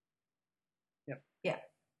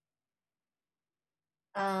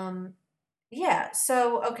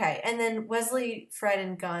 So, okay. And then Wesley, Fred,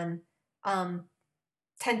 and Gunn,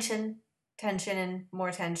 tension, and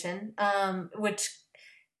more tension, which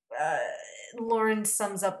Lauren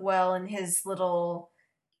sums up well in his little,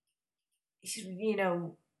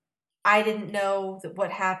 I didn't know that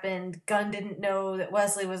what happened. Gunn didn't know that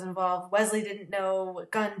Wesley was involved. Wesley didn't know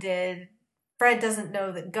what Gunn did. Fred doesn't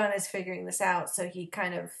know that Gunn is figuring this out, so he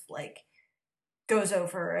kind of like goes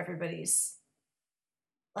over everybody's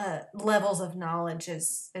levels of knowledge,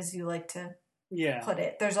 as you like to put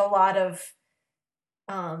it. There's a lot of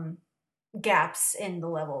gaps in the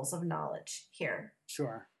levels of knowledge here.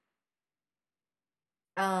 Sure.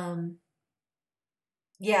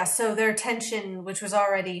 So their tension, which was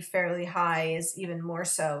already fairly high, is even more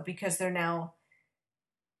so because they're now,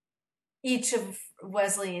 each of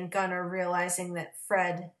Wesley and Gunn are realizing that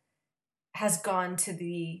Fred has gone to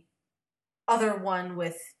the other one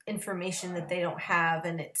with information that they don't have,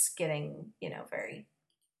 and it's getting, very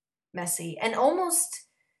messy and almost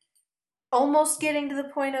getting to the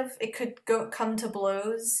point of it could come to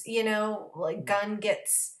blows, like Gunn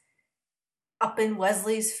gets up in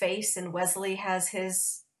Wesley's face and Wesley has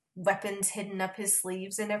his weapons hidden up his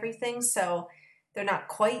sleeves and everything, so they're not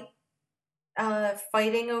quite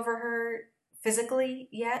fighting over her physically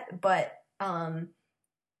yet, but kind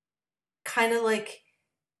of like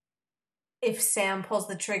if Sam pulls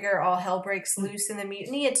the trigger, all hell breaks loose in the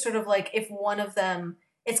mutiny. It's sort of like if one of them,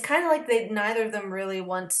 it's kind of like neither of them really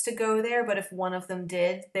wants to go there, but if one of them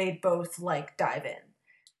did, they'd both like dive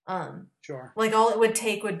in. Sure. Like all it would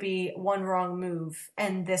take would be one wrong move,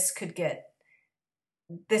 and this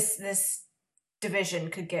division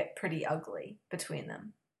could get pretty ugly between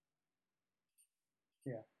them.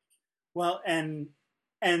 Yeah. Well, and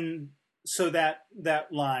so that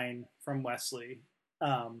line from Wesley,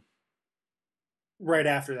 right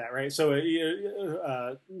after that, right? So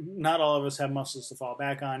not all of us have muscles to fall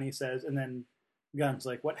back on, he says, and then Gunn's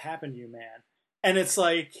like, "What happened to you, man?" And it's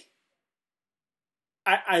like,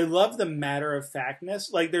 I love the matter of factness.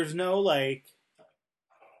 Like, there's no like,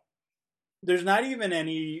 there's not even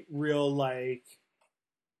any real like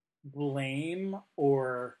blame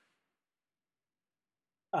or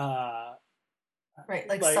right,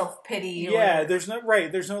 like self-pity. Yeah, there's no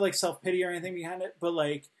like self-pity or anything behind it, but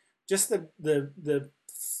like just the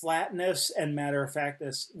flatness and matter of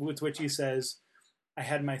factness with which he says, "I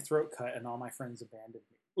had my throat cut and all my friends abandoned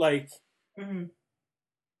me." Like,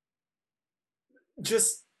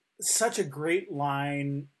 just such a great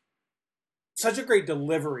line, such a great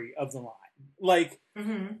delivery of the line. Like,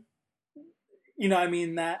 you know, I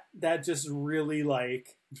mean, that just really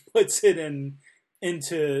like puts it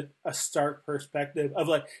into a stark perspective of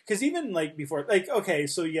like, because even like before, like, okay,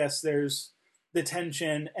 so yes, there's the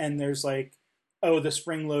tension and there's like, oh, the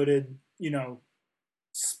spring loaded, you know,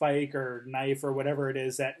 spike or knife or whatever it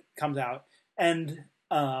is that comes out, and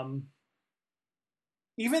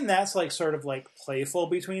even that's like sort of like playful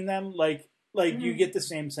between them, like you get the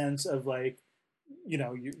same sense of like, you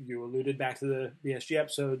know, you alluded back to the BSG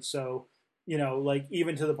episode, so you know, like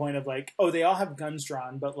even to the point of like, oh, they all have guns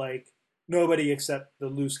drawn, but like nobody except the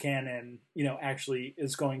loose cannon, you know, actually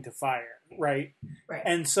is going to fire, right?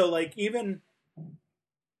 And so like even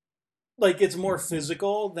like it's more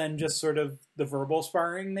physical than just sort of the verbal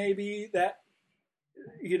sparring maybe that,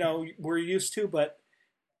 you know, we're used to, but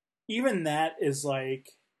even that is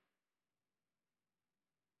like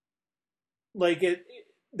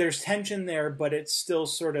there's tension there, but it's still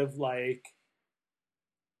sort of like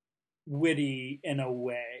witty in a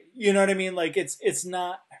way. You know what I mean? Like it's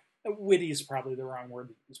not, witty is probably the wrong word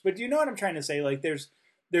to use, but you know what I'm trying to say? Like there's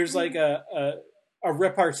like a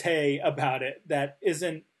repartee about it that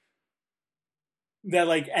isn't, that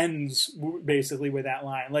like ends basically with that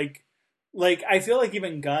line. Like I feel like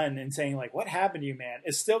even Gunn and saying like, "What happened to you, man?"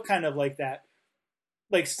 is still kind of like that,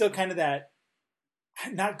 like still kind of that,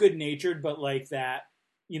 not good natured, but like that,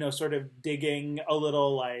 you know, sort of digging a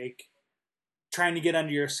little, like trying to get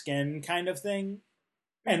under your skin kind of thing.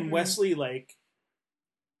 And Wesley like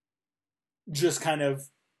just kind of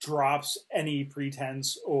drops any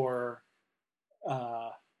pretense or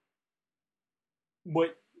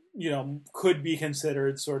what, you know, could be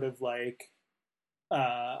considered sort of like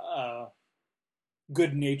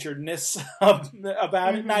good naturedness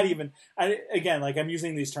about it. Not even, again, like I'm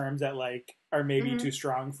using these terms that like are maybe too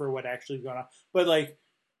strong for what actually is going on, but like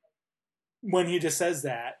when he just says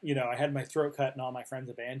that, you know, "I had my throat cut and all my friends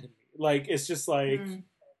abandoned me," like it's just like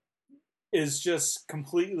is just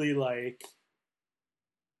completely like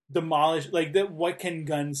demolished. Like that, what can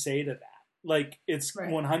Gunn say to that? Like it's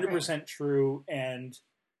 100% true and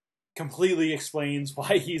completely explains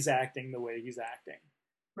why he's acting the way he's acting.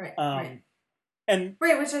 And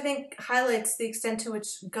which I think highlights the extent to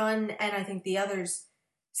which Gunn and I think the others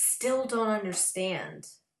still don't understand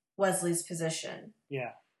Wesley's position.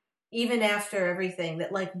 Yeah. Even after everything,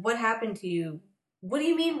 that like, what happened to you? What do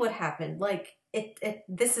you mean what happened? Like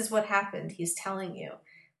this is what happened. He's telling you.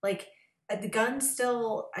 Like the Gunn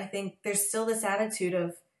still, I think there's still this attitude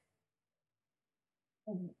of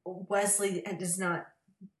Wesley is not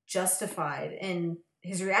justified in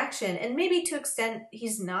his reaction, and maybe to extent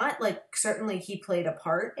he's not, like certainly he played a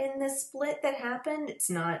part in this split that happened. It's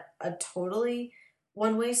not a totally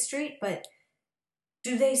one-way street, but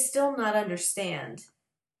do they still not understand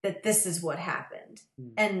that this is what happened?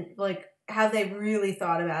 And like, have they really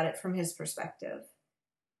thought about it from his perspective?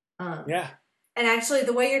 Yeah. And actually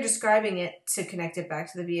the way you're describing it, to connect it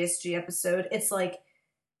back to the BSG episode, it's like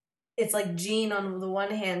Jean on the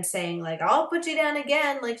one hand saying like, "I'll put you down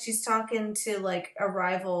again," like she's talking to like a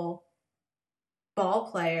rival ball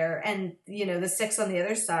player, and you know the six on the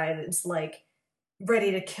other side is like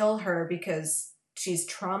ready to kill her because she's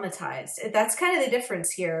traumatized. That's kind of the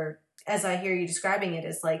difference here, as I hear you describing it,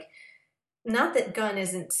 is like, not that Gunn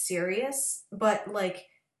isn't serious, but like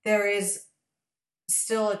there is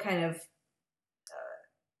still a kind of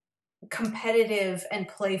competitive and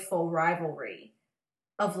playful rivalry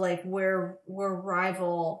of like where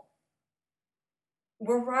rival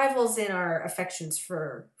we're rivals in our affections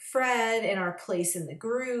for Fred, in our place in the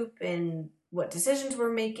group, and what decisions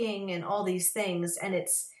we're making, and all these things. And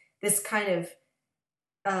it's this kind of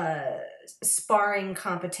sparring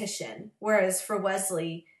competition. Whereas for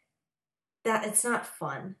Wesley, that it's not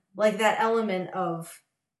fun. Like, that element of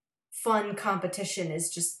fun competition is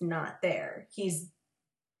just not there. He's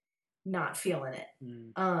not feeling it.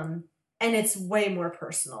 And it's way more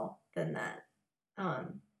personal than that.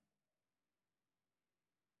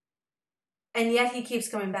 And yet he keeps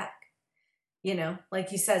coming back. You know, like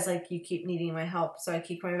he says, like, you keep needing my help, so I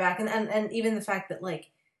keep coming back. And even the fact that,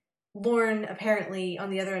 like, Lorne apparently on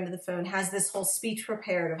the other end of the phone has this whole speech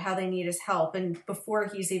prepared of how they need his help. And before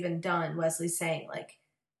he's even done, Wesley's saying, like,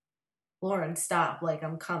 Lorne, stop, like,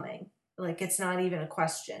 I'm coming. Like, it's not even a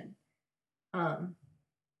question.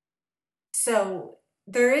 So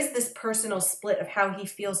there is this personal split of how he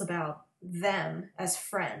feels about them as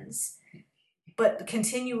friends. But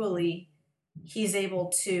continually, he's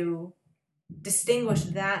able to distinguish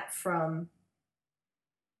that from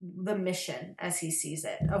the mission as he sees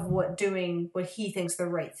it, of doing what he thinks the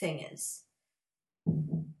right thing is.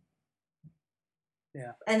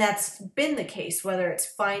 Yeah. And that's been the case, whether it's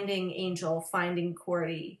finding Angel, finding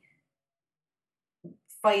Cordy,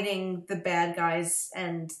 fighting the bad guys,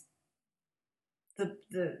 and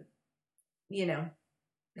the you know,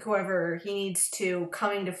 whoever he needs to,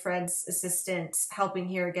 coming to Fred's assistance, helping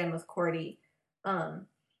here again with Cordy.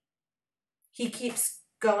 He keeps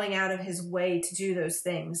going out of his way to do those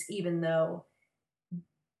things, even though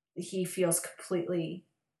he feels completely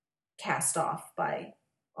cast off by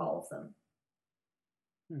all of them.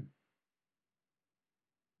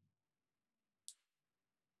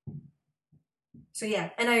 So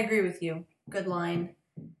yeah, and I agree with you. Good line,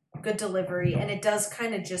 good delivery, and it does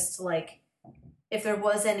kind of just, like, if there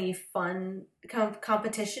was any fun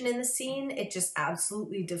competition in the scene, it just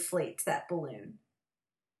absolutely deflates that balloon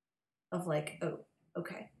of, like, oh,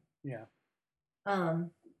 okay. Yeah.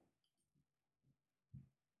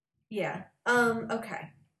 Yeah.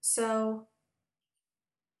 Okay. So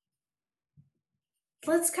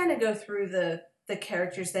let's kind of go through the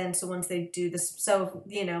characters then. So once they do this, so,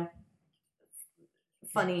 you know,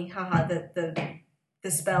 funny, haha,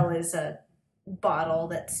 the spell is a bottle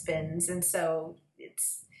that spins, and so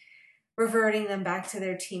it's reverting them back to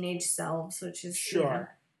their teenage selves, which is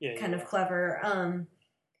sure. Kind of clever.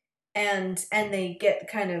 And they get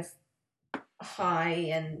kind of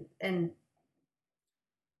high and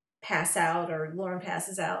pass out, or Lorne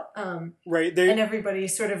passes out. Right. And everybody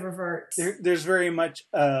sort of reverts. There's very much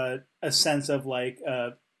a sense of, like,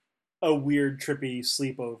 a weird, trippy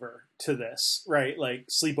sleepover to this, right? Like,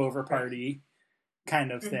 sleepover party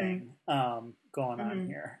kind of thing going on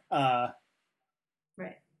here.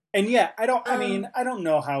 Right. And yeah, I don't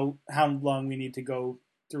know how long we need to go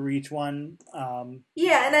through each one.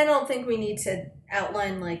 Yeah, and I don't think we need to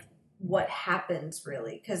outline, like, what happens,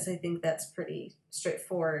 really, because I think that's pretty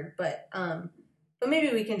straightforward. But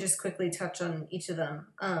maybe we can just quickly touch on each of them.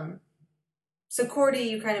 So Cordy,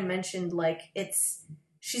 you kind of mentioned, like,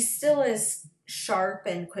 she's still as sharp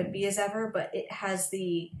and quippy as ever, but it has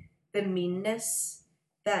the meanness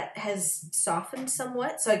that has softened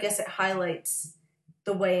somewhat. So I guess it highlights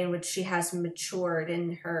the way in which she has matured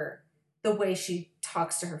in the way she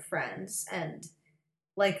talks to her friends, and,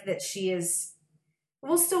 like, that she is,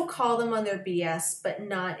 we'll still call them on their BS, but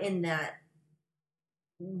not in that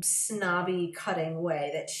snobby, cutting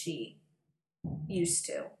way that she used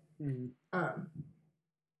to.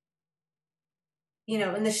 You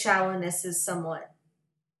know, and the shallowness is somewhat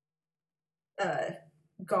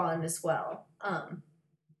gone as well.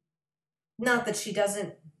 Not that she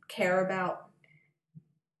doesn't care about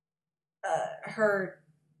her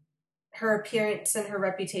appearance and her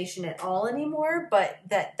reputation at all anymore, but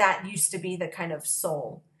that used to be the kind of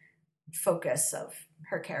sole focus of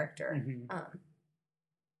her character.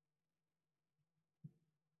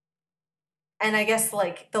 And I guess,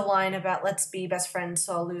 like, the line about let's be best friends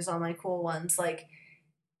so I'll lose all my cool ones, like,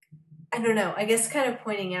 I don't know, I guess kind of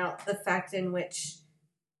pointing out the fact in which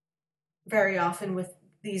very often with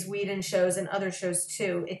these Whedon shows and other shows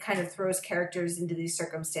too, it kind of throws characters into these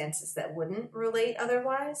circumstances that wouldn't relate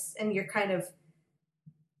otherwise. And you're kind of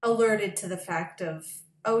alerted to the fact of,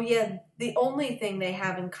 oh yeah, the only thing they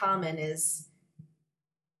have in common is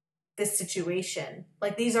this situation.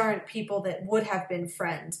 Like, these aren't people that would have been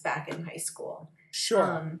friends back in high school.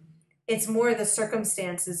 Sure. It's more the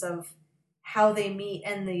circumstances of how they meet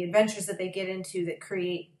and the adventures that they get into that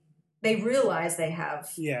they realize they have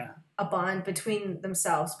a bond between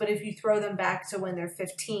themselves. But if you throw them back to when they're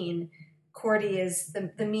 15, Cordy is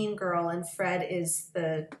the mean girl and Fred is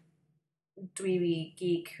the dweeby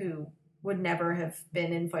geek who would never have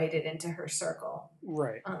been invited into her circle.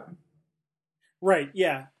 Right. Right.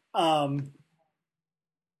 Yeah.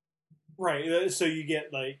 Right. So you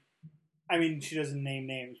get like, I mean, she doesn't name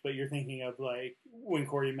names, but you're thinking of like when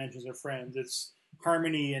Cordy mentions her friends, it's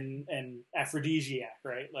Harmony and Aphrodisiac,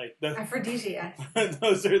 right? Like Aphrodisiac.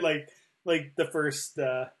 those are like the first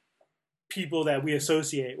people that we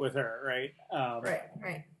associate with her, right?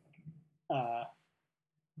 Right.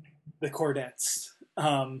 The Cordettes.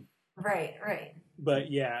 Right.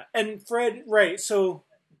 But yeah, and Fred, right? So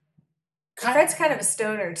Fred's kind of a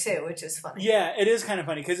stoner too, which is funny. Yeah, it is kind of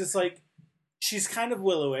funny because it's like she's kind of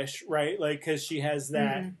Willowish, right? Like because she has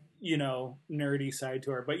that nerdy side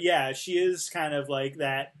to her. But yeah, she is kind of like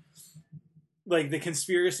that, like the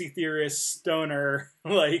conspiracy theorist stoner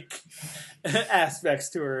like aspects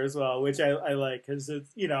to her as well, which I like because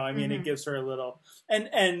it's it gives her a little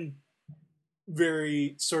and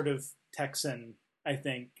very sort of Texan, I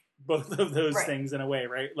think, both of those things in a way,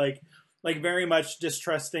 right? Like very much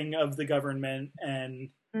distrusting of the government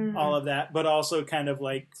and all of that, but also kind of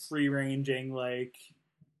like free ranging, like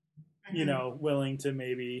willing to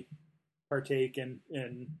maybe partake in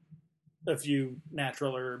a few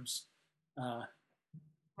natural herbs.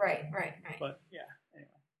 Right. But yeah,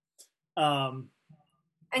 anyway.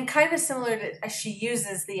 And kind of similar to, as she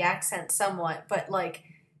uses the accent somewhat, but like.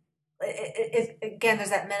 Again, there's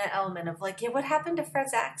that meta element of like, yeah, what happened to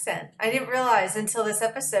Fred's accent? I didn't realize until this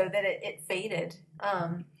episode that it faded.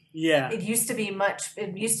 It used to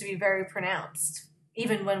be very pronounced,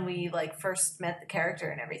 even when we like first met the character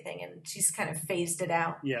and everything, and she's kind of phased it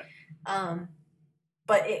out. Yeah.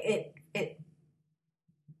 But it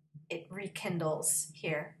rekindles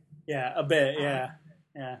here. Yeah, a bit. Yeah.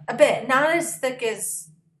 A bit, not as thick as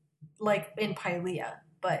like in Pylea,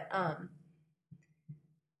 but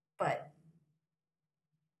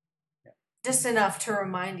just enough to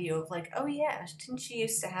remind you of like, oh yeah, didn't she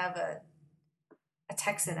used to have a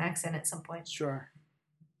Texan accent at some point? Sure.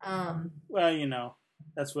 Well,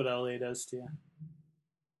 that's what LA does to you.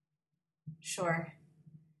 Sure.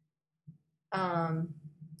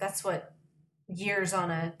 That's what years on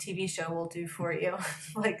a TV show will do for you.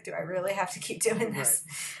 Like, do I really have to keep doing this?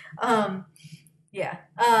 Right. Yeah.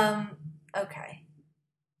 Okay.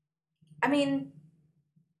 I mean,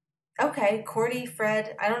 okay, Cordy,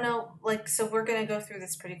 Fred, I don't know, like, so we're going to go through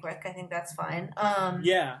this pretty quick. I think that's fine.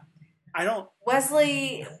 Yeah.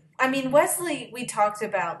 Wesley, we talked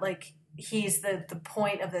about, like, he's the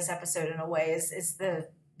point of this episode in a way, is the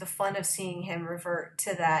fun of seeing him revert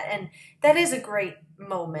to that. And that is a great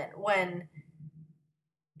moment when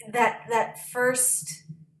that first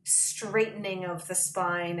straightening of the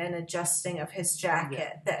spine and adjusting of his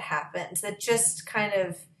jacket that happens, that just kind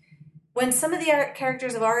of, when some of the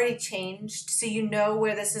characters have already changed, so you know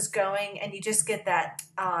where this is going, and you just get that,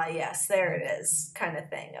 yes, there it is, kind of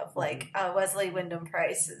thing of like, Wesley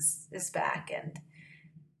Wyndham-Pryce is back, and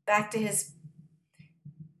back to his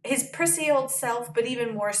prissy old self, but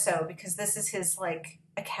even more so because this is his like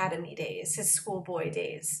academy days, his schoolboy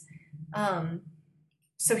days.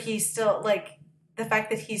 So he's still like, the fact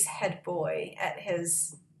that he's head boy at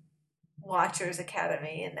his Watchers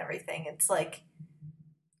Academy and everything, it's like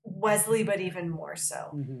Wesley, but even more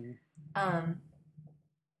so.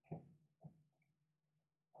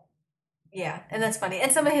 Yeah, and that's funny.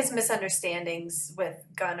 And some of his misunderstandings with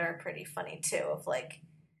Gunn are pretty funny too, of like,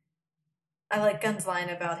 I like Gunn's line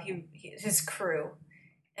about his crew,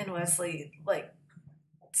 and Wesley like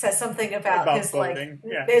says something about his boating.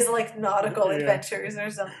 His like nautical adventures or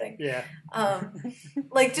something. Yeah.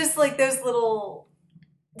 Like just like those little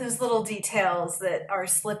details that are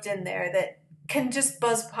slipped in there that can just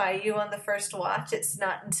buzz by you on the first watch. It's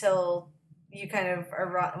not until you kind of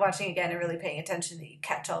are watching again and really paying attention that you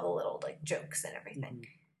catch all the little like jokes and everything.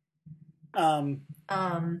 And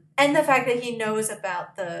the fact that he knows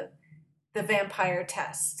about the vampire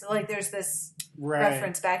test, like there's this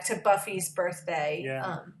reference back to Buffy's birthday,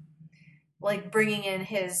 like bringing in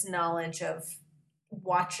his knowledge of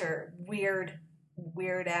Watcher, weird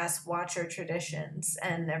ass Watcher traditions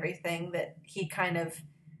and everything, that he kind of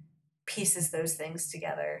pieces those things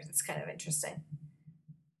together. It's kind of interesting.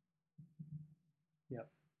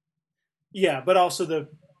 Yeah, but also the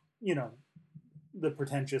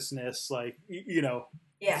pretentiousness, like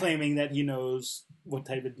claiming that he knows what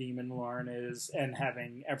type of demon Lauren is and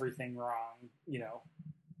having everything wrong,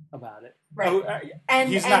 about it. Right. And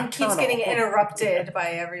keeps getting interrupted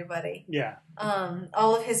by everybody. Yeah.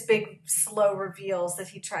 All of his big slow reveals that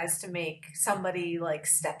he tries to make, somebody like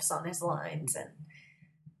steps on his lines, and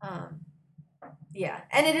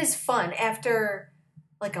and it is fun after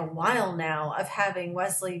like a while now of having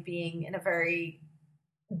Wesley being in a very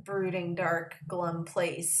brooding, dark, glum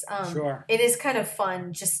place. Sure. It is kind of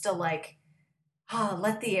fun just to like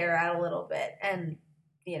let the air out a little bit and,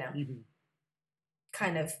 you know, Mm-hmm.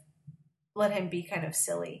 kind of let him be kind of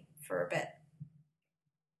silly for a bit.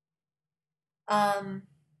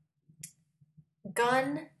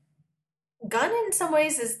 Gunn in some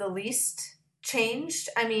ways is the least changed.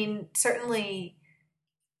 I mean, certainly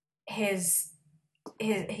his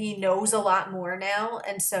he knows a lot more now,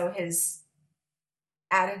 and so his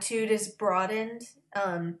attitude is broadened.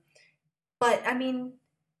 But I mean,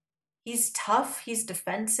 he's tough. He's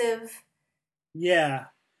defensive. Yeah.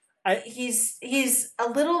 He's a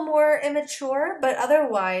little more immature, but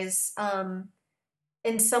otherwise,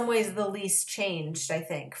 in some ways, the least changed. I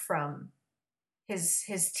think from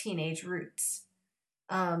his teenage roots.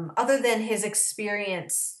 Other than his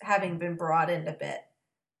experience having been broadened a bit.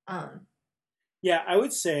 Yeah, I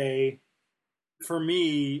would say for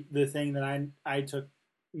me, the thing that I took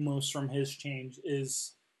most from his change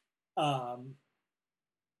is um,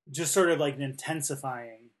 just sort of like an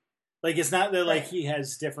intensifying. Like it's not that like Right. he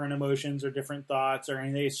has different emotions or different thoughts or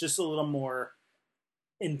anything. It's just a little more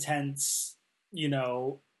intense. You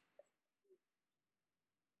know,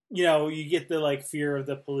 you get the like fear of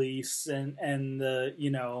the police and the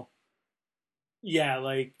yeah,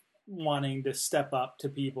 like wanting to step up to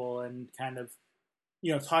people and kind of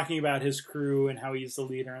talking about his crew and how he's the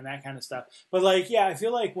leader and that kind of stuff. But like, yeah, I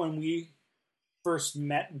feel like when we first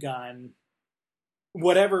met Gunn,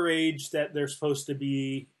 whatever age that they're supposed to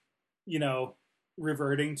be, you know,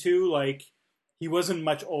 reverting to, like he wasn't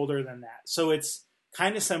much older than that. So it's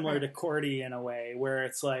kind of similar Right. to Cordy in a way, where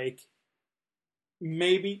it's like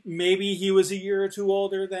maybe he was a year or two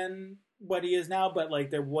older than what he is now, but like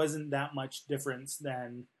there wasn't that much difference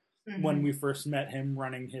than when Mm-hmm. we first met him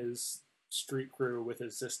running his street crew with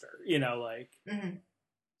his sister. Like Mm-hmm.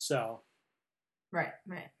 so. Right.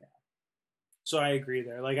 Right. So I agree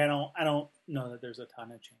there. Like I don't know that there's a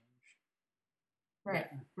ton of change. Right.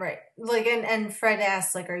 Yeah. Right. Like and Fred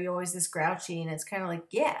asks, like, are you always this grouchy? And it's kinda like,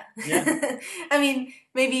 yeah. Yeah. I mean,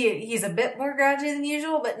 maybe he's a bit more grouchy than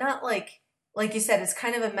usual, but not like you said, it's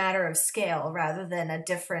kind of a matter of scale rather than a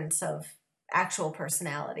difference of actual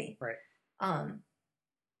personality. Right. Um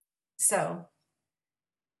so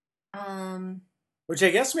um Which I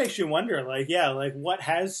guess makes you wonder, like, yeah, like what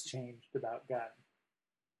has changed about Gunn?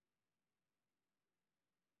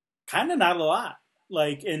 Kind of not a lot.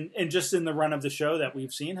 Like in just in the run of the show that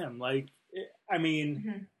we've seen him. Like I mean,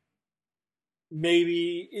 mhm.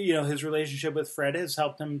 maybe his relationship with Fred has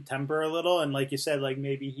helped him temper a little, and like you said, like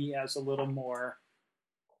maybe he has a little more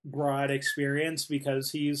broad experience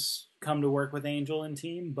because he's come to work with Angel and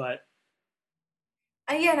team. But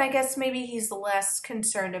Yeah, and I guess maybe he's less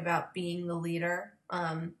concerned about being the leader.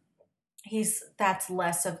 That's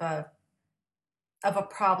less of a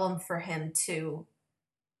problem for him to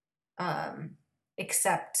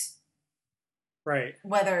accept, right,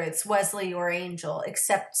 whether it's Wesley or Angel,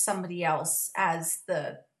 accept somebody else as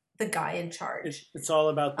the guy in charge. it's all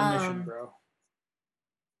about the mission, Um, bro.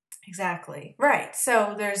 exactly. Right.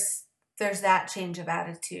 So there's that change of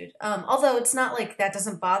attitude. Although it's not like that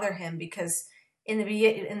doesn't bother him, because in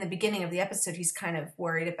the beginning of the episode he's kind of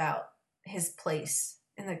worried about his place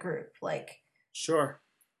in the group. Like, Sure.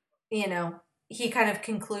 He kind of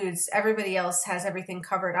concludes everybody else has everything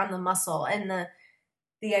covered. I'm the muscle, and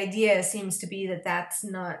the idea seems to be that that's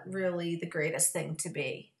not really the greatest thing to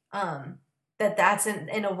be. That's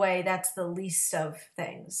in a way that's the least of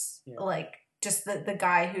things. Yeah. Like just the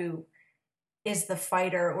guy who is the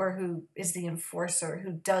fighter or who is the enforcer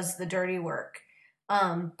who does the dirty work.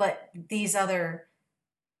 But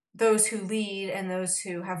those who lead and those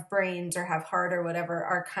who have brains or have heart or whatever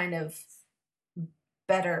are kind of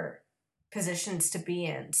better positions to be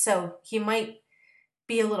in. So he might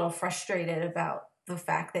be a little frustrated about the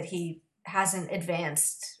fact that he hasn't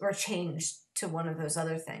advanced or changed to one of those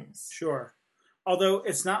other things. Sure. Although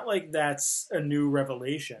it's not like that's a new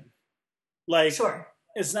revelation. Like, Sure.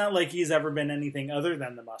 it's not like he's ever been anything other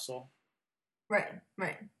than the muscle. Right.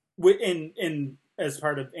 Right. In as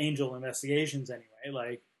part of Angel investigations, anyway.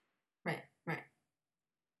 Like, right. Right.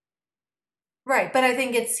 Right. But I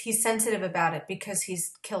think he's sensitive about it because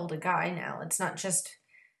he's killed a guy now. It's not just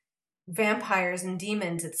vampires and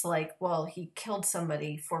demons. It's like, well, he killed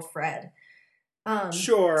somebody for Fred.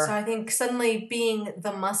 sure. So I think suddenly being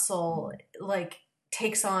the muscle like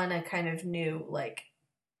takes on a kind of new, like,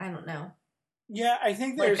 I don't know. Yeah, I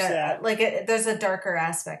think there's that. There's a darker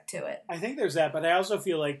aspect to it. I think there's that, but I also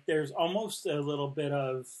feel like there's almost a little bit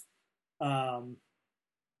of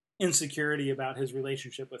insecurity about his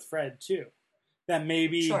relationship with Fred too. that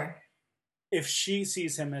maybe Sure. if she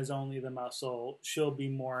sees him as only the muscle, she'll be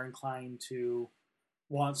more inclined to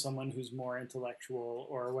want someone who's more intellectual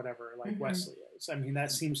or whatever, like Mm-hmm. Wesley is. I mean,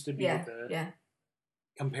 that seems to be Yeah. the Yeah.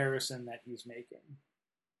 comparison that he's making.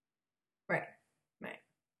 Right. Right.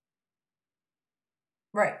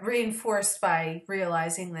 Right. Reinforced by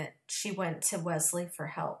realizing that she went to Wesley for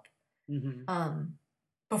help. Mm-hmm.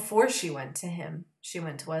 Before she went to him, she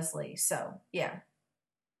went to Wesley. So yeah.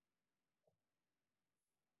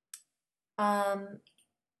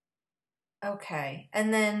 Okay.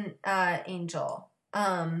 And then Angel.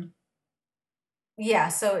 Yeah,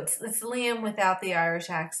 so it's Liam without the Irish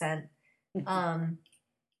accent.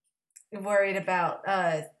 Worried about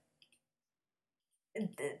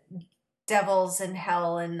devils and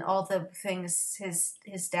hell and all the things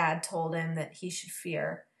his dad told him that he should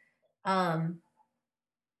fear. I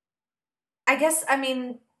guess, I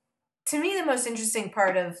mean, to me the most interesting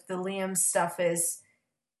part of the Liam stuff is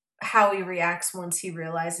how he reacts once he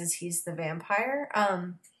realizes he's the vampire.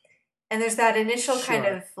 And there's that initial kind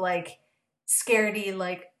Sure. of like scaredy,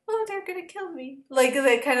 like, oh, they're gonna kill me. Like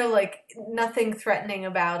that kind of like nothing threatening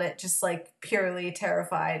about it, just like purely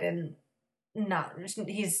terrified and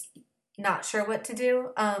he's not sure what to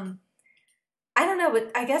do. I don't know,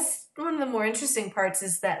 but I guess one of the more interesting parts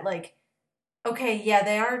is that like, okay, yeah,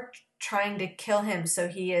 they are trying to kill him, so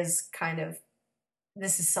he is kind of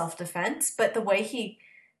this is self-defense, but the way he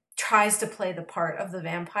tries to play the part of the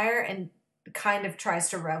vampire and kind of tries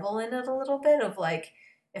to revel in it a little bit of like,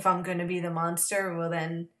 if I'm going to be the monster, well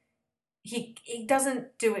then he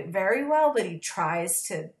doesn't do it very well, but he tries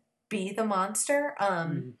to be the monster.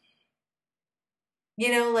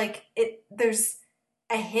 You know, like there's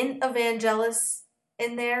a hint of Angelus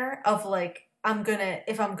in there of like,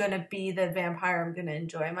 if I'm gonna be the vampire, I'm gonna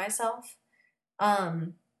enjoy myself.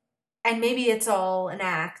 And maybe it's all an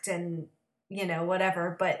act and, you know,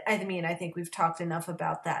 whatever. But I mean, I think we've talked enough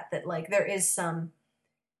about that like there is some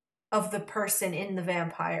of the person in the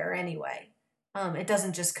vampire anyway. It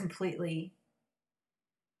doesn't just completely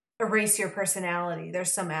erase your personality.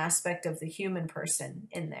 There's some aspect of the human person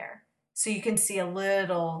in there. So you can see a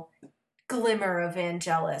little glimmer of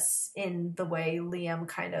Angelus in the way Liam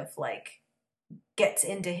kind of like gets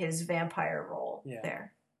into his vampire role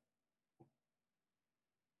there.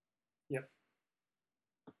 Yep.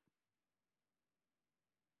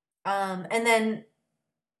 And then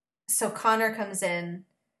so Connor comes in.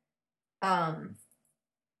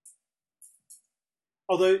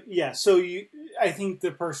 Although, yeah, I think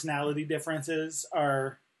the personality differences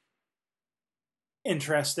are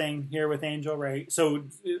interesting here with Angel, right? So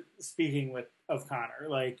speaking of Connor,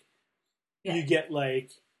 like you get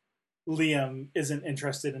like Liam isn't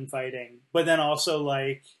interested in fighting, but then also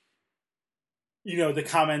like, you know, the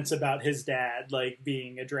comments about his dad like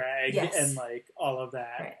being a drag and like all of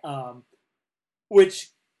that,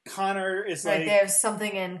 which Connor is like they have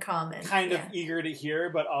something in common, kind of eager to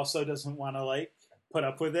hear, but also doesn't want to like put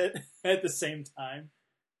up with it at the same time.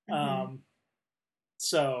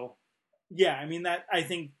 So yeah, I mean, that I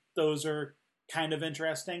think those are kind of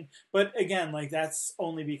interesting, but again, like that's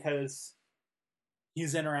only because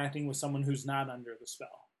he's interacting with someone who's not under the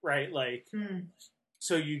spell, right? Like,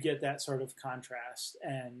 so you get that sort of contrast,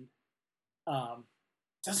 and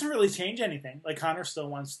doesn't really change anything. Like Connor still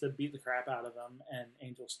wants to beat the crap out of him, and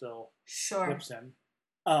Angel still whips him.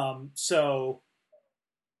 So,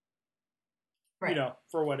 you know,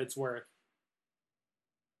 for what it's worth.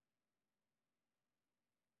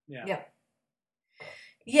 Yeah. Yep.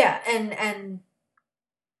 Yeah, and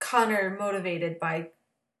Connor motivated by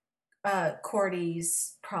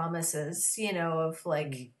Cordy's promises, you know, of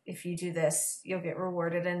like if you do this, you'll get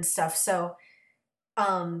rewarded and stuff. So,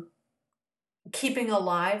 keeping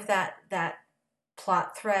alive that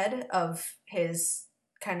plot thread of his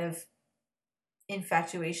kind of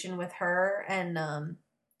infatuation with her and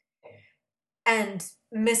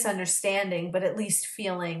misunderstanding, but at least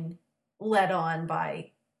feeling led on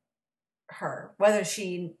by her, whether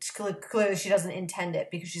clearly she doesn't intend it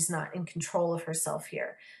because she's not in control of herself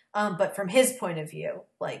here. But from his point of view,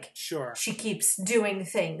 like, she keeps doing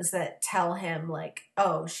things that tell him, like,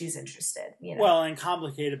 oh, she's interested. You know? Well, and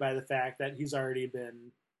complicated by the fact that he's already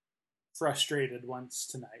been frustrated once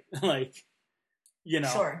tonight, like, you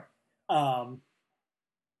know,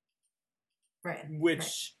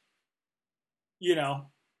 which, you know,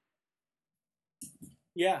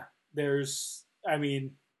 yeah, there's, I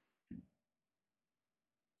mean,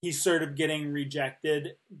 he's sort of getting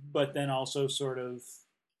rejected, but then also sort of,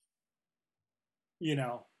 you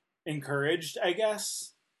know, encouraged, I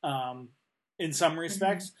guess, in some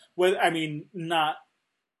respects. Well, I mean, not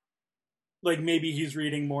like maybe he's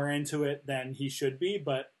reading more into it than he should be,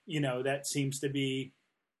 but that seems to be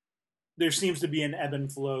there seems to be an ebb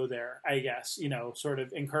and flow there, I guess, sort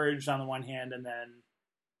of encouraged on the one hand and then,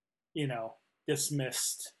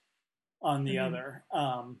 dismissed on the other.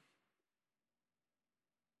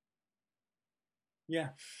 Yeah.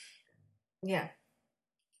 Yeah.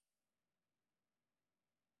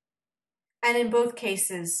 And in both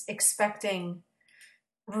cases, expecting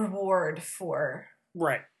reward for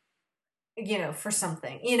right, for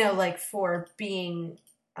something, like for being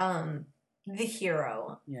the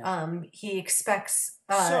hero. Yeah. He expects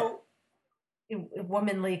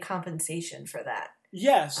womanly compensation for that.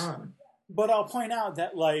 Yes. But I'll point out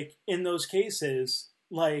that, like, in those cases,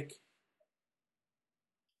 like,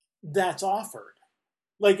 that's offered.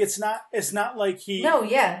 Like, it's not like he. No,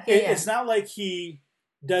 yeah. It's not like he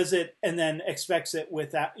does it and then expects it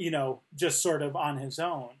with that, just sort of on his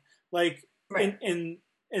own. Like, right. in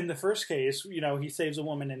the first case, he saves a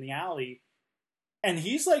woman in the alley, and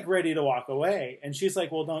he's like ready to walk away, and she's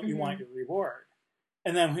like, "Well, don't you want your reward?"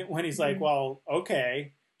 And then when he's like, "Well,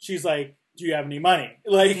 okay," she's like, "Do you have any money?"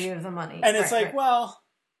 Like, do you have the money? And it's like, well,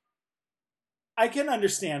 I can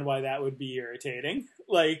understand why that would be irritating.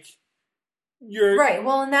 Like, you're right.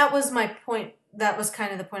 Well, and that was my point. That was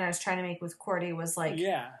kind of the point I was trying to make with Cordy, was like,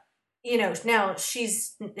 yeah, now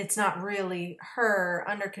it's not really her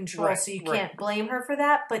under control, right, so you can't blame her for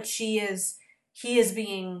that, but he is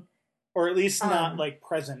being, or at least not like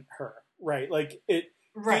present her, right? Like it,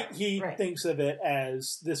 right. He thinks of it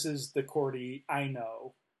as, this is the Cordy I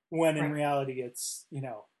know, when in reality it's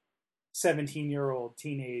 17-year-old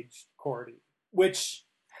teenage Cordy, which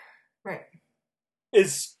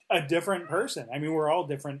is a different person. I mean, we're all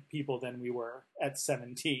different people than we were at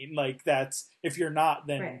 17. Like, that's, if you're not,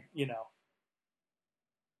 then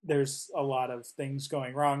there's a lot of things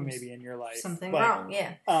going wrong maybe in your life. Something wrong,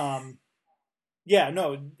 yeah. Yeah,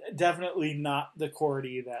 no, definitely not the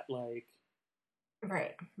Cordy that, like,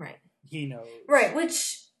 right, he knows. Right,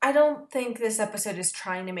 which I don't think this episode is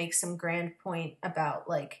trying to make some grand point about,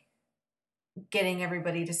 like, getting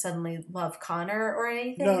everybody to suddenly love Connor or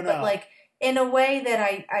anything. No. But, like, in a way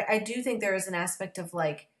that I do think there is an aspect of,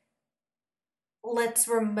 like, let's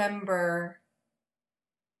remember.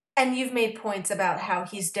 And you've made points about how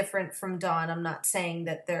he's different from Dawn. I'm not saying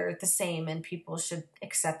that they're the same and people should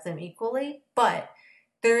accept them equally. But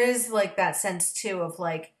there is, like, that sense, too, of,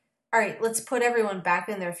 like, all right, let's put everyone back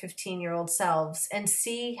in their 15-year-old selves and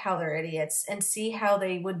see how they're idiots and see how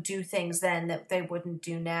they would do things then that they wouldn't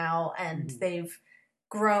do now. And they've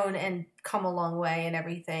grown and come a long way and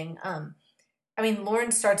everything. I mean,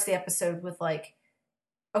 Lauren starts the episode with, like,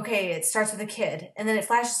 okay, it starts with a kid. And then it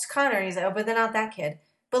flashes to Connor and he's like, oh, but they're not that kid.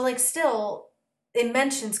 But, like, still, it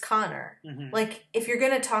mentions Connor. Like, if you're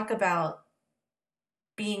going to talk about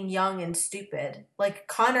being young and stupid, like,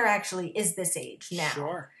 Connor actually is this age now.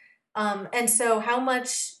 Sure. And so how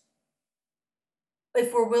much,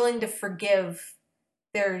 if we're willing to forgive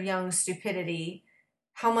their young stupidity,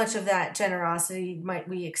 how much of that generosity might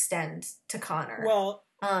we extend to Connor? Well,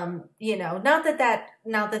 not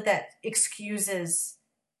that excuses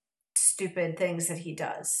stupid things that he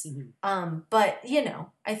does. But,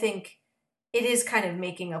 I think it is kind of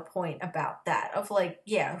making a point about that of, like,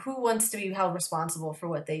 yeah, who wants to be held responsible for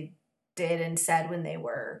what they did and said when they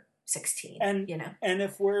were 16? And and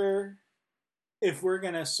if we're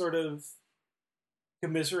gonna sort of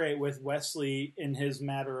commiserate with Wesley in his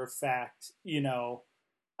matter of fact,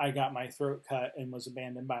 I got my throat cut and was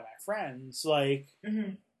abandoned by my friends, like,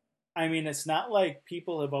 I mean, it's not like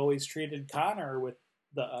people have always treated Connor with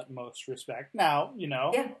the utmost respect. Now,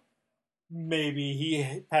 maybe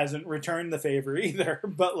he hasn't returned the favor either,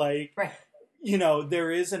 but, like,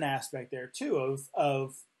 there is an aspect there too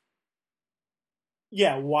of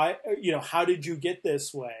why, how did you get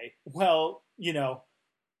this way? Well,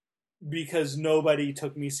 because nobody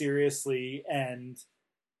took me seriously and,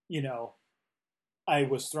 I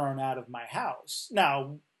was thrown out of my house.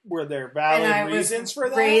 Now, were there valid reasons for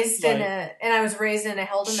that? I was raised in a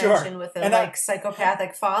hell dimension with a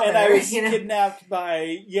psychopathic father. And I was kidnapped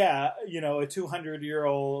by, a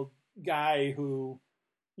 200-year-old guy who,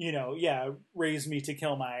 raised me to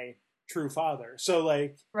kill my true father. So,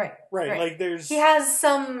 like, right. Like, he has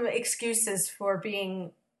some excuses for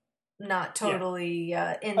being not totally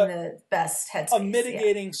in the best headspace. A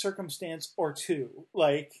mitigating circumstance or two,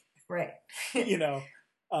 like, right.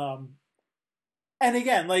 And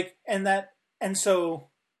again, like, and so,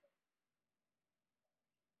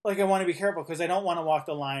 like, I want to be careful because I don't want to walk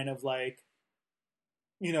the line of, like,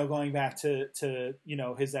 going back to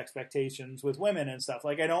his expectations with women and stuff.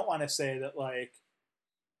 Like, I don't want to say that, like,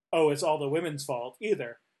 oh, it's all the women's fault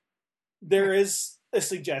either. there is a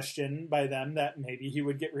suggestion by them that maybe he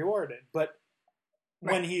would get rewarded. But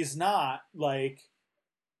when he's not, like,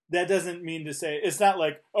 that doesn't mean to say, it's not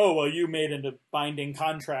like, oh, well, you made a binding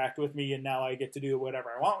contract with me and now I get to do whatever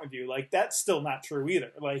I want with you. Like, that's still not true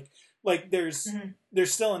either. Like there's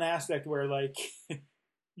still an aspect where, like,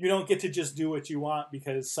 you don't get to just do what you want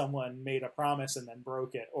because someone made a promise and then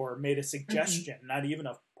broke it, or made a suggestion, not even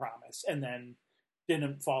a promise, and then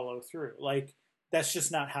didn't follow through. Like, that's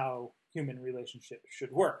just not how human relationships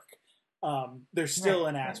should work. There's still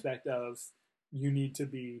an aspect of, you need to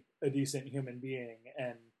be a decent human being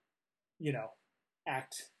and, you know,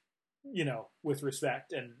 act, you know, with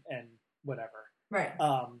respect and whatever. Right.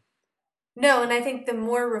 No, and I think the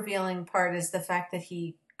more revealing part is the fact that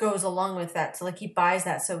he goes along with that. So, like, he buys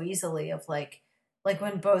that so easily, of like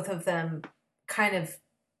when both of them kind of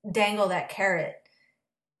dangle that carrot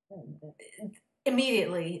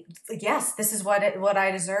immediately. Like, yes, this is what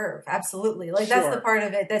I deserve. Absolutely. Like, that's the part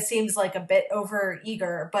of it that seems like a bit over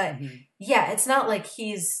eager, but yeah, it's not like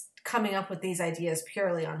he's coming up with these ideas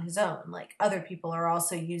purely on his own. Like, other people are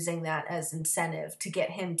also using that as incentive to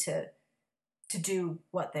get him to do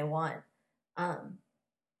what they want.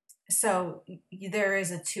 So there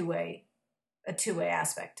is a two-way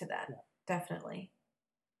aspect to that. Definitely.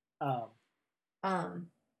 So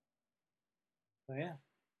yeah.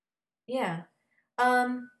 Yeah.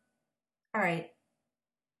 All right.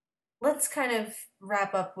 Let's kind of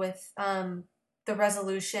wrap up with the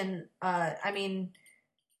resolution. I mean,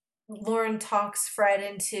 Lauren talks Fred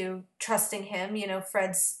into trusting him. You know,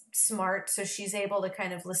 Fred's smart, so she's able to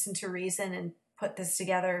kind of listen to reason and put this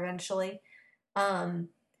together eventually.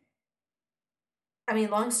 I mean,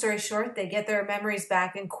 long story short, they get their memories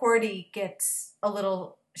back, and Cordy gets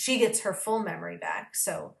she gets her full memory back.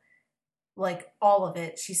 So, like, all of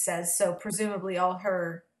it, she says. So presumably all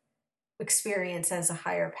her experience as a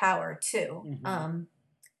higher power too.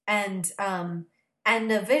 And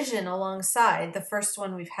a vision alongside, the first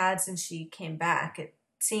one we've had since she came back, it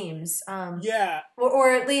seems.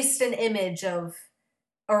 Or at least an image of,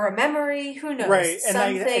 or a memory, who knows? Right. And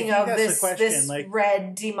something I of this this like,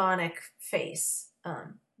 red demonic face.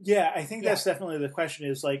 I think that's definitely the question,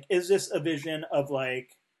 is like, is this a vision of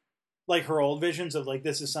like her old visions of like,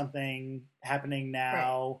 this is something happening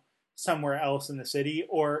now somewhere else in the city?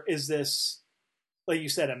 Or is this, like you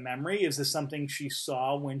said, a memory? Is this something she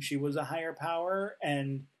saw when she was a higher power?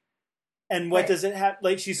 And what does it have?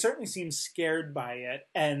 Like, she certainly seems scared by it.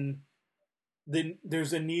 And then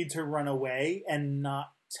there's a need to run away and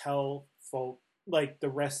not tell folk, like the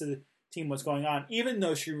rest of the team, what's going on, even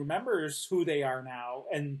though she remembers who they are now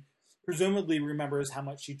and presumably remembers how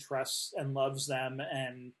much she trusts and loves them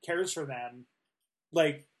and cares for them.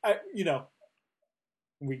 Like, you know,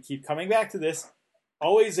 we keep coming back to this.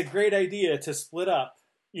 Always a great idea to split up,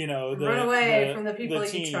 you know, run away from the people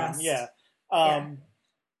you trust. Yeah.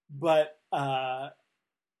 But like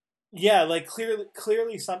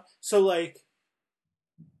clearly some. So, like,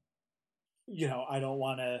 you know, I don't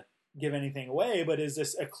want to give anything away, but is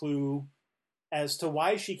this a clue as to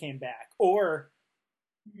why she came back? Or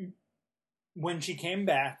when she came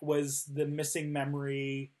back, was the missing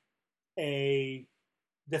memory a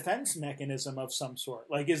defense mechanism of some sort?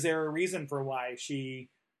 Like, is there a reason for why she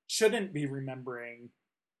shouldn't be remembering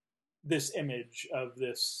this image of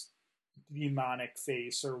this demonic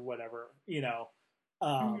face or whatever, you know?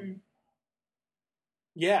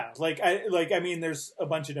 Yeah, I mean, there's a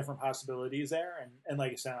bunch of different possibilities there, and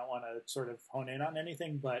like I said, I don't want to sort of hone in on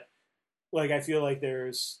anything, but like, I feel like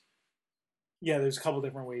there's a couple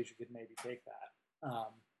different ways you could maybe take that. So,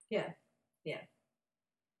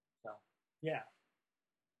 yeah.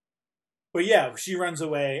 But yeah, she runs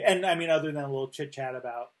away, and I mean, other than a little chit chat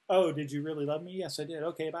about, oh, did you really love me? Yes, I did.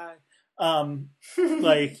 Okay, bye.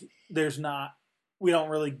 Like, we don't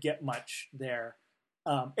really get much there.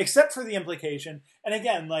 Except for the implication. And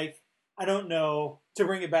again, like, I don't know, to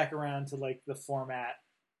bring it back around to like the format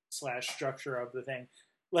 / structure of the thing,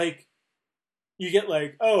 like, you get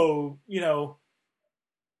like, oh, you know,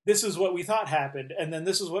 this is what we thought happened, and then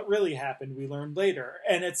this is what really happened, we learned later.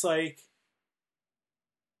 And it's like,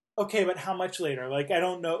 okay, but how much later? Like, I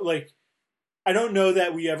don't know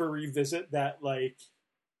that we ever revisit that, like,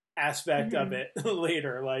 aspect of it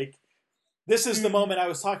later. Like, this is the moment I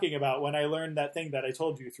was talking about when I learned that thing that I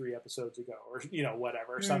told you 3 episodes ago, or, you know,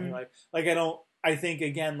 whatever, something like, I think,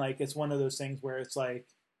 again, like, it's one of those things where it's like,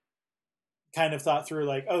 kind of thought through,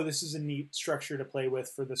 like, oh, this is a neat structure to play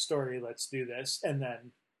with for the story, let's do this. And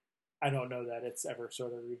then I don't know that it's ever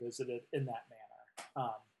sort of revisited in that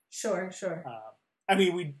manner. Sure. I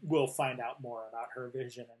mean, we will find out more about her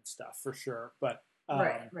vision and stuff for sure, but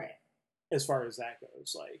right. As far as that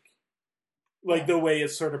goes, like, like the way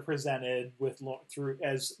it's sort of presented with through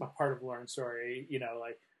as a part of Lauren's story.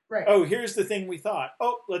 Like, right. Oh, here's the thing we thought.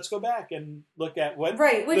 Oh, let's go back and look at what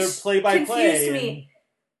which the play-by-play. Confused me.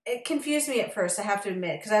 It confused me at first, I have to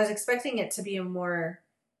admit, because I was expecting it to be a more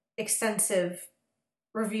extensive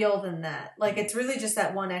reveal than that. Like, it's really just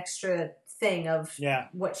that one extra thing of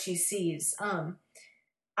what she sees.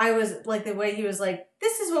 I was like, the way he was like,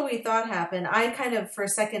 this is what we thought happened. I kind of, for a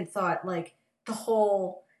second, thought like the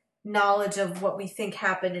whole knowledge of what we think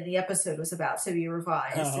happened in the episode was about to be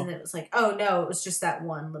revised. And it was like, oh no, it was just that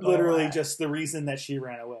one little... Literally just the reason that she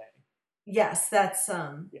ran away. Yes, that's...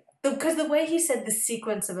 Because the way he said the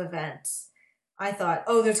sequence of events, I thought,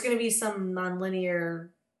 oh, there's going to be some nonlinear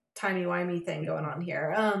timey-wimey thing going on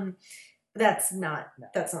here. That's not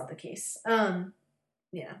the case.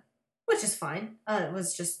 Which is fine. It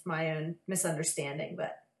was just my own misunderstanding,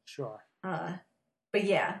 but... Sure. But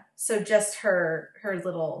yeah, so just her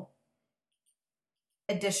little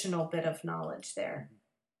additional bit of knowledge there.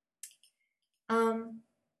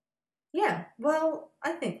 Yeah, well,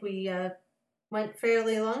 I think we went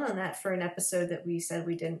fairly long on that for an episode that we said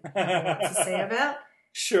we didn't have a lot to say about.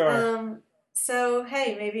 Sure. So,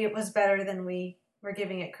 hey, maybe it was better than we were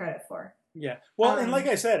giving it credit for. Yeah. Well, and like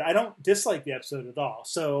I said, I don't dislike the episode at all.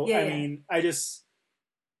 So, I mean, I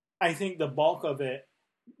think the bulk of it,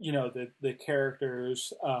 the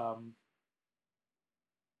characters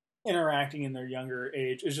interacting in their younger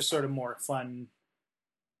age is just sort of more fun.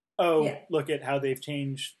 Look at how they've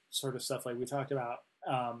changed, sort of stuff like we talked about.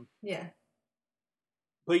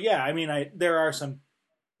 But yeah, I mean, there are some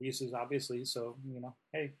pieces, obviously. So,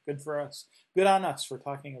 hey, good for us. Good on us for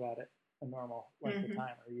talking about it a normal length of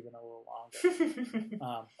time, or even a little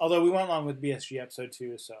longer. Although we went along with BSG episode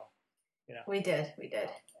 2, so we did. Anyway,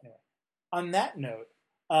 on that note,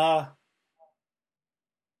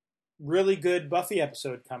 really good Buffy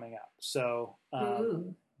episode coming up. So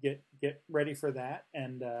get ready for that,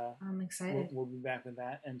 and I'm excited. We'll be back with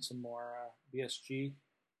that and some more BSG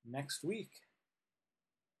next week.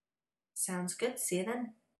 Sounds good. See you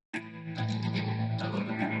then.